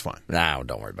 but that's fine. No,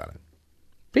 don't worry about it.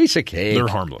 Piece of cake. They're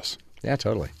harmless. Yeah,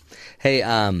 totally. Hey,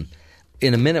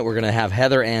 in a minute, we're going to have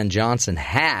Heather Ann Johnson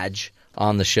Hadge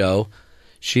on the show.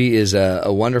 She is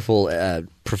a wonderful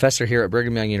professor here at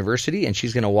Brigham Young University, and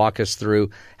she's going to walk us through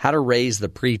how to raise the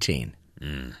preteen.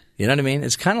 You know what I mean?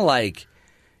 It's kind of like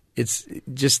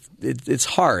it's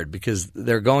hard because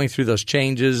they're going through those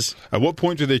changes. At what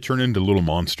point do they turn into little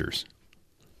monsters?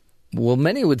 Well,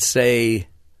 many would say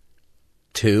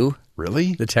 2.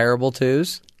 Really? The terrible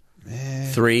 2s?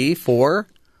 3, 4?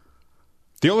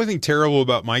 The only thing terrible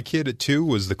about my kid at 2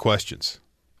 was the questions.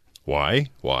 Why?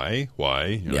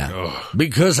 You're like,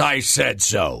 because I said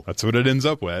so. That's what it ends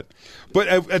up with. But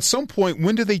at some point,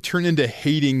 when do they turn into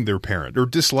hating their parent or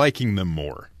disliking them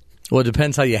more? Well, it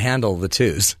depends how you handle the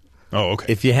 2s. Oh,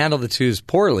 okay. If you handle the 2s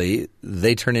poorly,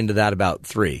 they turn into that about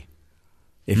 3.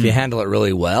 If you handle it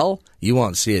really well, you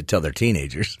won't see it till they're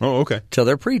teenagers. Oh, okay. Till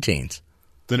they're preteens.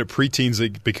 Then at preteens,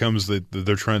 it becomes that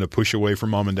they're trying to push away from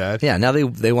mom and dad? Yeah, now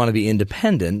they want to be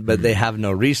independent, but they have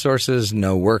no resources,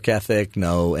 no work ethic,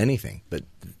 no anything.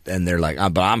 And they're like,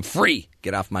 but I'm free.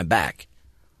 Get off my back.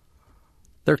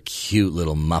 They're cute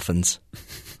little muffins.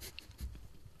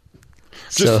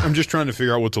 I'm just trying to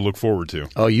figure out what to look forward to.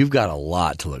 Oh, you've got a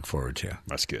lot to look forward to.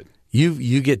 That's good.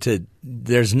 You get to –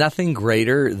 there's nothing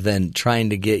greater than trying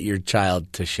to get your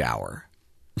child to shower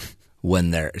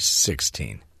when they're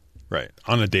 16. Right,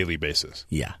 on a daily basis.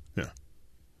 Yeah.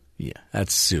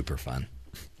 That's super fun.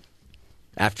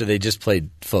 After they just played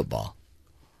football.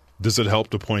 Does it help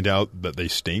to point out that they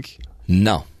stink?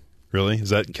 No. Really?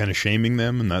 Is that kind of shaming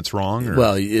them and that's wrong? Or?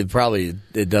 Well,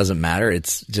 it doesn't matter.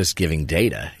 It's just giving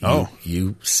data.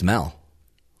 You smell.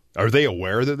 Are they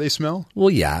aware that they smell? Well,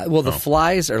 yeah. Well, the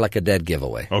flies are like a dead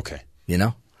giveaway. Okay. You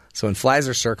know? So when flies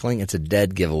are circling, it's a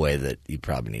dead giveaway that you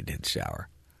probably need to hit the shower.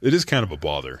 It is kind of a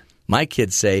bother. My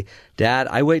kids say, Dad,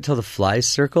 I wait till the flies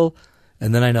circle,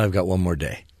 and then I know I've got one more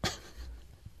day.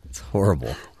 It's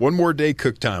horrible. One more day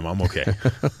cook time. I'm okay.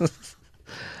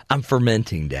 I'm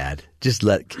fermenting, Dad.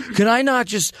 Can I not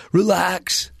just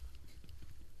relax?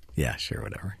 Yeah, sure,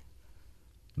 whatever.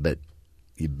 But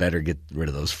you better get rid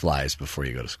of those flies before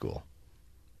you go to school.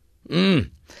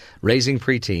 Raising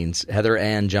preteens, Heather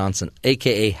Ann Johnson,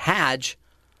 a.k.a. Hadge.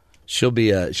 She'll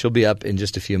be up in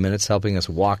just a few minutes helping us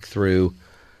walk through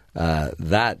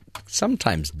that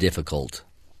sometimes difficult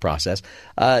process.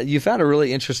 You found a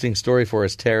really interesting story for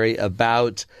us, Terry,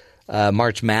 about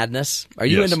March Madness. Are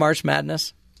you into March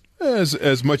Madness?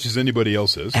 As much as anybody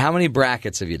else is. How many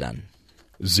brackets have you done?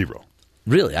 0.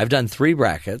 Really? I've done 3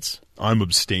 brackets. I'm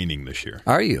abstaining this year.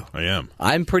 Are you? I am.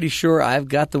 I'm pretty sure I've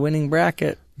got the winning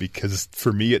bracket. Because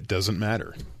for me, it doesn't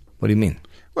matter. What do you mean?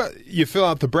 Well, you fill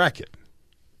out the bracket,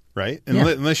 right? And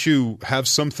unless you have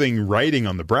something writing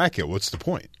on the bracket, what's the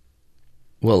point?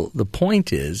 Well, the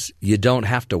point is you don't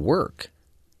have to work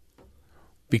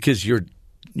because you're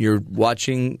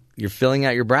filling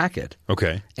out your bracket.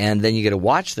 Okay. And then you get to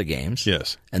watch the games.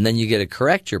 Yes. And then you get to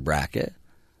correct your bracket.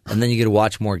 And then you get to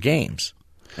watch more games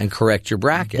and correct your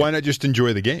bracket. Why not just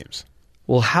enjoy the games?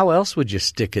 Well, how else would you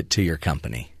stick it to your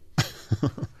company?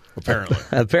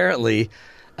 Apparently.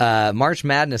 March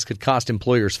Madness could cost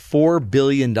employers $4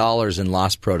 billion in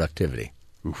lost productivity.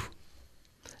 Oof.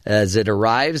 As it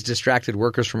arrives, distracted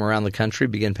workers from around the country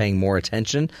begin paying more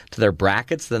attention to their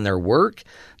brackets than their work.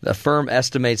 The firm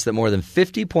estimates that more than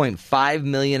 50.5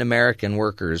 million American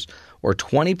workers, or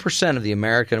 20% of the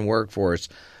American workforce,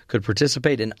 could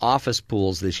participate in office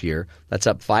pools this year. That's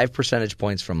up 5 percentage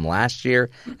points from last year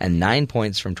and 9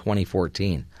 points from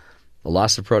 2014. The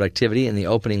loss of productivity in the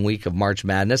opening week of March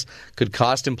Madness could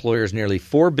cost employers nearly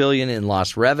 $4 billion in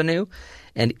lost revenue,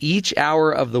 and each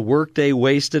hour of the workday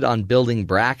wasted on building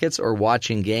brackets or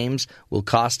watching games will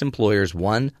cost employers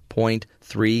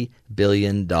 $1.3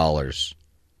 billion.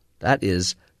 That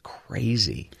is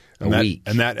crazy. week.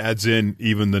 And that adds in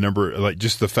even the number, like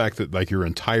just the fact that like your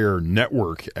entire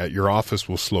network at your office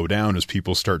will slow down as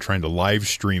people start trying to live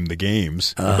stream the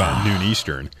games about noon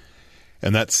Eastern.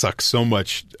 And that sucks so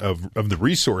much of the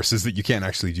resources that you can't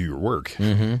actually do your work.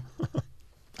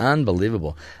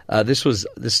 Unbelievable. This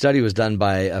study was done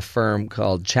by a firm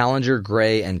called Challenger,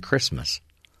 Gray, and Christmas.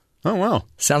 Oh, wow.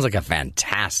 Sounds like a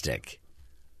fantastic.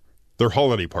 Their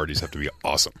holiday parties have to be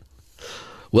awesome.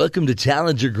 Welcome to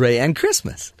Challenger, Gray, and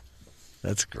Christmas.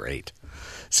 That's great.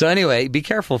 So anyway, be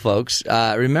careful, folks.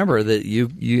 Remember that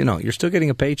you're still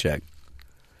getting a paycheck.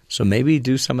 So maybe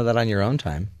do some of that on your own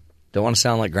time. Don't want to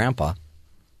sound like Grandpa,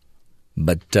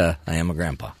 but I am a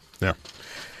grandpa. Yeah.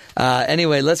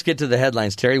 Anyway, let's get to the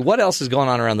headlines, Terry. What else is going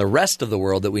on around the rest of the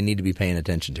world that we need to be paying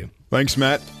attention to? Thanks,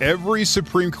 Matt. Every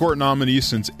Supreme Court nominee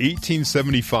since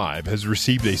 1875 has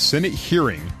received a Senate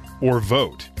hearing or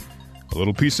vote. A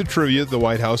little piece of trivia the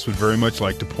White House would very much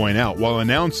like to point out. While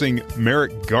announcing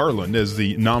Merrick Garland as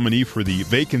the nominee for the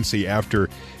vacancy after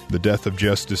the death of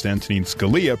Justice Antonin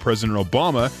Scalia, President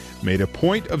Obama made a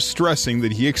point of stressing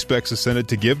that he expects the Senate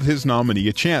to give his nominee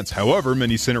a chance. However,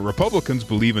 many Senate Republicans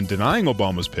believe in denying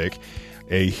Obama's pick.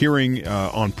 A hearing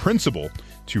on principle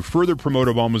to further promote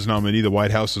Obama's nominee, the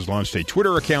White House has launched a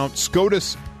Twitter account,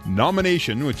 SCOTUS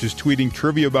Nomination, which is tweeting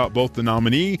trivia about both the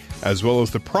nominee as well as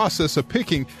the process of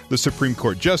picking the Supreme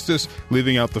Court justice,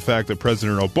 leaving out the fact that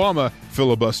President Obama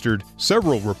filibustered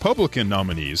several Republican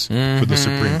nominees for the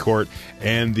Supreme Court,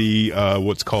 and the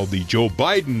what's called the Joe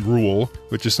Biden rule,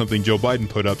 which is something Joe Biden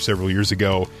put up several years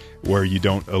ago, where you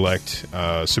don't elect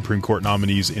Supreme Court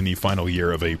nominees in the final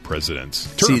year of a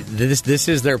president's term. See, this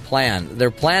is their plan.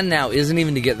 Their plan now isn't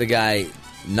even to get the guy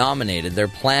nominated. Their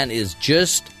plan is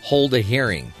just hold a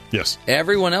hearing. Yes.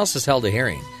 Everyone else has held a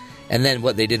hearing. And then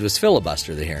what they did was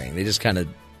filibuster the hearing. They just kind of,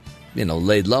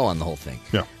 laid low on the whole thing.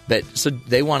 Yeah. But so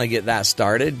they want to get that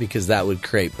started because that would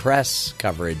create press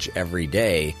coverage every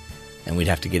day, and we'd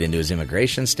have to get into his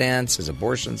immigration stance, his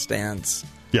abortion stance.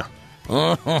 Yeah.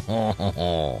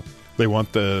 They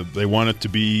want it to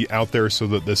be out there so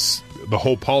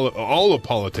that all of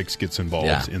politics gets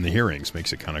involved in the hearings.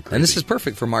 Makes it kind of crazy. And this is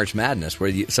perfect for March Madness,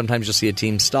 where sometimes you'll see a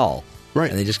team stall. Right.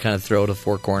 And they just kind of throw to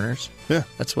four corners. Yeah.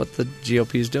 That's what the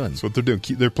GOP is doing. That's what they're doing.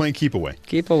 They're playing keep away.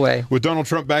 Keep away. With Donald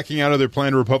Trump backing out of their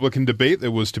planned Republican debate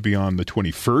that was to be on the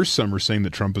 21st, some are saying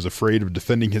that Trump is afraid of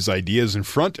defending his ideas in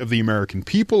front of the American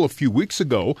people. A few weeks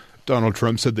ago, Donald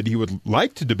Trump said that he would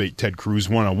like to debate Ted Cruz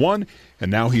one-on-one, and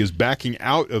now he is backing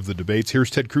out of the debates. Here's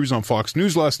Ted Cruz on Fox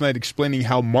News last night explaining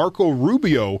how Marco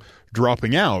Rubio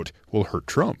dropping out will hurt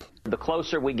Trump. The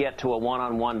closer we get to a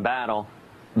one-on-one battle,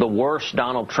 the worse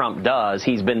Donald Trump does.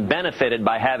 He's been benefited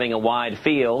by having a wide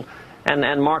field,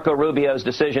 and Marco Rubio's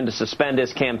decision to suspend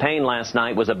his campaign last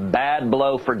night was a bad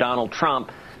blow for Donald Trump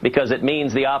because it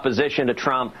means the opposition to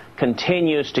Trump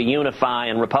continues to unify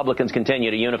and Republicans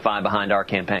continue to unify behind our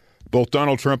campaign. Both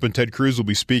Donald Trump and Ted Cruz will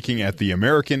be speaking at the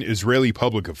American-Israeli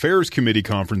Public Affairs Committee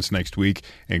conference next week,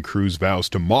 and Cruz vows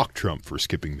to mock Trump for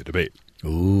skipping the debate.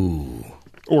 Ooh.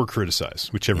 Or criticize,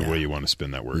 whichever way you want to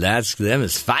spin that word. Them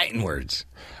is fighting words.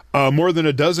 More than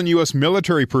a dozen U.S.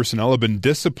 military personnel have been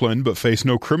disciplined but face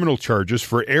no criminal charges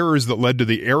for errors that led to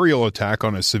the aerial attack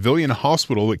on a civilian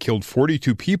hospital that killed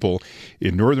 42 people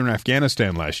in northern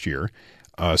Afghanistan last year.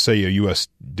 Say a U.S.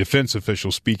 defense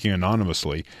official speaking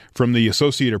anonymously. From the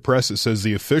Associated Press, it says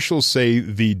the officials say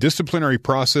the disciplinary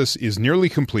process is nearly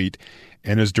complete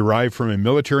and is derived from a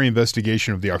military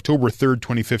investigation of the October 3rd,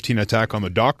 2015 attack on the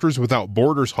Doctors Without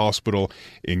Borders Hospital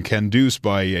in Kunduz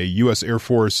by a U.S. Air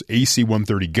Force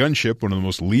AC-130 gunship, one of the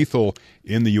most lethal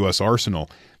in the U.S. arsenal.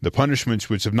 The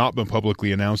punishments, which have not been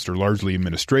publicly announced, are largely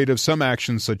administrative. Some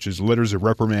actions, such as letters of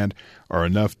reprimand, are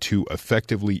enough to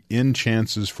effectively end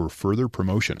chances for further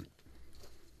promotion.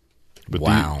 But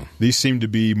wow. These seem to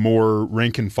be more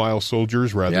rank-and-file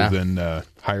soldiers rather than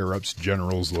higher-ups,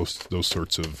 generals, those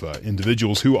sorts of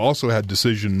individuals who also had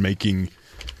decision-making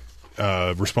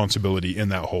responsibility in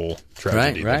that whole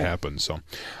tragedy that happened. So,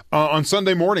 on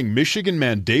Sunday morning, Michigan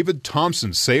man David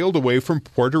Thompson sailed away from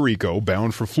Puerto Rico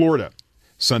bound for Florida.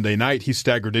 Sunday night, he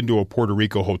staggered into a Puerto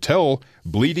Rico hotel,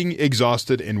 bleeding,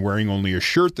 exhausted, and wearing only a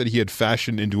shirt that he had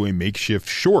fashioned into a makeshift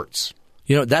shorts.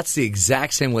 That's the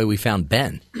exact same way we found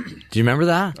Ben. Do you remember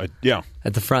that? Yeah.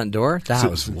 At the front door? That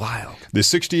was wild. The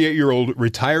 68-year-old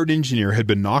retired engineer had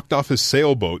been knocked off his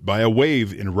sailboat by a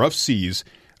wave in rough seas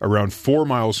around 4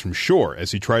 miles from shore.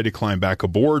 As he tried to climb back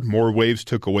aboard, more waves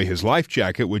took away his life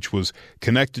jacket, which was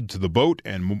connected to the boat,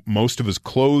 and most of his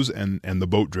clothes, and the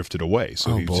boat drifted away.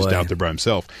 So he was just out there by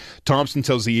himself. Thompson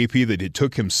tells the AP that it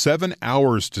took him 7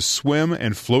 hours to swim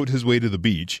and float his way to the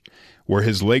beach, where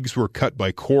his legs were cut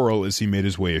by coral as he made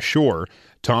his way ashore.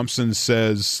 Townsend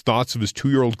says thoughts of his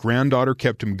 2-year-old granddaughter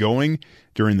kept him going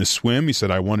during the swim. He said,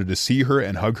 I wanted to see her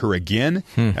and hug her again,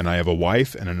 and I have a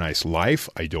wife and a nice life.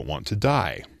 I don't want to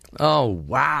die. Oh,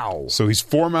 wow. So he's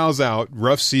 4 miles out.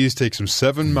 Rough seas, takes him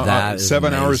 7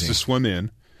 hours to swim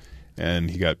in. And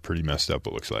he got pretty messed up,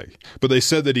 it looks like. But they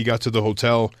said that he got to the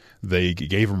hotel, they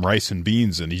gave him rice and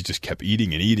beans, and he just kept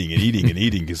eating and eating and eating and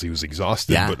eating because he was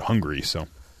exhausted but hungry. So,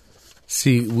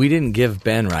 see, we didn't give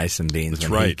Ben rice and beans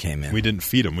when he came in. We didn't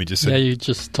feed him. We just said, yeah, you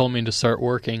just told me to start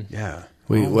working. Yeah.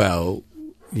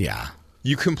 Yeah.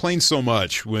 You complain so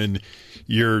much when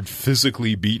you're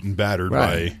physically beaten, battered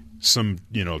by some,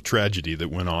 tragedy that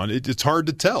went on. It's hard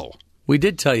to tell. We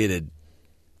did tell you to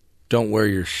don't wear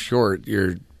your shirt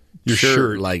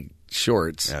like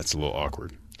shorts. That's a little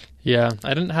awkward. Yeah,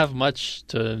 I didn't have much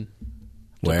to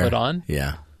put on.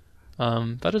 Yeah.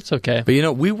 But it's okay. But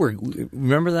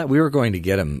remember that? We were going to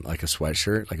get him like a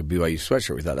sweatshirt, like a BYU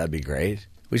sweatshirt. We thought that'd be great.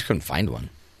 We just couldn't find one.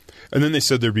 And then they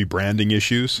said there'd be branding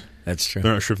issues. That's true.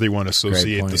 They're not sure if they want to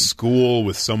associate the school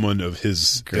with someone of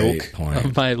his ilk.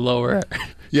 Of my lower.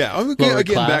 Yeah, lower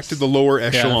again, class. back to the lower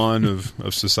echelon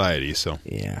of society. So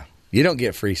yeah, you don't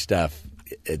get free stuff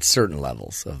at certain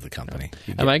levels of the company.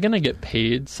 Am I going to get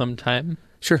paid sometime?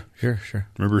 Sure.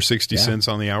 Remember 60 cents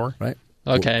on the hour? Right.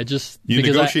 Okay, you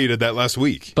negotiated that last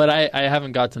week. But I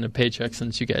haven't gotten a paycheck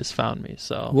since you guys found me.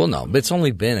 So no, but it's only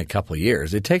been a couple of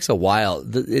years. It takes a while.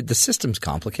 The system's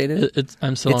complicated.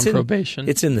 I'm still on probation.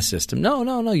 It's in the system. No.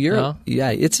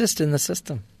 It's just in the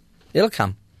system. It'll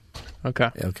come. Okay.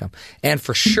 It'll come, and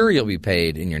for sure you'll be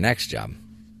paid in your next job.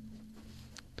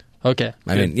 Okay.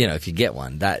 I mean, if you get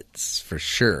one, that's for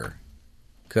sure.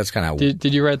 That's kind of.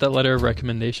 Did you write that letter of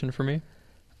recommendation for me?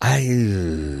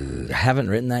 I haven't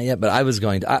written that yet, but I was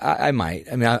going to. I might.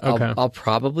 I mean, I'll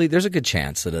probably. There's a good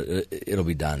chance that it'll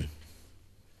be done.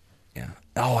 Yeah.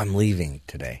 Oh, I'm leaving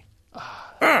today.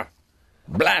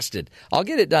 Blasted. I'll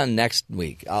get it done next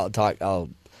week. I'll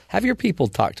have your people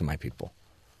talk to my people.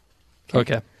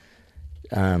 Okay.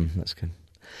 That's good.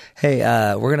 Hey,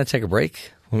 we're going to take a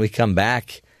break. When we come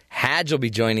back, Hadge will be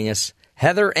joining us.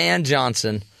 Heather Ann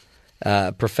Johnson.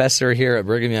 Professor here at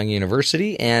Brigham Young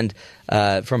University, and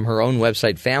from her own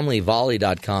website,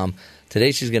 familyvolley.com.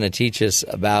 Today she's going to teach us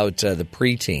about the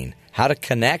preteen, how to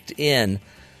connect in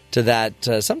to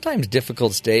that sometimes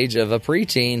difficult stage of a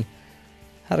preteen,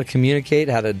 how to communicate,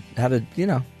 how to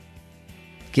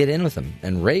get in with them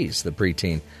and raise the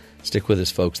preteen. Stick with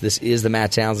us, folks. This is the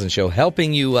Matt Townsend Show,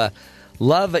 helping you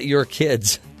love your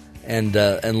kids and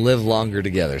live longer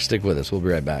together. Stick with us. We'll be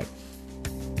right back.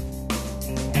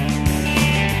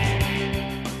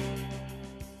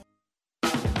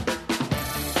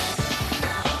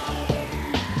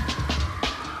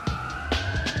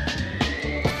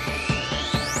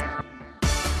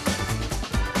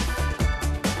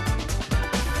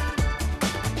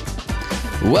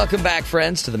 Welcome back,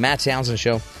 friends, to the Matt Townsend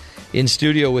Show. In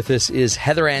studio with us is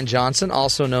Heather Ann Johnson,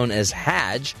 also known as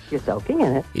Hadge. You're soaking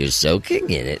in it. You're soaking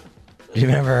in it. Do you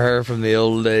remember her from the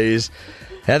old days?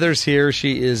 Heather's here.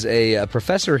 She is a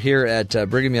professor here at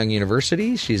Brigham Young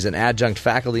University. She's an adjunct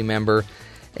faculty member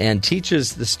and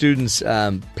teaches the students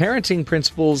parenting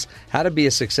principles, how to be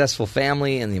a successful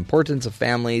family, and the importance of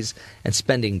families and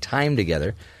spending time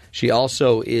together. She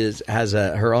also has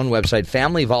her own website,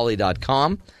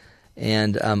 familyvolley.com.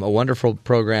 And a wonderful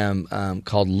program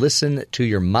called Listen to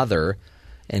Your Mother,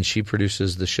 and she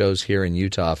produces the shows here in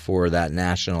Utah for that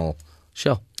national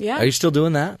show. Yeah. Are you still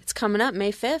doing that? It's coming up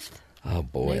May 5th. Oh,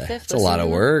 boy. May 5th, That's a lot of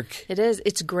work. It is.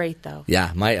 It's great, though.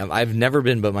 Yeah. I've never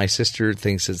been, but my sister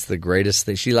thinks it's the greatest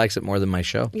thing. She likes it more than my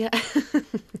show. Yeah.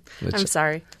 I'm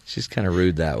sorry. She's kind of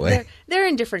rude that way. They're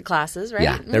in different classes, right?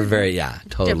 Yeah, they're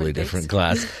totally different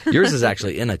class. Yours is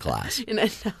actually in a class.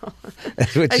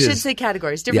 I should say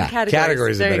categories. Different categories.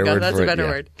 Categories there is a better you go. word That's for a better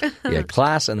it. word. Yeah,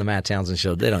 class and the Matt Townsend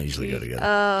Show, they don't usually go together.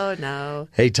 Oh, no.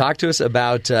 Hey, talk to us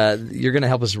about, you're going to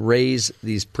help us raise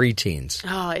these preteens.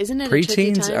 Oh, isn't it a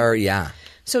tricky Preteens time? are, yeah.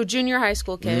 So junior high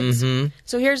school kids. Mm-hmm.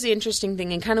 So here's the interesting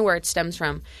thing and kind of where it stems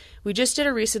from. We just did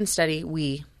a recent study. I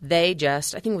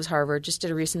think it was Harvard, just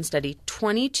did a recent study.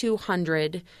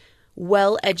 2,200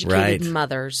 well-educated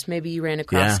mothers. Maybe you ran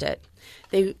across it.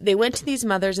 They went to these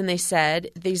mothers and they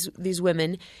said, these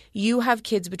women, you have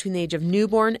kids between the age of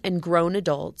newborn and grown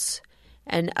adults,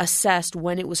 and assessed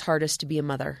when it was hardest to be a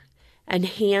mother. And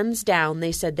hands down,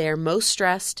 they said they are most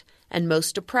stressed and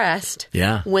most depressed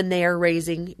Yeah. when they are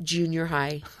raising junior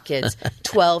high kids,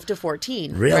 12 to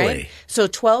 14. Really? Right? So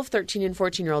 12, 13, and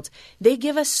 14-year-olds, they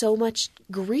give us so much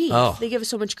grief. Oh. They give us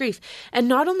so much grief. And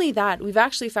not only that, we've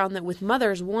actually found that with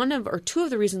mothers, one of or two of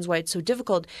the reasons why it's so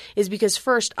difficult is because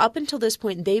first, up until this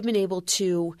point, they've been able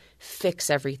to fix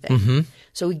everything. Mm-hmm.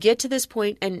 So we get to this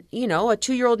point and, a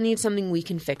 2-year-old needs something, we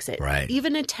can fix it. Right.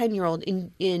 Even a 10-year-old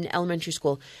in elementary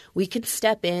school, we can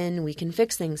step in, we can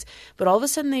fix things. But all of a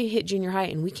sudden they hit junior high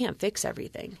and we can't fix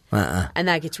everything. And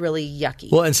that gets really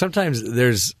yucky. Well, and sometimes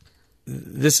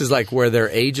this is like where their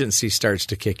agency starts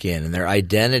to kick in and their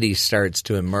identity starts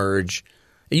to emerge.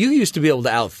 You used to be able to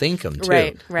outthink them too.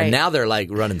 Right. And now they're like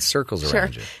running circles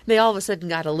around you. They all of a sudden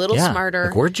got a little smarter.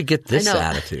 Like, where'd you get this I know.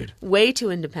 attitude? Way too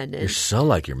independent. You're so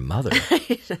like your mother.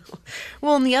 I know.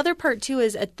 Well, and the other part too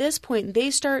is at this point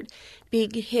they start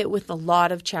being hit with a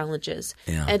lot of challenges.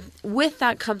 Yeah. And with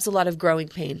that comes a lot of growing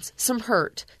pains, some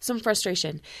hurt, some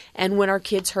frustration. And when our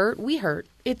kids hurt, we hurt.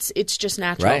 It's just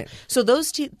natural. Right. So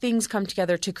those two things come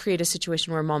together to create a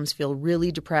situation where moms feel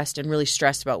really depressed and really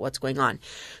stressed about what's going on.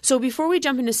 So before we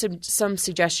jump into some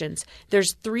suggestions,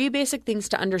 there's 3 basic things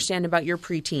to understand about your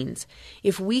preteens.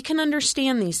 If we can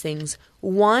understand these things,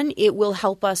 1, it will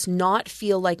help us not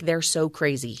feel like they're so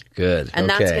crazy. Good. And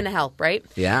okay. that's going to help, right?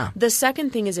 Yeah. The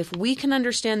second thing is if we can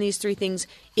understand these 3 things,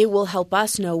 it will help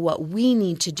us know what we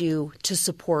need to do to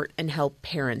support and help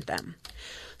parent them.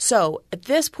 So at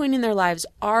this point in their lives,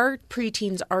 our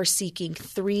preteens are seeking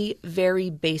 3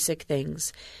 very basic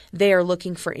things. They are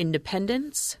looking for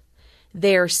independence,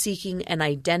 they are seeking an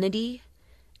identity,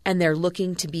 and they're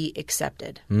looking to be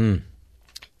accepted.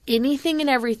 Anything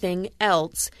and everything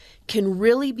else can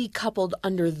really be coupled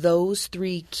under those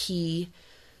 3 key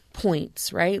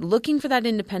points, right? Looking for that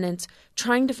independence,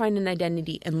 trying to find an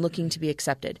identity, and looking to be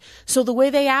accepted. So the way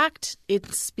they act,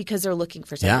 it's because they're looking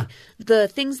for something. Yeah. The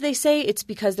things they say, it's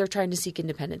because they're trying to seek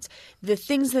independence. The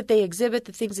things that they exhibit,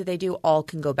 the things that they do, all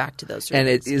can go back to those 3 And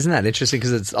things. isn't that interesting?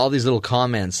 Because it's all these little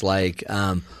comments like,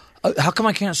 how come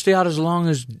I can't stay out as long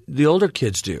as the older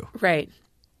kids do? Right.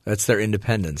 That's their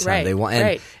independence. Right. They want,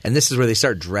 and this is where they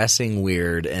start dressing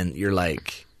weird, and you're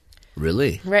like,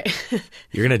 really? Right.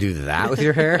 You're going to do that with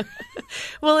your hair?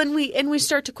 Well, and we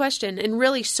start to question, and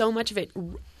really so much of it,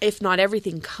 if not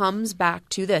everything, comes back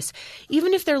to this.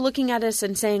 Even if they're looking at us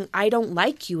and saying, I don't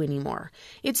like you anymore,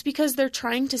 it's because they're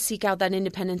trying to seek out that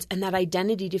independence and that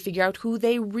identity to figure out who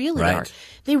they really are.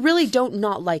 They really don't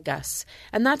not like us.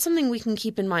 And that's something we can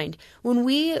keep in mind. When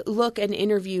we look and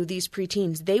interview these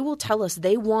preteens, they will tell us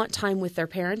they want time with their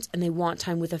parents and they want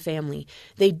time with a family.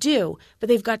 They do, but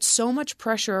they've got so much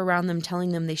pressure around them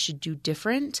telling them they should do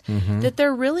different that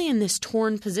they're really in this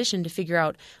torn position to figure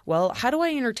out, well, how do I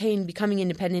entertain becoming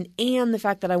independent and the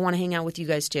fact that I want to hang out with you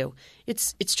guys too?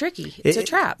 It's tricky. It's a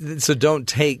trap. So don't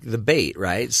take the bait,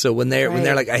 right? So when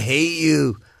they're like, I hate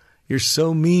you, you're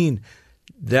so mean,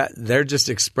 that they're just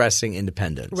expressing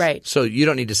independence. Right. So you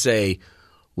don't need to say,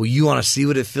 well, you want to see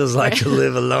what it feels like to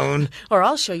live alone? Or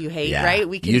I'll show you hate, right?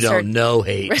 We can don't know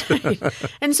hate. Right.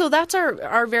 And so that's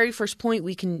our very first point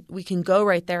we can go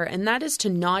right there, and that is to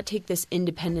not take this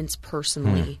independence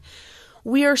personally.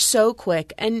 We are so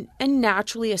quick, and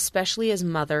naturally, especially as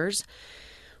mothers,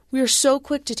 we are so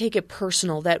quick to take it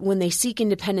personal that when they seek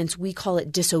independence, we call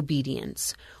it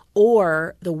disobedience.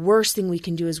 Or the worst thing we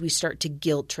can do is we start to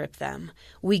guilt trip them.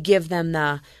 We give them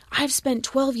I've spent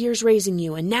 12 years raising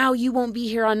you, and now you won't be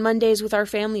here on Mondays with our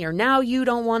family, or now you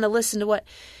don't want to listen to what...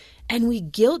 And we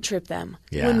guilt trip them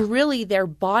when really their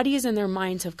bodies and their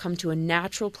minds have come to a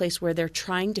natural place where they're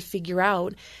trying to figure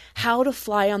out how to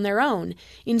fly on their own.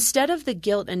 Instead of the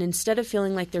guilt and instead of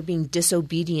feeling like they're being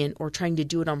disobedient or trying to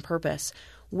do it on purpose,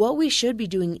 what we should be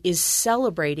doing is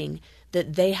celebrating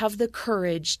that they have the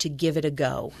courage to give it a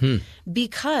go.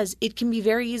 Because it can be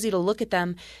very easy to look at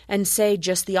them and say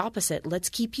just the opposite. Let's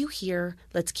keep you here.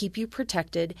 Let's keep you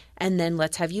protected. And then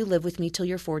let's have you live with me till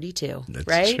you're 42. That's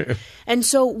right? true. And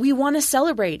so we want to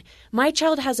celebrate. My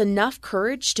child has enough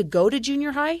courage to go to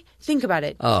junior high. Think about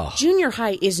it. Oh. Junior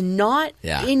high is not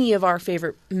any of our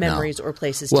favorite memories or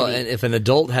places to be. Well, and if an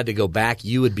adult had to go back,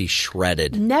 you would be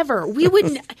shredded. Never. We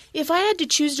wouldn't. If I had to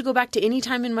choose to go back to any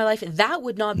time in my life, that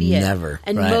would not be it. Never.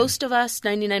 And most of us,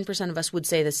 99% of us, would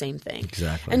say the same thing.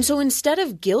 Exactly. And so instead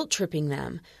of guilt tripping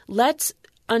them, let's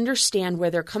understand where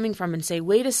they're coming from and say,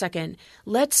 wait a second,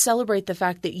 let's celebrate the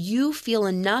fact that you feel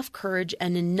enough courage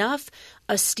and enough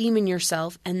esteem in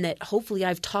yourself, and that hopefully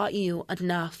I've taught you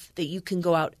enough that you can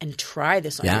go out and try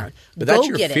this on your own. But that's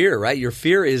your fear, right? Your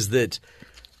fear is that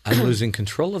I'm losing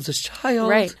control of this child.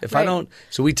 Right. If I don't,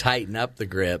 so we tighten up the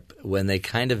grip when they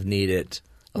kind of need it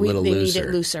little they looser. need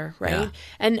it looser, right? Yeah.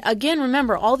 And again,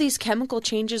 remember, all these chemical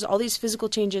changes, all these physical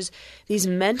changes, these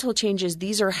mental changes,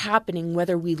 these are happening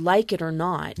whether we like it or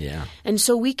not. Yeah. And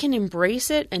so we can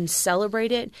embrace it and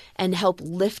celebrate it and help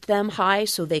lift them high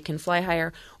so they can fly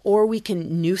higher, or we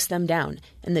can noose them down.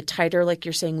 And the tighter, like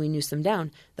you're saying, we noose them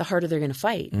down, the harder they're going to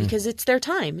fight because it's their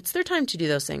time. It's their time to do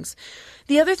those things.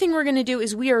 The other thing we're going to do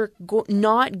is we are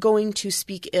not going to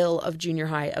speak ill of junior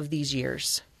high of these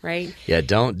years. Right? Yeah,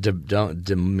 don't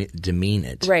demean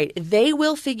it. Right. They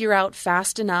will figure out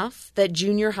fast enough that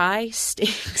junior high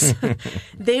stinks.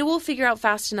 They will figure out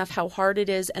fast enough how hard it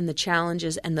is and the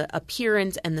challenges and the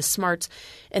appearance and the smarts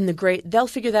and the great. They'll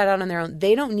figure that out on their own.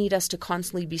 They don't need us to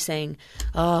constantly be saying,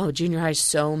 oh, junior high is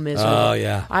so miserable. Oh,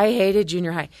 yeah. I hated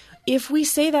junior high. If we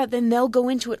say that, then they'll go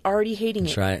into it already hating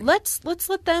That's it. right. Let's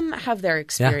let them have their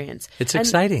experience. Yeah, it's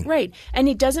exciting. Right. And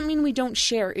it doesn't mean we don't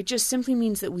share. It just simply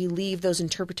means that we leave those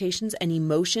interpretations and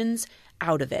emotions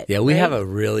out of it. Yeah, we right? have a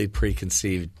really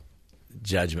preconceived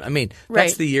judgment. I mean, that's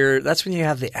Right. the year. That's when you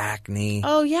have the acne.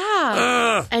 Oh,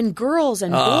 yeah. And girls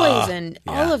and boys and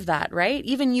all of that, right?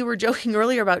 Even you were joking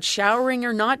earlier about showering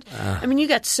or not. I mean, you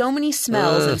got so many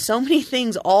smells and so many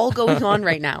things all going on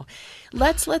right now.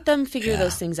 Let's let them figure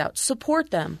those things out.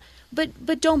 Support them,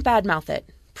 but don't badmouth it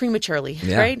prematurely,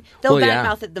 right? They'll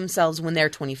badmouth it themselves when they're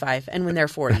 25 and when they're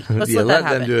 40. Let's let that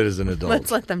happen. them do it as an adult. Let's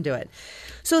let them do it.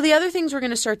 So the other things we're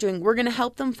going to start doing, we're going to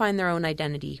help them find their own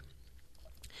identity.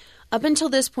 Up until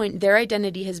this point, their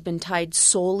identity has been tied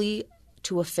solely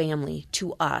to a family,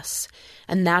 to us.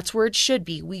 And that's where it should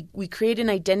be. We create an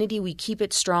identity, we keep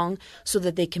it strong so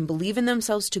that they can believe in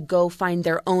themselves to go find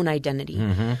their own identity.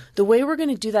 The way we're going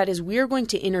to do that is we are going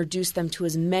to introduce them to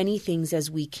as many things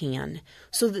as we can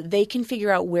so that they can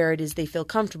figure out where it is they feel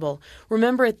comfortable.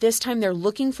 Remember, at this time, they're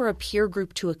looking for a peer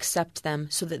group to accept them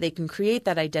so that they can create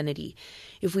that identity.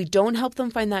 If we don't help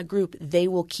them find that group, they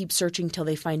will keep searching till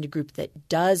they find a group that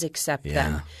does accept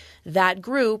them. That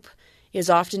group is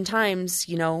oftentimes,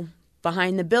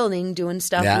 behind the building doing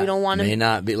stuff we don't want to. May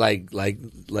not be like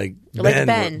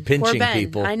Ben, pinching poor Ben.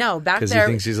 people. I know, back there because he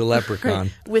thinks he's a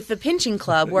leprechaun with the pinching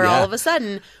club, where all of a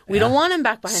sudden we don't want him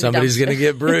back behind. Somebody's the dumpster. going to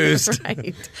get bruised,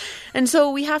 right? And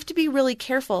so we have to be really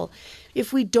careful.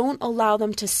 If we don't allow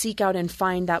them to seek out and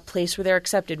find that place where they're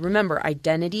accepted, remember,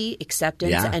 identity,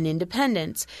 acceptance, and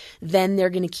independence, then they're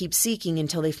going to keep seeking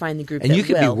until they find the group and that you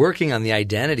could will. be working on the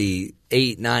identity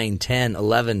 8, 9, 10,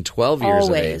 11, 12 years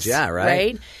of age. Yeah,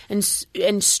 right?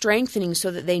 And strengthening so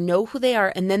that they know who they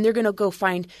are, and then they're going to go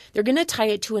find – they're going to tie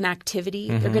it to an activity.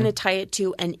 They're going to tie it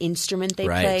to an instrument they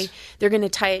play. They're going to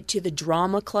tie it to the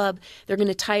drama club. They're going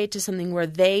to tie it to something where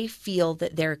they feel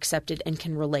that they're accepted and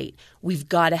can relate. We've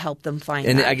got to help them find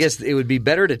that. And I guess it would be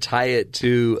better to tie it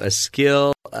to a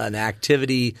skill, an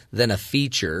activity, than a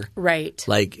feature. Right.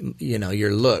 Like,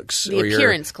 your looks the or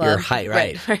appearance club. Your height.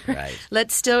 Right.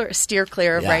 Let's still steer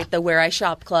clear of, the Where I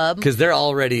Shop Club. Because they're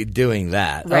already doing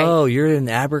that. Right. Oh, you're in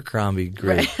Abercrombie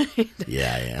group. Right.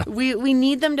 Yeah. We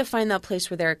need them to find that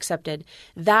place where they're accepted.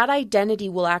 That identity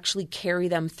will actually carry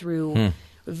them through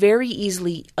very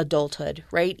easily adulthood,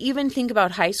 right? Even think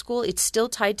about high school. It's still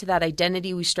tied to that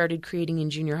identity we started creating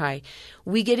in junior high.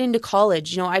 We get into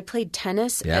college. I played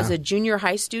tennis as a junior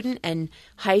high student and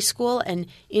high school and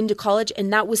into college,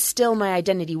 and that was still my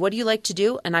identity. What do you like to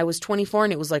do? And I was 24,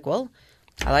 and it was like, well,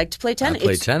 I like to play tennis.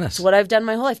 It's what I've done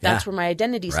my whole life. That's where my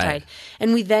identity's tied.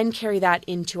 And we then carry that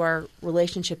into our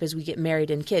relationship as we get married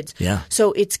and kids. Yeah.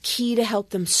 So it's key to help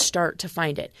them start to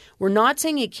find it. We're not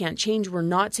saying it can't change. We're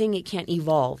not saying it can't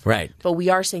evolve. Right. But we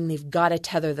are saying they've got to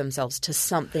tether themselves to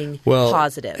something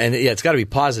positive. And it's got to be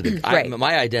positive. Right.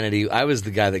 My identity, I was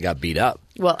the guy that got beat up.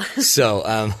 Well,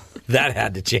 so that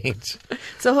had to change.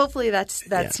 So hopefully that's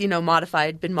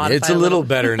modified, been modified. It's a little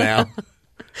better now.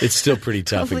 It's still pretty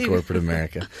tough in corporate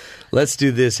America. Let's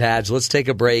do this, Hadge. Let's take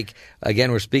a break.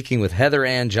 Again, we're speaking with Heather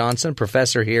Ann Johnson,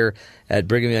 professor here at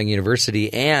Brigham Young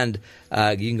University. And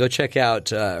you can go check out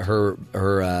her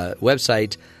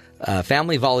website,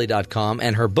 familyvolley.com,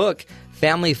 and her book,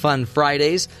 Family Fun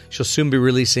Fridays. She'll soon be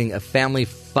releasing a Family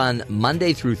Fun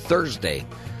Monday through Thursday,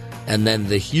 and then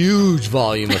the huge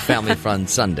volume of Family Fun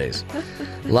Sundays.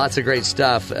 Lots of great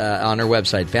stuff on her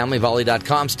website,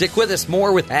 familyvolley.com. Stick with us.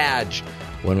 More with Hadge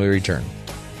when we return.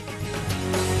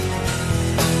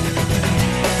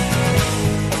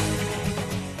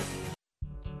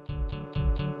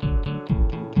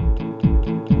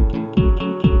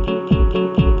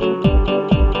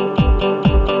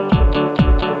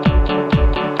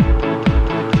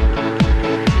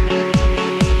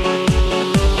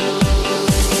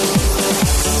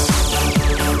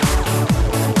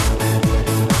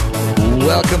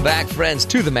 Welcome back, friends. friends,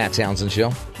 to the Matt Townsend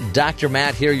Show. Dr.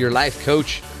 Matt here, your life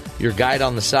coach, your guide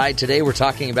on the side. Today we're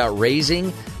talking about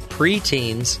raising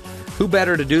preteens. Who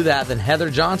better to do that than Heather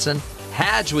Johnson?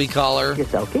 Hadge, we call her. You're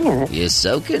soaking in it. You're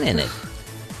soaking in it.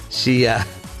 She,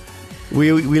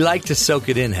 we like to soak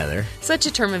it in, Heather. Such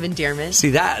a term of endearment.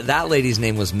 See, that lady's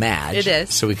name was Madge. It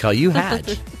is. So we call you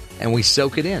Hadge. And we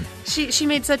soak it in. She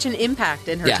made such an impact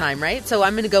in her time, right? So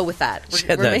I'm going to go with that. She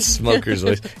had that smoker's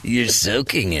voice. You're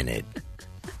soaking in it.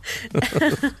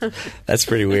 That's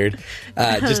pretty weird.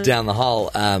 Just down the hall,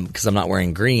 because I'm not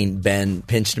wearing green, Ben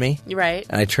pinched me. Right.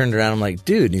 And I turned around, I'm like,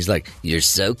 dude. And he's like, you're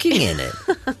soaking in it.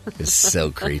 It's so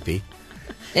creepy.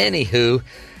 Anywho,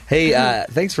 hey,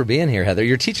 thanks for being here, Heather.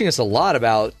 You're teaching us a lot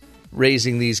about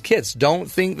raising these kids. Don't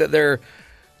think that they're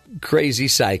crazy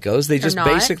psychos. They just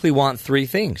basically want three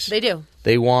things. They do.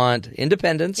 They want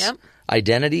independence,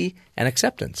 identity, and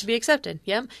acceptance. To be accepted,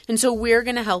 yep. And so we're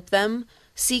going to help them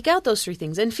seek out those three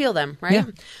things and feel them, right? Yeah.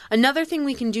 Another thing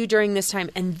we can do during this time,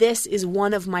 and this is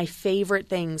one of my favorite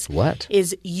things. What?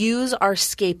 Is use our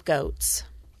scapegoats.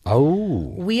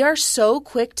 Oh. We are so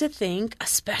quick to think,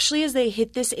 especially as they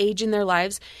hit this age in their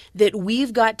lives, that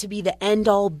we've got to be the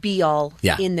end-all, be-all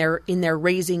in their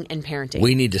raising and parenting.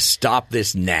 We need to stop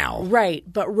this now. Right.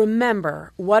 But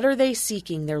remember, what are they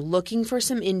seeking? They're looking for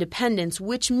some independence,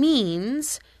 which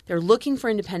means they're looking for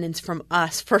independence from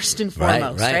us first and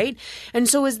foremost, right? And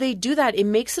so as they do that, it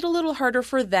makes it a little harder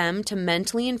for them to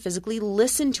mentally and physically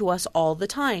listen to us all the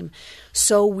time.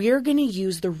 So we're going to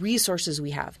use the resources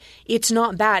we have. It's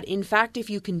not bad. In fact, if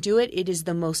you can do it, it is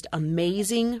the most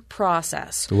amazing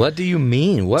process. What do you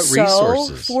mean? What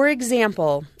resources? So, for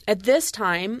example, at this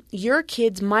time, your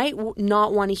kids might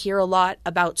not want to hear a lot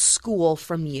about school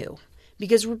from you.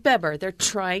 Because remember, they're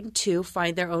trying to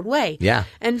find their own way. Yeah.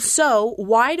 And so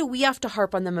why do we have to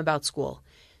harp on them about school?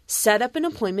 Set up an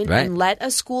appointment and let a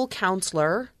school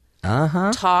counselor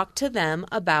talk to them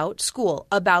about school,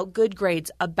 about good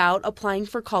grades, about applying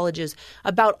for colleges,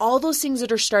 about all those things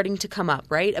that are starting to come up,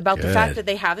 right? About the fact that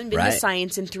they haven't been to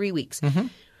science in 3 weeks. Mm-hmm.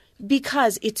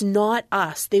 Because it's not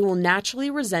us. They will naturally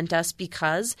resent us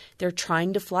because they're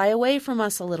trying to fly away from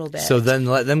us a little bit. So then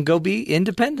let them go be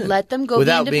independent. Let them go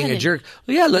without be independent. being a jerk.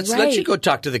 Well, yeah, let's let you go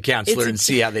talk to the counselor and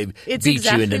see how they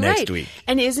beat you into next week.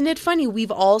 And isn't it funny? We've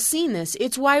all seen this.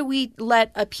 It's why we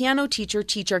let a piano teacher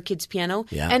teach our kids piano,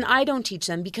 and I don't teach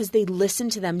them because they listen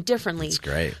to them differently. That's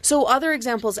great. So other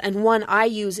examples, and one I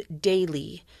use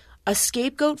daily. A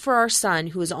scapegoat for our son,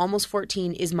 who is almost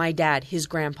 14, is my dad, his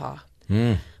grandpa.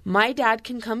 My dad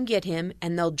can come get him,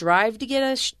 and they'll drive to get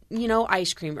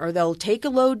ice cream, or they'll take a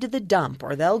load to the dump,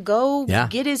 or they'll go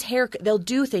get his hair. They'll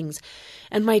do things.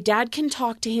 And my dad can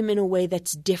talk to him in a way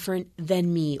that's different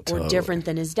than me or different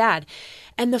than his dad.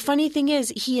 And the funny thing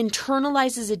is, he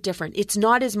internalizes it different. It's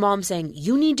not his mom saying,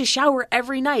 you need to shower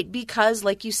every night because,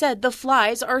 like you said, the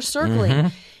flies are circling.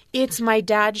 Mm-hmm. It's my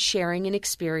dad sharing an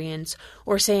experience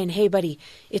or saying, hey, buddy,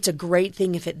 it's a great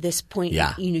thing if at this point,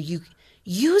 you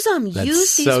use them. That's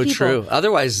use these so people. True.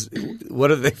 Otherwise,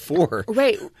 what are they for?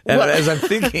 Right. And as I'm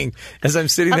sitting there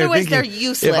thinking, otherwise they're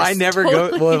useless. If I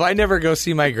never go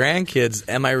see my grandkids,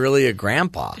 am I really a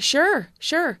grandpa? Sure.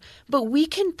 But we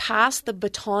can pass the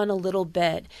baton a little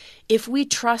bit if we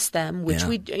trust them, which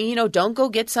we, don't go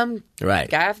get some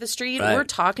guy off the street. We're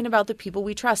talking about the people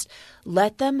we trust.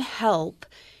 Let them help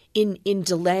in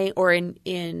delaying or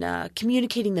in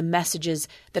communicating the messages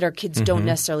that our kids don't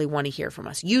necessarily want to hear from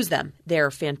us. Use them. They're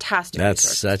fantastic. That's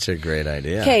resources. Such a great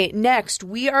idea. Okay, next,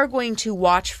 we are going to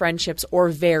watch friendships or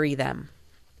vary them.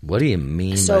 What do you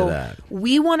mean by that?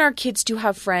 We want our kids to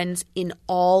have friends in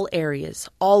all areas,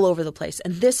 all over the place.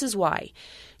 And this is why.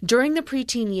 During the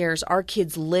preteen years, our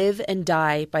kids live and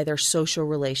die by their social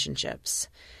relationships.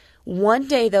 One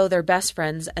day, though, they're best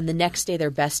friends, and the next day they're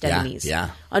best enemies.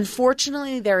 Yeah.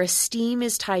 Unfortunately, their esteem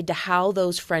is tied to how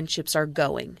those friendships are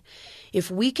going. If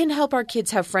we can help our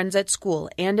kids have friends at school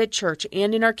and at church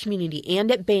and in our community and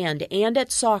at band and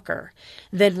at soccer,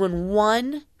 then when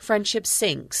one friendship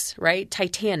sinks, right,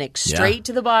 Titanic, straight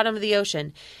to the bottom of the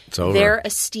ocean, their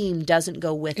esteem doesn't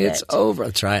go with it. It's over.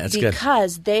 That's right. That's good.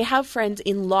 Because they have friends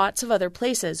in lots of other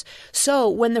places. So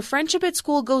when the friendship at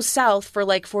school goes south for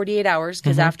like 48 hours,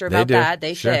 because after about that,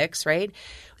 they fix, right?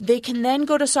 They can then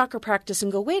go to soccer practice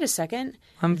and go, wait a second.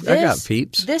 I got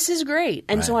peeps. This is great.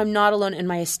 And so I'm not alone and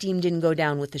my esteem didn't go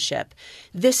down with the ship.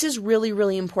 This is really,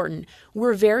 really important.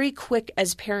 We're very quick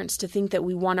as parents to think that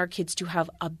we want our kids to have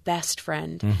a best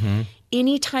friend. Mm-hmm.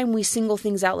 Anytime we single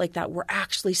things out like that, we're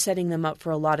actually setting them up for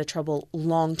a lot of trouble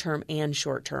long-term and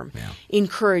short-term. Yeah.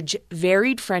 Encourage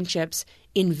varied friendships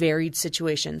in varied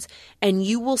situations. And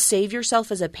you will save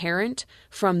yourself as a parent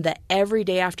from the every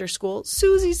day after school,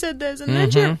 Susie said this, and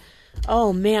then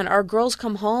oh man, our girls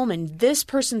come home and this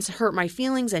person's hurt my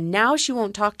feelings and now she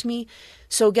won't talk to me.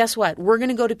 So guess what? We're going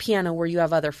to go to piano where you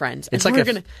have other friends. It's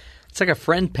like a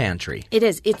friend pantry. It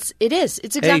is. It's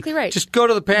exactly right. Just go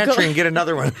to the pantry and get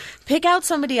another one. Pick out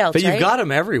somebody else, But you've right? got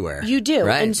them everywhere. You do.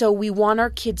 Right. And so we want our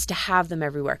kids to have them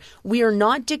everywhere. We are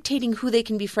not dictating who they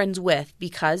can be friends with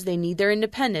because they need their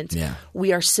independence. Yeah.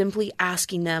 We are simply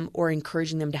asking them or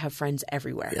encouraging them to have friends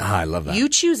everywhere. I love that. You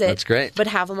choose it. That's great. But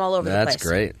have them all over the place. That's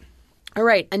great. All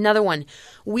right, another one.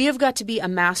 We have got to be a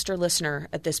master listener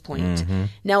at this point. Mm-hmm.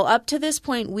 Now, up to this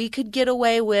point, we could get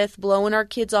away with blowing our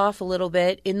kids off a little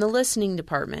bit in the listening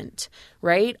department,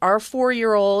 right? Our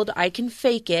 4-year-old, I can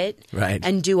fake it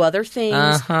and do other things.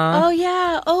 Uh-huh. Oh,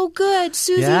 yeah. Oh, good.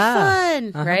 Susie,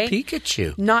 fun, right?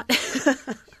 Pikachu.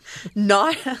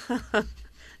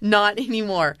 Not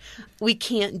anymore. We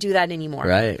can't do that anymore.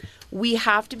 Right. We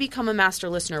have to become a master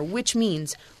listener, which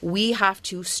means we have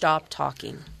to stop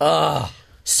talking. And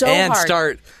hard.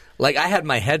 start, like I had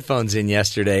my headphones in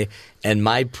yesterday and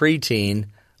my preteen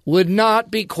would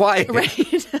not be quiet.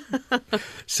 Right.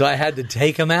 So I had to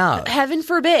take them out. Heaven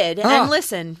forbid. And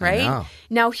listen, I right? know.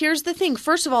 Now, here's the thing.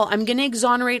 First of all, I'm going to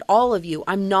exonerate all of you.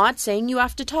 I'm not saying you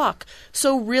have to talk.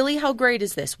 So really, how great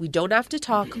is this? We don't have to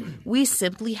talk. We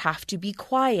simply have to be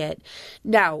quiet.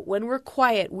 Now, when we're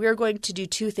quiet, we're going to do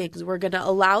two things. We're going to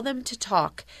allow them to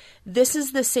talk. This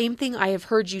is the same thing I have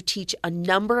heard you teach a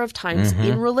number of times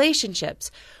in relationships.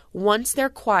 Once we're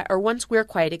quiet,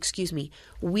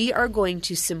 we are going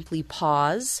to simply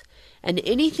pause, and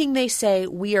anything they say,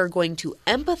 we are going to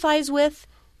empathize with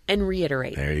and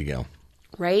reiterate. There you go.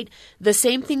 Right? The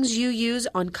same things you use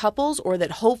on couples or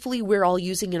that hopefully we're all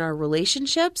using in our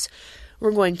relationships.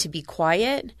 We're going to be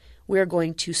quiet. We're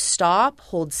going to stop,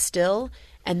 hold still,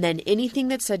 and then anything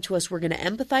that's said to us, we're going to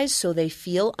empathize so they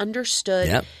feel understood,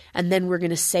 Yep. and then we're going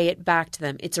to say it back to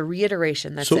them. It's a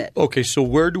reiteration. That's it. Okay, so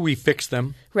where do we fix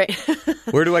them? Right.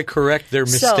 Where do I correct their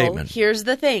misstatement? So here's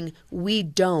the thing. We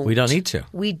don't. We don't need to.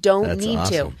 We don't That's need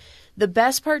awesome. to. The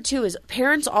best part, too, is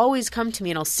parents always come to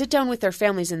me and I'll sit down with their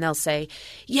families and they'll say,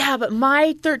 yeah, but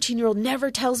my 13-year-old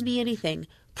never tells me anything.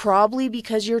 Probably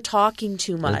because you're talking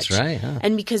too much. That's right, huh?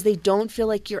 And because they don't feel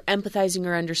like you're empathizing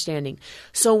or understanding.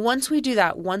 So once we do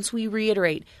that, once we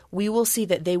reiterate, we will see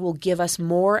that they will give us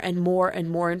more and more and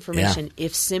more information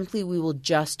if simply we will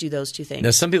just do those two things.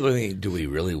 Now, some people think, do we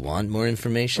really want more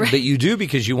information? Right. But you do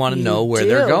because you want to know where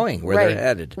they're going, where they're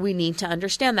headed. We need to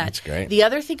understand that. That's great. The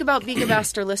other thing about being a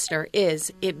master listener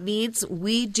is it means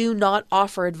we do not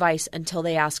offer advice until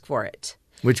they ask for it.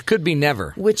 Which could be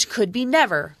never. Which could be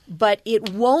never, but it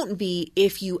won't be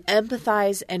if you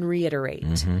empathize and reiterate.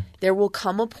 Mm-hmm. There will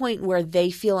come a point where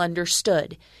they feel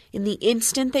understood. In the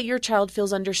instant that your child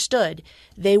feels understood,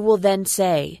 they will then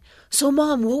say, so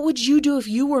Mom, what would you do if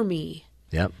you were me?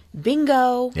 Yep.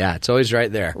 Bingo. Yeah, it's always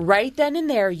right there. Right then and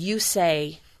there, you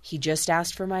say, he just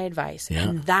asked for my advice. Yeah.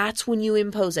 And that's when you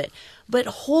impose it. But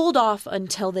hold off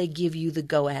until they give you the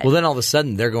go-ahead. Well, then all of a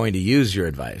sudden, they're going to use your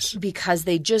advice. Because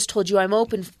they just told you, I'm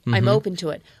open to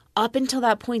it. Up until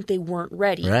that point, they weren't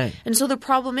ready. Right. And so the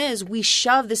problem is we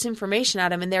shove this information at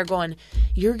them and they're going,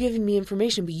 you're giving me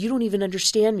information, but you don't even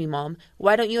understand me, Mom.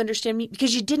 Why don't you understand me?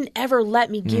 Because you didn't ever let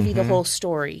me give you the whole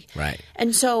story. Right.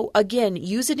 And so, again,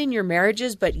 use it in your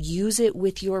marriages, but use it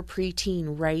with your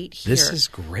preteen right here. This is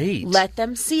great. Let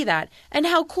them see that. And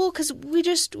how cool, because we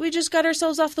just got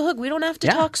ourselves off the hook. We don't have to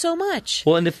talk so much.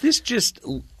 Well, and if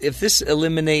this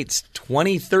eliminates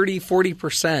 20, 30,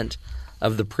 40%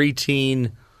 of the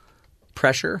preteen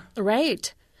pressure.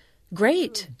 Right.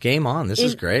 Great. Game on. This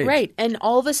is great. Right. And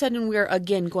all of a sudden we're,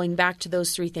 again, going back to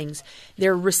those three things.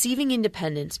 They're receiving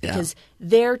independence because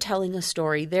they're telling a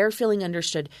story. They're feeling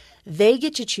understood. They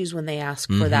get to choose when they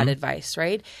ask for that advice,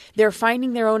 right? They're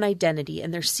finding their own identity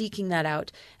and they're seeking that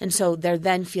out. And so they're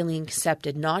then feeling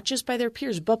accepted, not just by their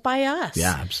peers, but by us.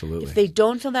 Yeah, absolutely. If they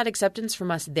don't feel that acceptance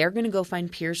from us, they're going to go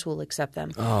find peers who will accept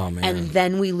them. Oh, man. And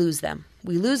then we lose them.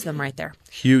 We lose them right there.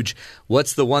 Huge.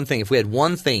 What's the one thing? If we had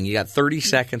one thing, you got 30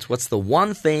 seconds, what's the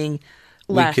one thing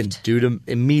Left. we can do to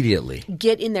immediately?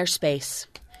 Get in their space.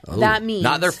 Oh, that means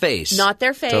not their face. Not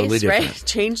their face, totally right?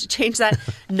 different. Change that.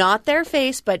 Not their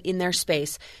face, but in their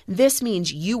space. This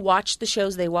means you watch the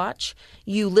shows they watch.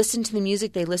 You listen to the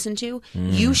music they listen to.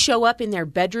 You show up in their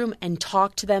bedroom and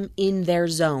talk to them in their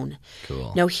zone.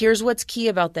 Cool. Now, here's what's key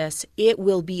about this. It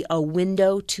will be a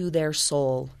window to their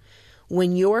soul.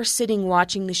 when you're sitting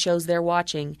watching the shows they're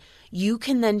watching, you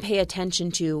can then pay attention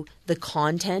to the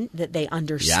content that they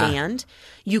understand.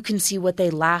 Yeah. You can see what they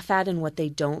laugh at and what they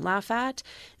don't laugh at.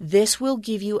 This will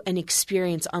give you an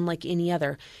experience unlike any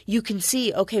other. You can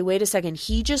see, okay, wait a second,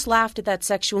 he just laughed at that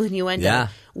sexual innuendo,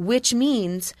 which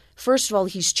means, first of all,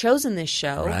 he's chosen this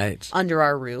show under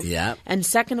our roof. Yeah. And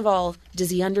second of all, does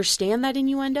he understand that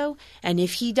innuendo? And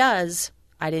if he does,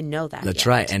 I didn't know that. That's yet.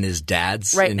 right. And his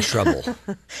dad's in trouble.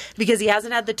 Because he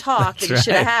hasn't had the talk that he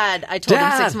should have had. I told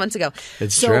him 6 months ago.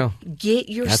 It's true. Get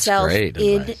yourself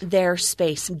in their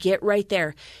space. Get right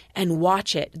there and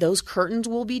watch it. Those curtains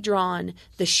will be drawn.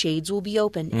 The shades will be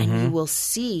open. And you will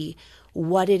see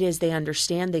what it is they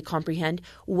understand, they comprehend,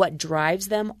 what drives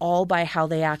them, all by how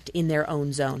they act in their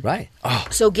own zone. Right. Oh.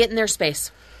 So get in their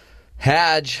space.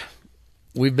 Hadge.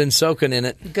 We've been soaking in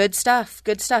it. Good stuff.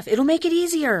 Good stuff. It'll make it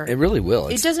easier. It really will.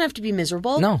 It doesn't have to be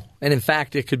miserable. No. And in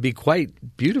fact, it could be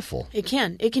quite beautiful. It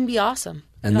can. It can be awesome.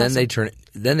 And then they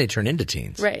turn into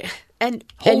teens. Right. And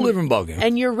whole different ballgame.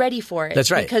 And you're ready for it.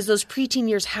 That's right. Because those preteen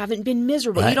years haven't been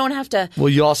miserable. Right. You don't have to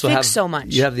you also fix have so much.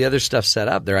 You have the other stuff set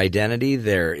up. Their identity,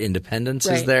 their independence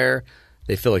is there.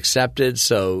 They feel accepted,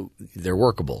 so they're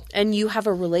workable. And you have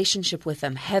a relationship with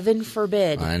them. Heaven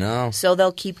forbid. I know. So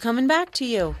they'll keep coming back to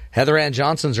you. Heather Ann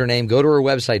Johnson's her name. Go to her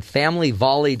website,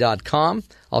 familyvolley.com.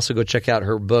 Also go check out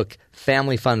her book,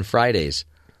 Family Fun Fridays,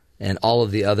 and all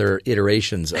of the other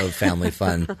iterations of Family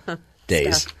Fun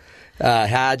Days.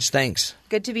 Hadge, thanks.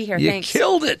 Good to be here. You Thanks.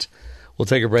 Killed it. We'll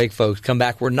take a break, folks. Come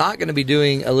back. We're not going to be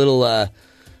doing a little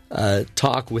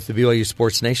talk with the BYU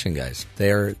Sports Nation guys.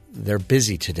 They're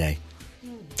busy today.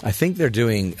 I think they're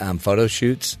doing photo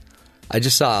shoots. I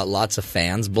just saw lots of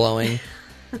fans blowing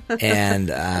and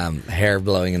hair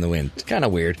blowing in the wind. It's kind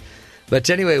of weird. But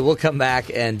anyway, we'll come back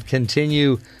and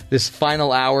continue this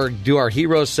final hour, do our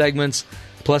hero segments,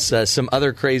 plus some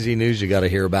other crazy news you got to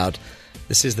hear about.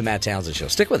 This is the Matt Townsend Show.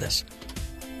 Stick with us.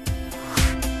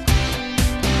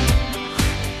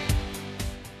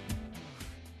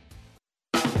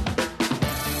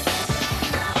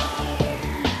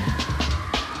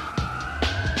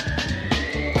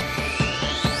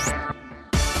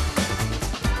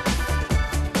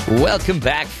 Welcome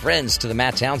back, friends, to the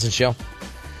Matt Townsend Show.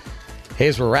 Hey,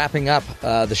 as we're wrapping up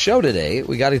the show today,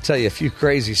 we got to tell you a few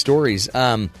crazy stories.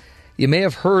 You may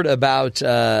have heard about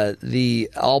the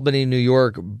Albany, New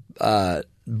York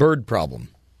bird problem.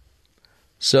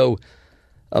 So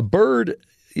a bird,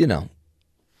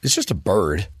 it's just a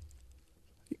bird.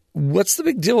 What's the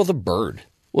big deal with a bird?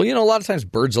 Well, a lot of times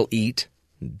birds will eat,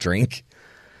 drink,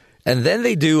 and then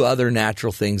they do other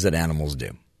natural things that animals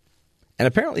do. And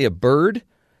apparently a bird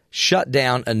shut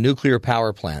down a nuclear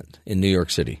power plant in New York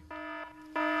City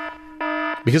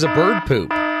because of bird poop.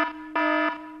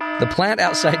 The plant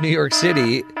outside New York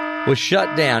City was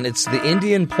shut down. It's the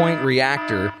Indian Point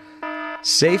reactor,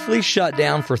 safely shut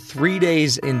down for 3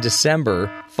 days in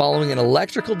December following an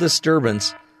electrical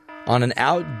disturbance on an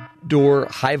outdoor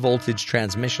high-voltage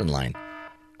transmission line.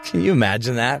 Can you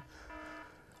imagine that?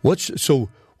 So,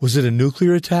 was it a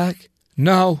nuclear attack?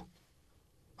 No.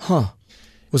 Huh.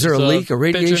 Was there a leak, a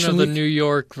radiation pigeon of leak? the New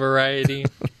York variety.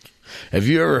 Have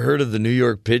you ever heard of the New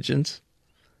York pigeons?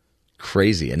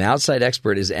 Crazy. An outside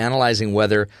expert is analyzing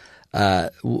whether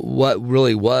what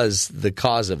really was the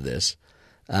cause of this.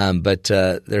 But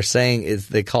they're saying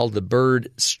they called the bird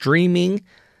streaming.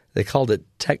 They called it,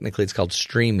 technically it's called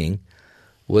streaming,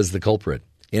 was the culprit.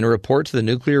 In a report to the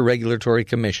Nuclear Regulatory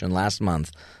Commission last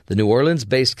month, the New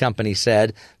Orleans-based company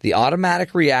said the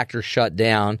automatic reactor shut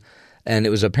down, and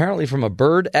it was apparently from a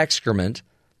bird excrement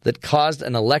that caused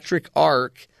an electric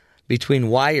arc between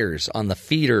wires on the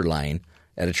feeder line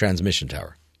at a transmission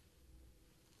tower.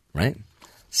 Right?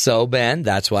 So, Ben,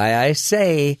 that's why I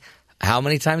say, how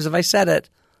many times have I said it?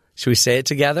 Should we say it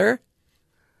together?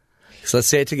 So let's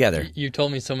say it together. You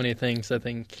told me so many things, I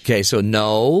think. Okay, so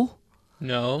no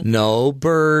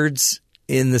birds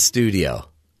in the studio.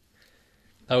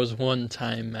 That was one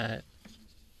time, Matt.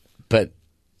 But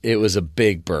it was a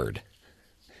big bird.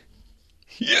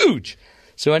 Huge.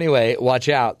 So anyway, watch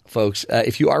out, folks.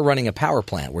 If you are running a power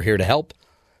plant, we're here to help.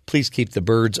 Please keep the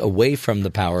birds away from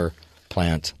the power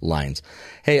plant lines.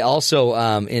 Hey, also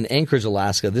in Anchorage,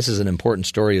 Alaska, this is an important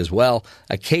story as well.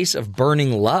 A case of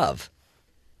burning love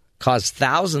caused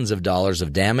thousands of dollars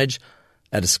of damage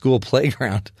at a school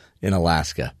playground in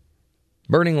Alaska.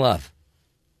 Burning love.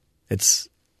 You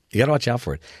got to watch out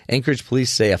for it. Anchorage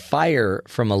police say a fire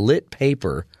from a lit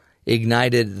paper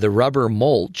ignited the rubber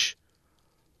mulch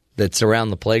that's around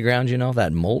the playground,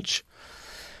 that mulch.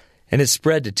 And it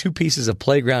spread to two pieces of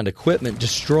playground equipment,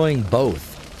 destroying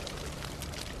both.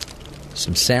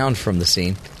 some sound from the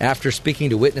scene. After speaking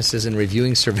to witnesses and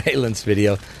reviewing surveillance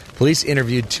video, police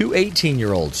interviewed two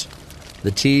 18-year-olds.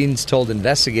 The teens told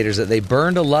investigators that they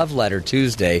burned a love letter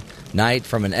Tuesday night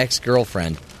from an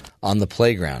ex-girlfriend on the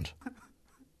playground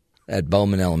at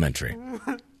Bowman Elementary.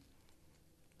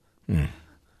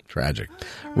 Tragic.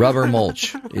 Rubber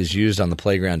mulch is used on the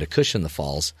playground to cushion the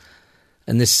falls.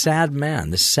 And this sad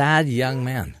young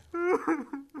man,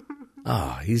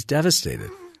 he's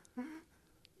devastated.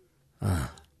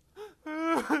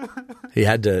 He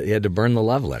had to burn the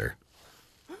love letter.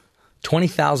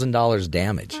 $20,000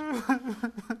 damage.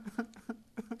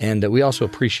 And we also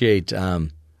appreciate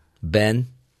Ben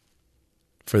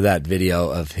for that video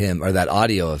of him, or that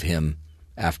audio of him,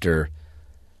 after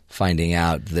finding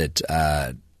out that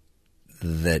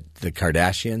that the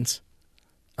Kardashians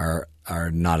are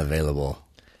not available.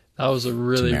 That was a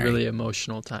really, really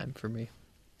emotional time for me.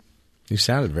 You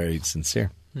sounded very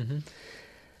sincere. Mm-hmm.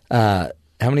 How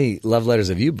many love letters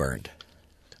have you burned?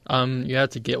 You have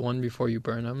to get one before you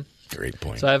burn them. Great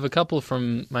point. So I have a couple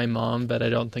from my mom, but I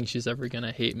don't think she's ever going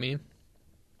to hate me.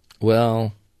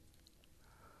 Well,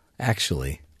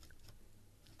 actually,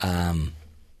 I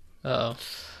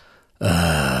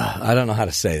don't know how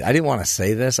to say it. I didn't want to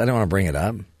say this. I didn't want to bring it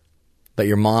up. But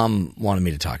your mom wanted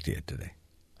me to talk to you today.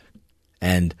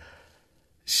 And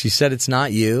she said it's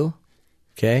not you,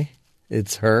 okay?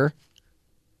 It's her.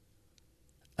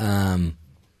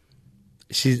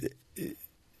 She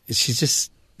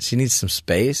needs some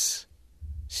space.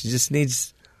 She just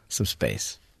needs some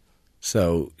space.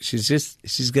 So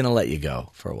she's going to let you go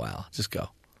for a while. Just go.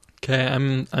 Okay,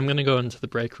 I'm going to go into the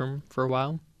break room for a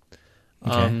while.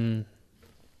 Okay.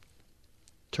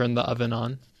 Turn the oven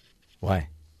on. Why?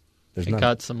 I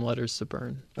got some letters to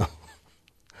burn. Oh.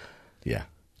 Yeah.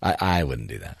 I wouldn't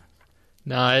do that.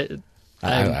 No, I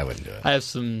wouldn't do it. I have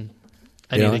some...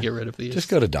 I need to get rid of these. Just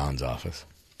go to Don's office.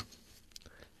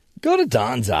 Go to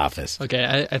Don's office.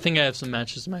 Okay, I think I have some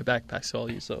matches in my backpack, so I'll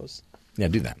use those. Yeah,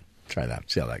 do that. Try that.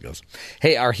 See how that goes.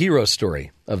 Hey, our hero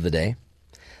story of the day.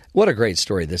 What a great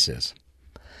story this is.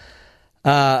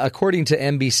 According to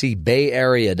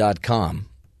NBCBayArea.com,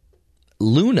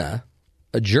 Luna,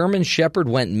 a German shepherd,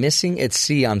 went missing at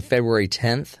sea on February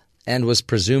 10th and was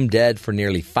presumed dead for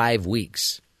nearly 5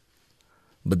 weeks.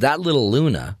 But that little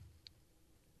Luna,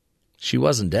 she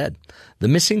wasn't dead. The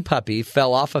missing puppy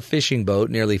fell off a fishing boat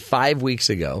nearly 5 weeks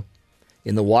ago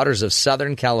in the waters of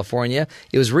Southern California.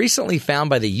 It was recently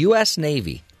found by the U.S.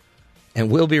 Navy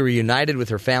and will be reunited with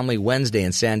her family Wednesday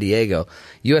in San Diego.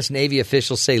 U.S. Navy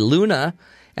officials say Luna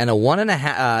and a one and a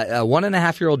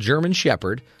half year old German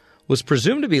shepherd was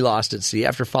presumed to be lost at sea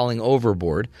after falling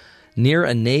overboard near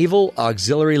a naval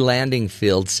auxiliary landing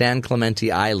field, San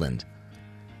Clemente Island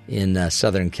in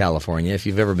Southern California. If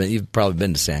you've ever been, you've probably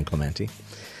been to San Clemente.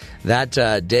 That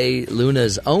day,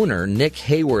 Luna's owner, Nick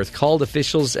Hayworth, called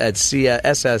officials at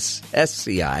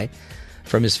SCI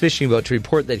from his fishing boat to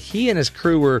report that he and his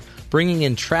crew were bringing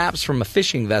in traps from a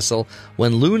fishing vessel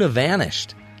when Luna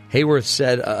vanished. Hayworth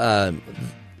said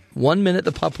 1 minute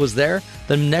the pup was there,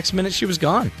 the next minute she was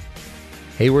gone.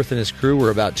 Hayworth and his crew were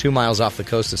about 2 miles off the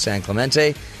coast of San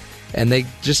Clemente, and they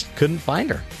just couldn't find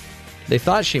her. They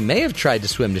thought she may have tried to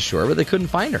swim to shore, but they couldn't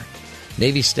find her.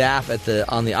 Navy staff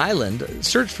on the island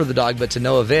searched for the dog, but to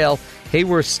no avail.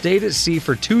 Hayworth stayed at sea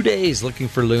for 2 days looking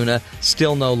for Luna,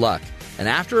 still no luck. And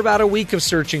after about a week of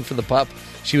searching for the pup,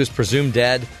 she was presumed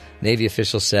dead, Navy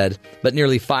officials said. But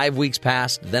nearly 5 weeks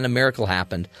passed, then a miracle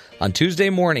happened. On Tuesday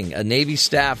morning, a Navy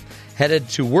staff headed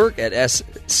to work at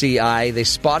SCI. They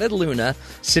spotted Luna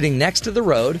sitting next to the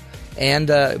road, and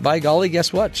by golly,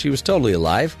 guess what? She was totally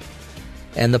alive.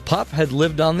 And the pup had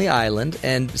lived on the island,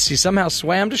 and she somehow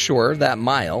swam to shore that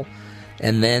mile,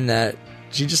 and then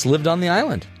she just lived on the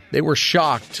island. They were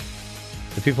shocked.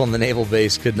 The people on the naval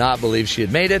base could not believe she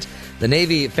had made it. The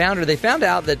Navy found her. They found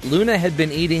out that Luna had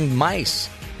been eating mice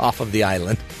off of the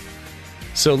island.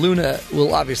 So Luna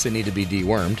will obviously need to be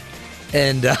dewormed.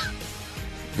 And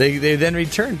they then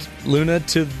returned Luna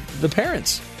to the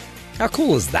parents. How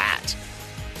cool is that?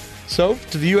 So,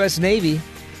 to the U.S. Navy,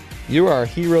 you are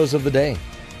heroes of the day.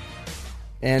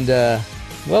 And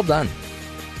well done.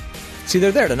 See,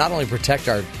 they're there to not only protect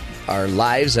our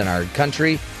lives and our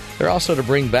country, they're also to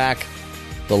bring back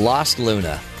the lost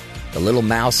Luna, the little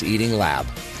mouse-eating lab.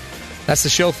 That's the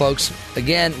show, folks.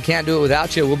 Again, can't do it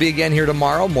without you. We'll be again here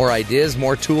tomorrow. More ideas,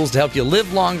 more tools to help you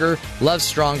live longer, love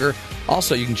stronger.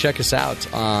 Also, you can check us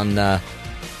out on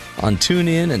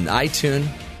TuneIn and iTunes.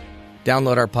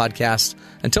 Download our podcast.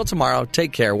 Until tomorrow,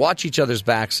 take care, watch each other's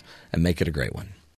backs, and make it a great one.